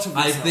 a lot of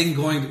I think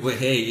going... Well,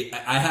 hey,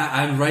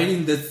 I'm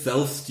riding this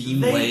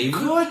self-steam wave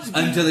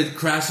until it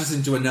crashes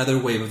into another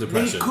wave of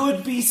depression. They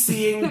could be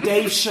seeing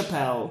Dave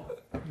Chappelle,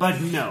 but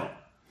no.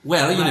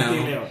 Well,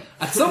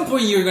 at some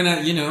point you're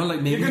gonna,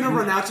 like maybe... You're gonna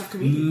run out of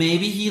comedians.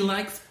 Maybe he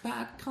likes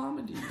bad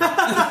comedy.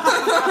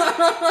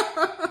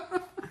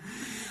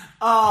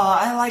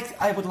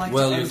 I would like to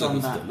end on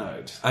that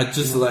note. I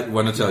just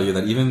want to tell you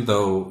that even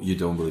though you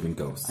don't believe in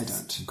ghosts... I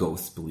don't.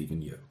 Ghosts believe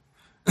in you.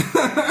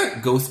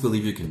 Ghosts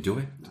believe you can do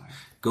it. No.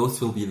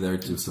 Ghosts will be there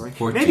to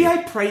support you. Maybe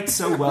I prayed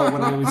so well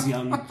when I was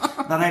young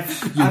that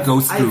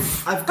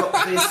I've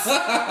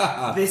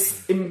got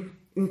this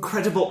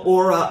incredible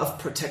aura of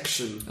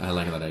protection. I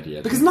like that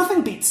idea. Because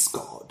nothing beats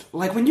God.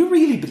 Like, when you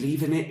really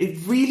believe in it,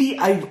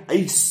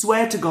 I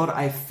swear to God,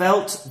 I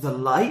felt the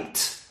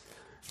light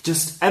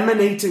just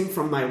emanating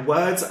from my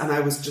words, and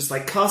I was just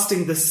like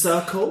casting this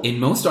circle. In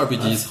most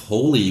RPGs,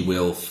 holy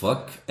will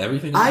fuck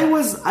everything. I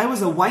was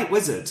a white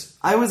wizard.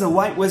 I was a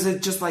white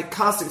wizard, just like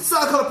casting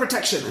circle of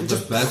protection, and the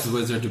just best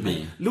wizard to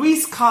be.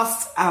 Luis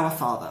casts Our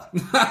Father.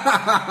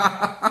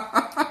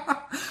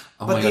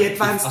 But the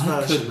advanced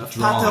version of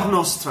Pater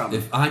Nostrum.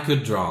 If I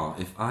could draw.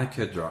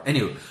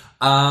 Anyway,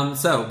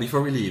 so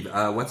before we leave,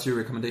 what's your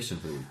recommendation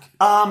for the week?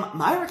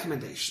 My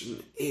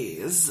recommendation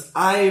is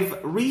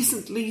I've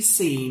recently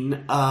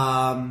seen.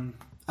 I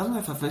don't know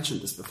if I've mentioned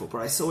this before,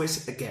 but I saw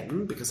it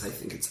again because I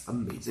think it's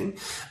amazing.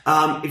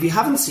 If you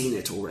haven't seen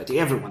it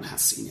already, everyone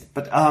has seen it.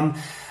 But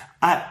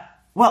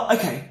well,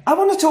 okay. I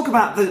want to talk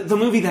about the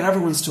movie that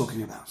everyone's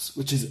talking about,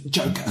 which is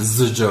Joker.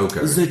 The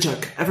Joker. The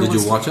Joker. Did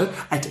you watch it?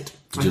 I did.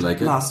 Did you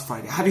like it? Last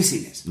Friday. Have you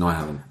seen it? No, I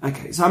haven't.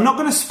 Okay, so I'm not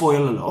going to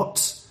spoil a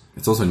lot.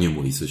 It's also a new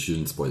movie, so you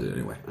shouldn't spoil it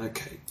anyway.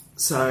 Okay.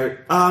 So,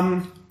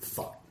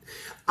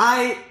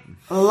 I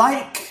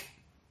like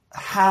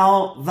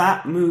how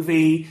that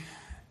movie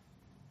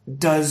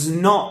does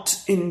not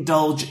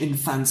indulge in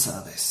fan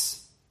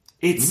service.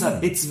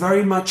 It's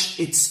very much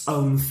its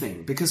own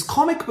thing. Because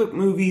comic book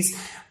movies,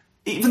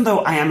 even though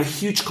I am a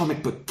huge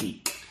comic book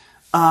geek,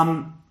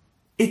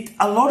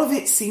 a lot of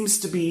it seems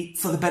to be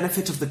for the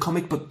benefit of the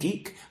comic book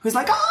geek, who's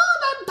like,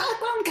 that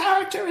background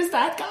character is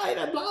that guy,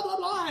 and blah, blah,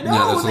 blah. And,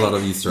 there's a lot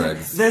of Easter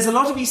eggs. There's a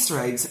lot of Easter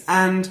eggs,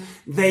 and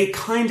they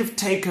kind of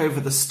take over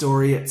the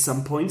story at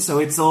some point, so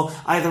it's all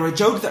either a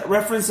joke that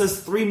references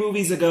 3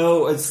 movies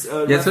ago...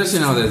 especially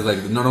nowadays,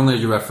 like, not only are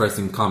you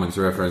referencing comics,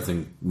 you're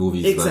referencing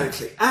movies.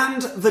 Exactly.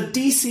 And the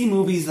DC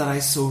movies that I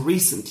saw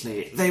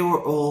recently, they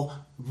were all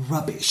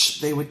rubbish.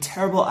 They were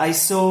terrible. I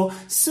saw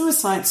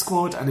Suicide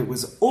Squad and it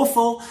was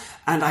awful,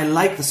 and I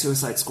like the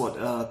Suicide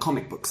Squad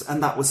comic books,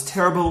 and that was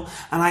terrible.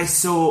 And I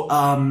saw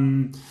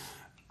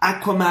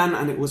Aquaman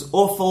and it was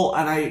awful,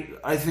 and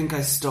I think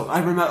I stopped. I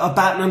remember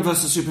Batman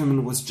vs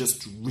Superman was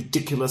just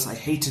ridiculous. I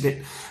hated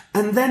it.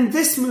 And then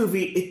this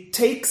movie, it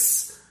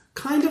does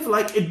kind of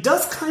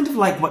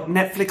like what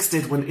Netflix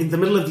did when in the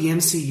middle of the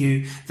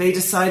MCU, they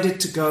decided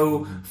to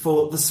go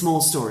for the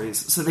small stories.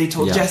 So they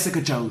told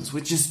Jessica Jones,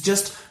 which is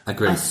just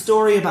a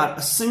story about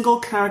a single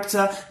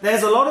character.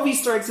 There's a lot of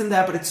Easter eggs in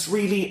there, but it's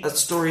really a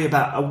story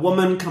about a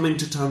woman coming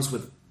to terms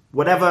with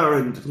whatever,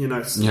 and,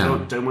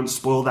 don't want to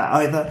spoil that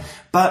either.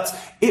 But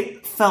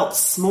it felt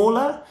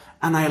smaller,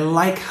 and I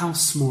like how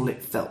small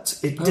it felt.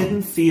 It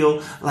didn't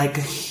feel like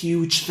a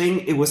huge thing.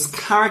 It was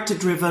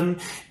character-driven.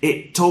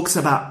 It talks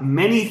about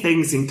many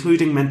things,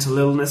 including mental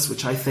illness,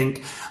 which I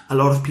think a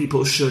lot of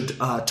people should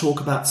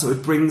talk about. So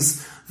it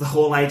brings the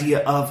whole idea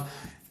of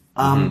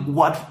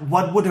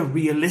what would a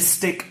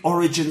realistic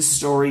origin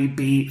story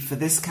be for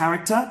this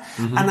character.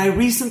 And I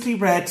recently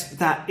read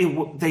that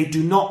they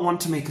do not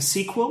want to make a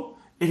sequel.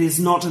 It is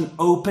not an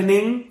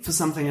opening for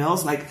something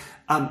else.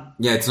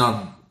 It's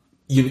not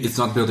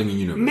building a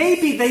universe.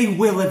 Maybe they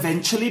will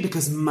eventually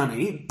because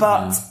money,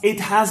 but it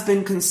has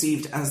been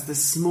conceived as the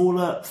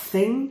smaller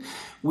thing,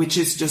 which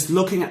is just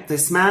looking at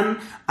this man.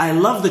 I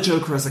love the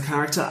Joker as a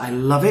character. I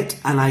love it.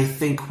 And I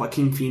think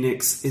Joaquin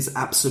Phoenix is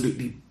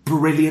absolutely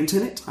brilliant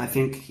in it. I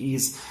think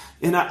he's,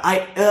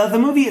 the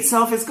movie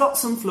itself has got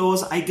some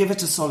flaws. I give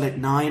it a solid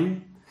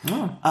 9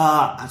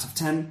 out of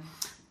 10.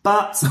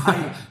 But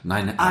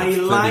I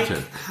like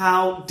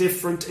how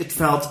different it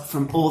felt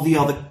from all the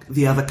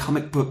other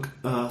comic book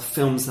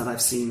films that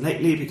I've seen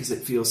lately, because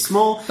it feels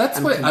small. That's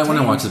why I want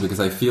to watch it, because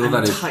I feel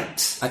that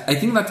tight. I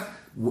think that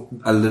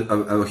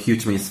a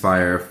huge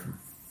misfire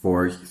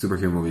for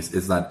superhero movies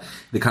is that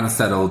they kind of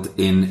settled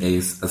in a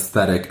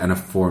aesthetic and a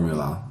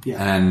formula,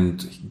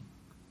 and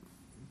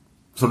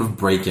sort of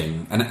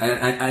breaking, and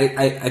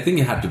I think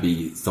it had to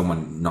be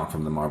someone not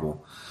from the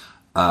Marvel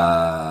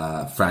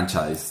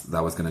franchise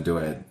that was going to do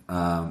it.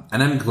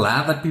 And I'm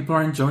glad that people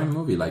are enjoying the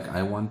movie. Like,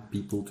 I want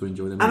people to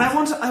enjoy the movie. And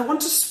I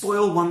want to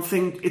spoil one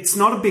thing. It's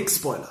not a big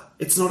spoiler.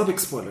 It's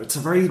a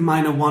very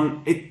minor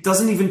one. It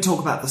doesn't even talk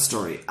about the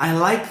story. I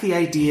like the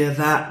idea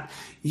that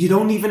you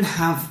don't even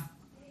have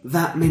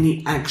that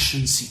many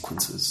action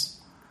sequences.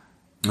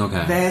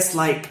 Okay. There's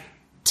like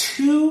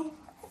 2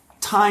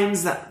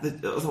 times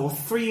or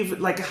 3,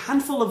 like a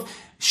handful of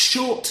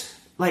short,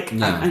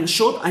 and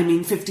short, I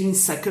mean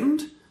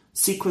 15-second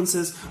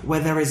sequences where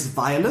there is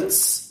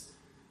violence,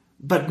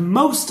 but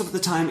most of the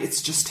time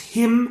it's just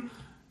him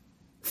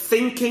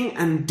thinking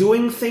and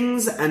doing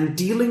things and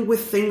dealing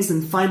with things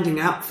and finding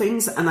out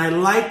things. And I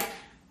like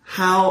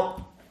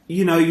how,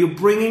 you're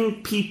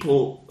bringing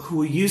people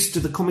who are used to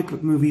the comic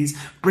book movies,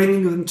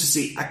 bringing them to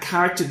see a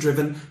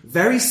character-driven,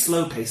 very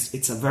slow-paced.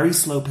 It's a very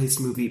slow-paced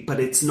movie, but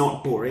it's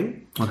not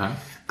boring. Okay.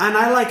 And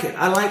I like it.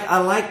 I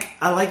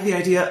like the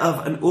idea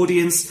of an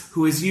audience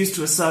who is used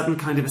to a certain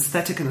kind of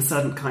aesthetic and a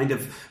certain kind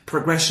of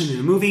progression in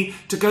a movie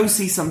to go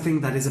see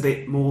something that is a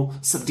bit more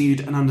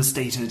subdued and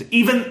understated.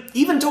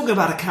 Even talking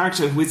about a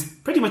character who is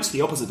pretty much the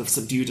opposite of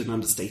subdued and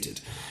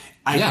understated.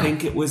 I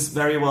think it was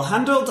very well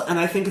handled, and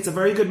I think it's a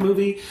very good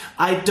movie.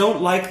 I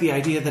don't like the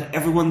idea that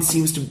everyone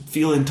seems to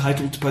feel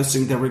entitled to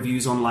posting their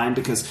reviews online,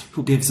 because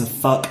who gives a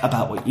fuck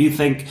about what you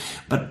think?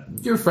 But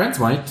your friends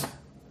might.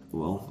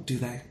 Well, do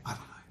they? I don't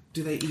know.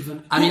 Do they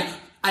even? I mean,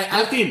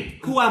 Alpine,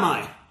 who am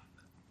I?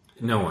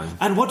 No one.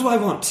 And what do I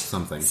want?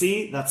 Something.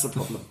 See, that's the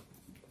problem.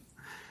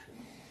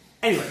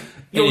 Anyway,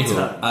 your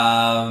turn.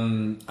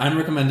 I'm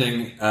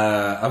recommending.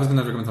 I was going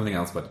to recommend something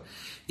else, but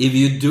if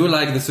you do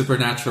like the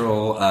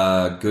supernatural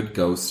good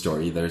ghost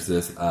story, there's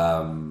this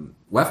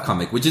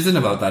webcomic, which isn't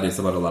about that. It's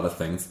about a lot of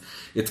things.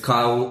 It's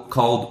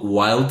called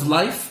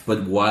Wildlife,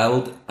 but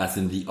Wild as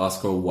in the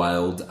Oscar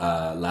Wilde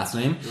last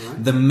name.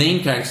 Right. The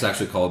main character is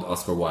actually called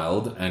Oscar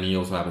Wilde, and he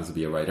also happens to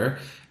be a writer.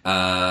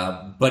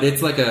 But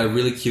it's like a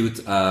really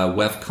cute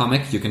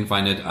webcomic. You can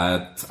find it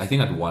at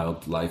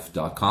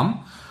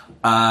wildlife.com.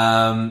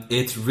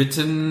 It's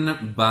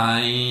written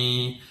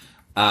by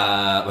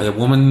a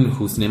woman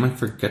whose name I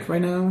forget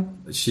right now.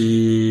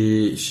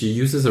 She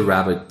uses a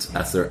rabbit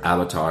as her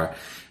avatar,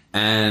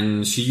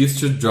 and she used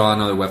to draw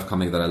another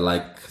webcomic that I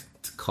liked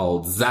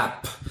called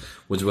Zap,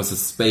 which was a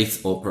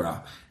space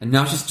opera. And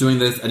now she's doing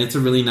this, and it's a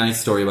really nice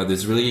story about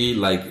this really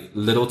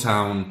little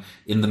town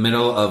in the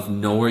middle of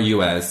nowhere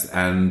US,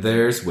 and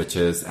there's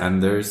witches,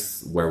 and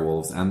there's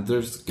werewolves, and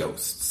there's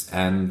ghosts,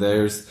 and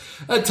there's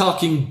a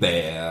talking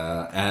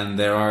bear, and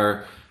there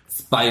are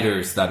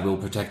spiders that will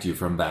protect you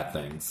from bad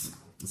things.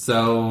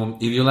 So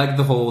if you like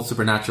the whole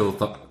supernatural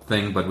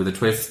thing, but with a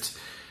twist,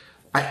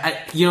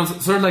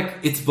 sort of like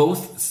it's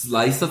both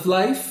slice of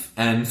life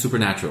and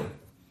supernatural.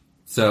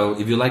 So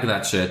if you like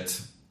that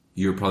shit,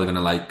 you're probably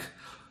gonna like,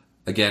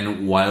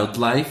 again,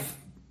 Wildlife,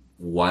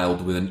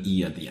 wild with an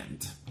E at the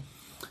end.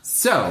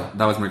 So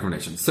that was my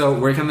recommendation. So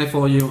where can they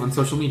follow you on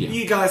social media?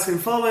 You guys can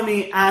follow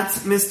me at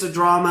Mr.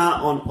 Drama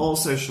on all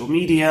social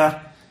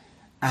media.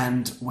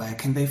 And where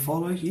can they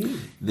follow you?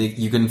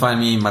 You can find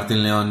me,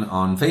 Martin Leon,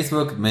 on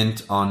Facebook,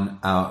 Mint on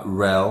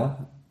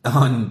Rel,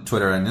 on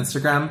Twitter and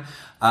Instagram.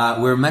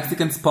 We're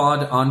Mexicans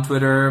Pod on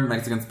Twitter,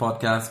 Mexicans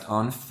Podcast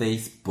on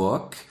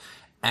Facebook.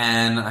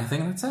 And I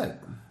think that's it.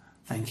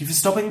 Thank you for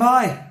stopping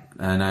by.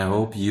 And I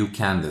hope you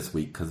can this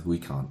week, because we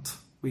can't.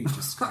 We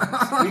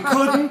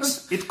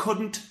couldn't. It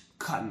couldn't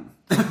can.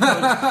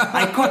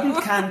 I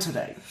couldn't can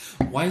today.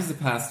 Why is the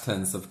past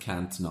tense of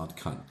can't not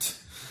cunt?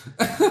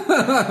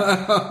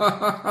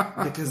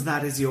 Because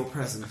that is your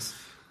present.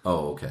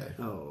 Oh, okay.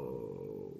 Oh.